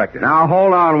mind, Inspector. Now,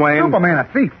 hold on, Wayne. Superman a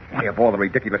thief? Why, of all the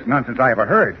ridiculous nonsense I ever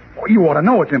heard. Well, you ought to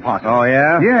know it's impossible. Oh,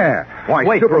 yeah? Yeah. Why,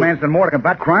 Wait, Superman's done more to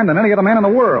combat crime than any other man in the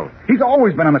world. He's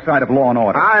always been on the side of law and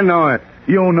order. I know it.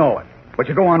 You know it. But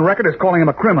you go on record as calling him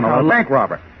a criminal, a bank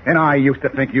robber. And I used to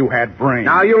think you had brains.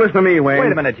 Now, you listen to me, Wayne.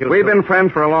 Wait a minute, you We've been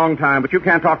friends for a long time, but you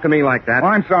can't talk to me like that.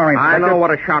 Well, I'm sorry, Inspector. I know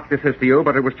what a shock this is to you,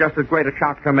 but it was just as great a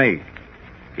shock to me.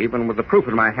 Even with the proof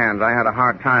in my hands, I had a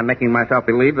hard time making myself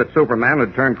believe that Superman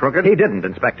had turned crooked. He didn't,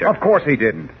 Inspector. Of course he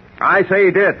didn't. I say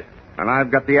he did, and I've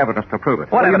got the evidence to prove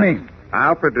it. What do you mean?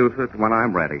 I'll produce it when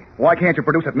I'm ready. Why can't you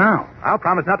produce it now? I'll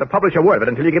promise not to publish a word of it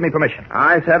until you give me permission.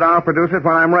 I said I'll produce it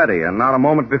when I'm ready, and not a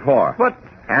moment before. But...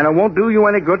 And it won't do you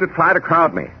any good to try to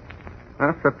crowd me.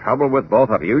 That's the trouble with both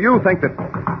of you. You think that...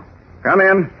 Come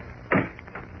in.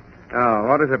 Oh,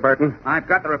 what is it, Burton? I've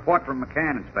got the report from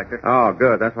McCann, Inspector. Oh,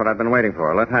 good. That's what I've been waiting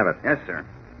for. Let's have it. Yes, sir.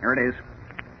 Here it is. Is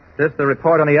this the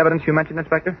report on the evidence you mentioned,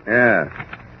 Inspector? Yes.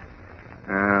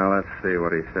 Let's see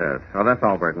what he says. Oh, that's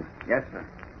all, Burton. Yes, sir.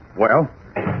 Well?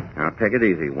 Now, take it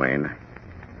easy, Wayne.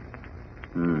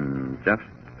 Just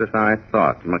as I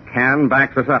thought. McCann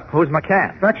backs us up. Who's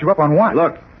McCann? Backs you up on what?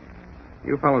 Look.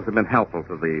 You fellows have been helpful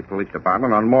to the police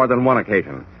department on more than one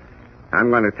occasion. I'm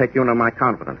going to take you into my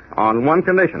confidence on one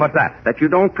condition. What's that? That you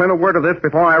don't print a word of this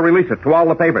before I release it to all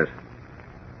the papers.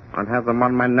 I'd have them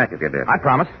on my neck if you did. I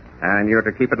promise. And you're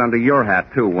to keep it under your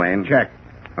hat, too, Wayne. Check.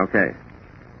 Okay.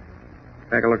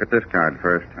 Take a look at this card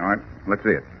first. All right, let's see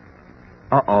it.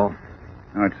 Uh-oh.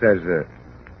 Now, it says,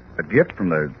 a gift from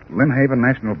the Lynnhaven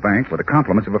National Bank with the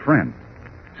compliments of a friend.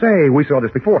 Say, we saw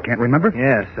this before, can't remember?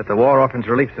 Yes, at the War Orphans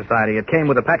Relief Society. It came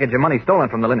with a package of money stolen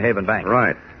from the Lynnhaven Bank.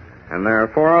 Right. And there are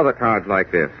 4 other cards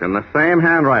like this, in the same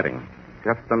handwriting.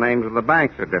 Just the names of the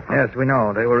banks are different. Yes, we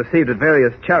know. They were received at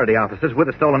various charity offices with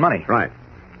the stolen money. Right.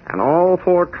 And all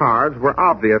 4 cards were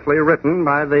obviously written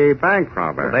by the bank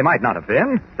robber. Well, they might not have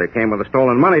been. They came with the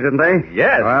stolen money, didn't they?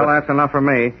 Yes. Well, that's enough for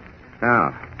me.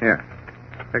 Now, here.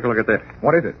 Take a look at this.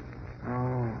 What is it?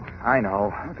 Oh, I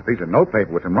know. It's a piece of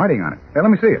notepaper with some writing on it. Hey, let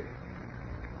me see it.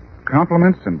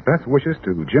 Compliments and best wishes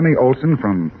to Jimmy Olsen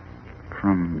from...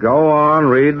 Go on,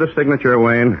 read the signature,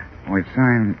 Wayne. Oh, it's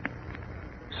signed...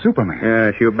 Superman.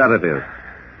 Yes, you bet it is.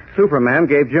 Superman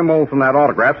gave Jim Olsen that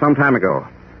autograph some time ago.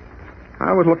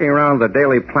 I was looking around the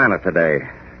Daily Planet today.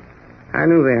 I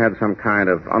knew they had some kind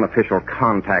of unofficial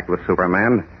contact with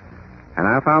Superman. And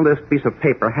I found this piece of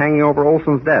paper hanging over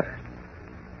Olsen's desk.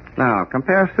 Now,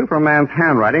 compare Superman's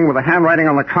handwriting with the handwriting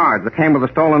on the cards that came with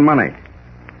the stolen money.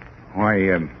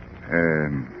 Why,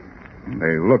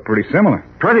 they look pretty similar.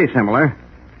 Pretty similar.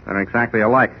 They're exactly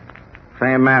alike.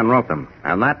 Same man wrote them.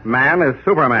 And that man is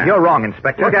Superman. You're wrong,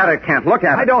 Inspector. Look at it, Kent. Look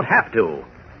at it. I don't have to.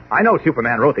 I know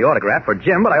Superman wrote the autograph for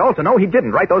Jim, but I also know he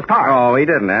didn't write those cards. Oh, he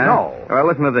didn't, eh? No. Well,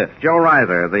 listen to this. Joe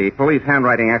Reiser, the police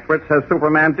handwriting expert, says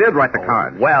Superman did write the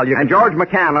cards. Well, you... And George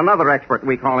McCann, another expert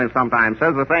we call in sometimes,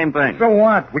 says the same thing. So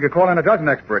what? We could call in a dozen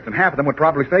experts, and half of them would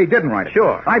probably say he didn't write it.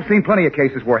 Sure. I've seen plenty of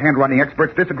cases where handwriting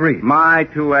experts disagree. My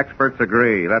 2 experts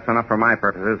agree. That's enough for my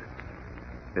purposes.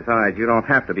 Besides, you don't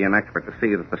have to be an expert to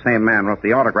see that the same man wrote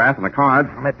the autograph and the cards.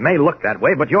 It may look that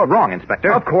way, but you're wrong,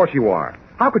 Inspector. Of course you are.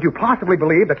 How could you possibly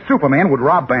believe that Superman would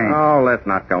rob banks? Oh, let's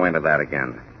not go into that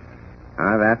again.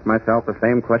 I've asked myself the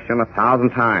same question 1,000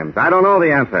 times. I don't know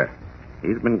the answer.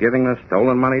 He's been giving the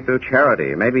stolen money to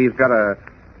charity. Maybe he's got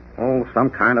some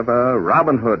kind of a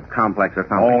Robin Hood complex or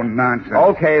something. Oh, nonsense.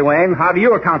 Okay, Wayne, how do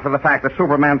you account for the fact that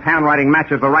Superman's handwriting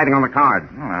matches the writing on the card?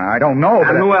 I don't know.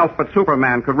 And who else but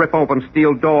Superman could rip open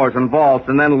steel doors and vaults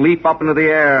and then leap up into the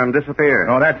air and disappear?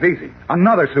 Oh, that's easy.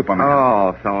 Another Superman.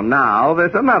 Oh, so now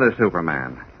there's another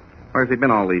Superman. Where's he been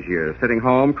all these years? Sitting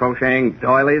home, crocheting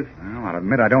doilies? Well, I'll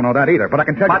admit I don't know that either, but I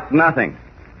can tell you... But nothing.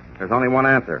 There's only one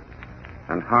answer.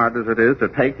 And hard as it is to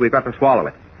take, we've got to swallow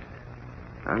it.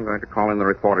 I'm going to call in the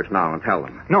reporters now and tell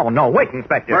them. No, wait,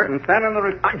 Inspector. Burton, send in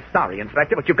the I'm sorry,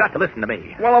 Inspector, but you've got to listen to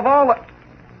me. Well, of all the...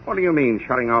 What do you mean,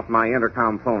 shutting off my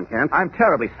intercom phone, Kent? I'm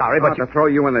terribly sorry, but to throw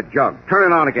you in the jug.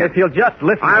 Turn it on again. If you'll just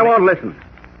listen I won't listen.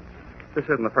 This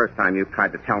isn't the first time you've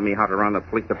tried to tell me how to run the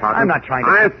police department. I'm not trying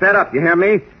to... I'm fed up, you hear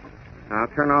me? Now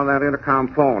turn on that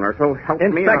intercom phone, or so help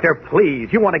me... Inspector, please.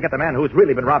 You want to get the man who's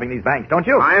really been robbing these banks, don't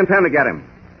you? I intend to get him.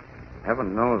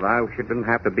 Heaven knows I shouldn't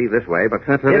have to be this way, but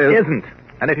since it is... It isn't.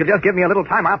 And if you just give me a little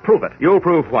time, I'll prove it. You'll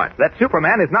prove what? That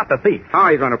Superman is not the thief. How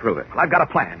are you going to prove it? Well, I've got a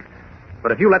plan.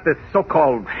 But if you let this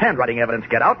so-called handwriting evidence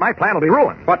get out, my plan will be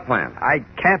ruined. What plan? I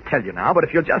can't tell you now, but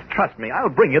if you'll just trust me, I'll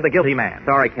bring you the guilty man.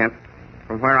 Sorry, Kent.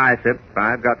 From where I sit,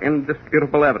 I've got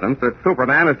indisputable evidence that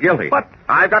Superman is guilty. But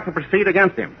I've got to proceed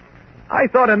against him. I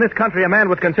thought in this country a man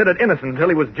was considered innocent until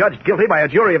he was judged guilty by a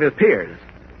jury of his peers.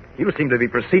 You seem to be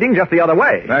proceeding just the other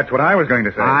way. That's what I was going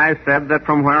to say. I said that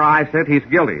from where I sit, he's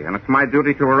guilty, and it's my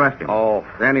duty to arrest him. Oh.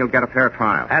 Then he'll get a fair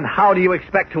trial. And how do you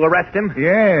expect to arrest him?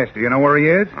 Yes. Do you know where he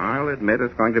is? I'll admit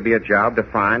it's going to be a job to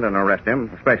find and arrest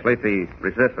him, especially if he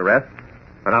resists arrest.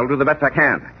 But I'll do the best I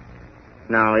can.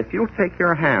 Now, if you'll take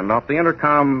your hand off the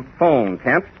intercom phone,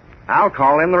 Kent, I'll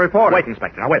call in the reporter. Wait,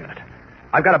 Inspector. Now, wait a minute.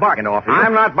 I've got a bargain to offer you.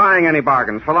 I'm not buying any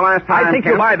bargains. For the last time, I think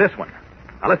Kent... you'll buy this one.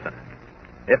 Now, listen.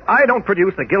 If I don't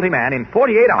produce the guilty man in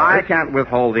 48 hours... I can't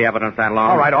withhold the evidence that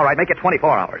long. All right. Make it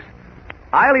 24 hours.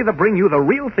 I'll either bring you the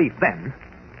real thief then,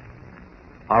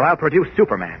 or I'll produce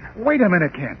Superman. Wait a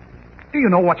minute, Kent. Do you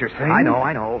know what you're saying? I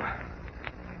know.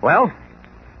 Well,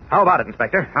 how about it,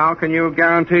 Inspector? How can you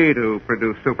guarantee to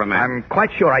produce Superman? I'm quite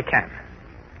sure I can.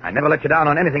 I never let you down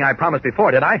on anything I promised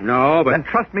before, did I? No, but... Then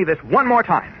trust me this one more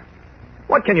time.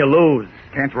 What can you lose?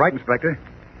 Kent's right, Inspector.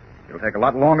 It'll take a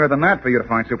lot longer than that for you to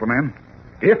find Superman.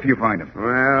 If you find him.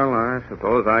 Well, I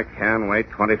suppose I can wait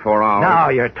 24 hours. Now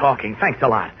you're talking. Thanks a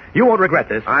lot. You won't regret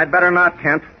this. I'd better not,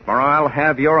 Kent, or I'll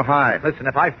have your hide. Listen,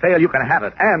 if I fail, you can have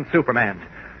it. And Superman.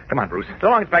 Come on, Bruce.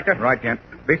 So long, Inspector. Right, Kent.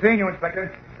 Be seeing you,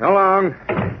 Inspector. So long.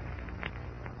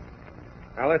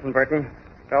 Now, listen, Burton.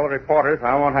 Tell the reporters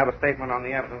I won't have a statement on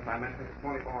the evidence I mentioned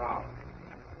for 24 hours.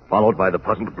 Followed by the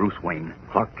puzzled Bruce Wayne,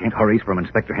 Clark Kent hurries from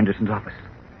Inspector Henderson's office.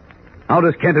 How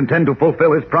does Kent intend to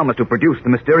fulfill his promise to produce the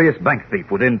mysterious bank thief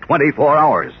within 24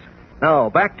 hours? Now,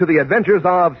 back to the adventures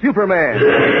of Superman.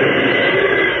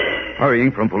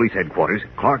 Hurrying from police headquarters,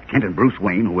 Clark Kent and Bruce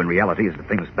Wayne, who in reality is the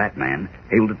famous Batman,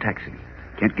 hailed a taxi.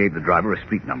 Kent gave the driver a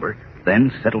street number,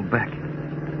 then settled back.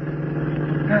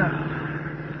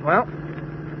 Well,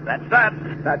 that's that.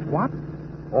 That's what?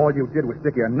 All you did was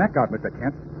stick your neck out, Mr.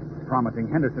 Kent, promising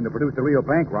Henderson to produce the real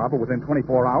bank robber within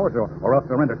 24 hours or else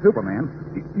surrender Superman.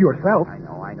 Yourself. I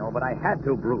know, but I had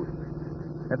to, Bruce.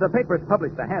 If the papers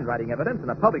published the handwriting evidence and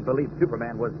the public believed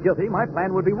Superman was guilty, my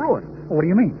plan would be ruined. What do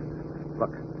you mean?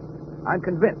 Look, I'm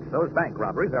convinced those bank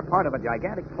robberies are part of a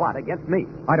gigantic plot against me.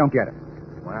 I don't get it.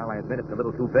 Well, I admit it's a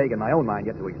little too vague in my own mind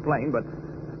yet to explain, but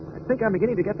I think I'm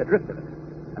beginning to get the drift of it.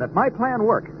 And if my plan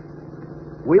works,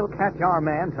 we'll catch our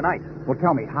man tonight. Well,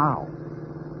 tell me how.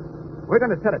 We're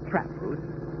going to set a trap, Bruce,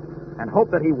 and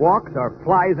hope that he walks or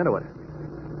flies into it.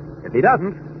 If he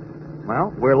doesn't,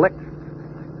 well, we're licked.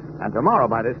 And tomorrow,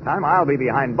 by this time, I'll be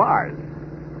behind bars.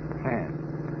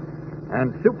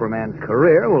 And Superman's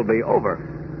career will be over.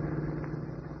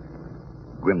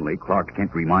 Grimly, Clark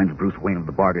Kent reminds Bruce Wayne of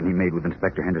the bargain he made with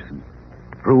Inspector Henderson.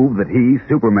 Prove that he,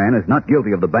 Superman, is not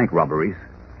guilty of the bank robberies,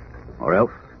 or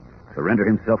else surrender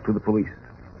himself to the police.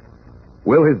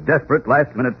 Will his desperate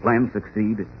last-minute plan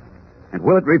succeed? And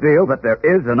will it reveal that there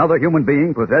is another human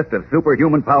being possessed of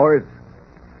superhuman powers?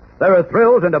 There are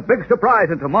thrills and a big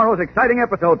surprise in tomorrow's exciting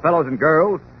episode, fellows and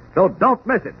girls, so don't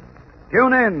miss it.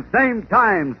 Tune in, same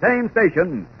time, same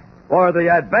station, for the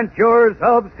adventures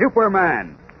of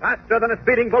Superman. Faster than a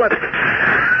speeding bullet.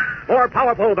 More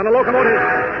powerful than a locomotive.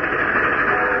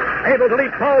 Able to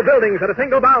leap tall buildings at a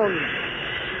single bound.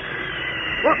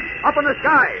 Look, up in the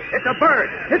sky. It's a bird.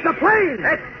 It's a plane.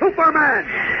 It's Superman.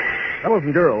 Fellows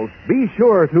and girls, be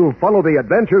sure to follow the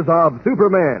adventures of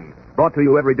Superman. Brought to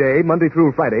you every day, Monday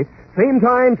through Friday, same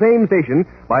time, same station,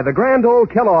 by the Grand Old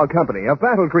Kellogg Company of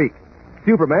Battle Creek.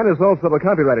 Superman is also a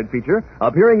copyrighted feature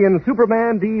appearing in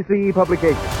Superman DC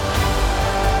publications.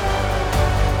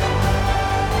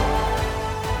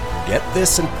 Get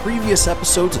this and previous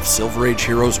episodes of Silver Age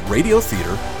Heroes Radio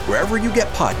Theater wherever you get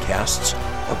podcasts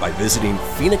or by visiting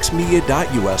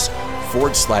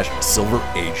phoenixmedia.us/Silver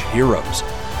Age Heroes.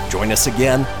 Join us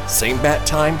again, same bat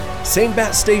time, same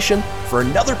bat station, for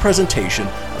another presentation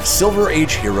of Silver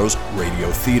Age Heroes Radio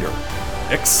Theater.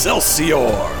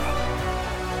 Excelsior!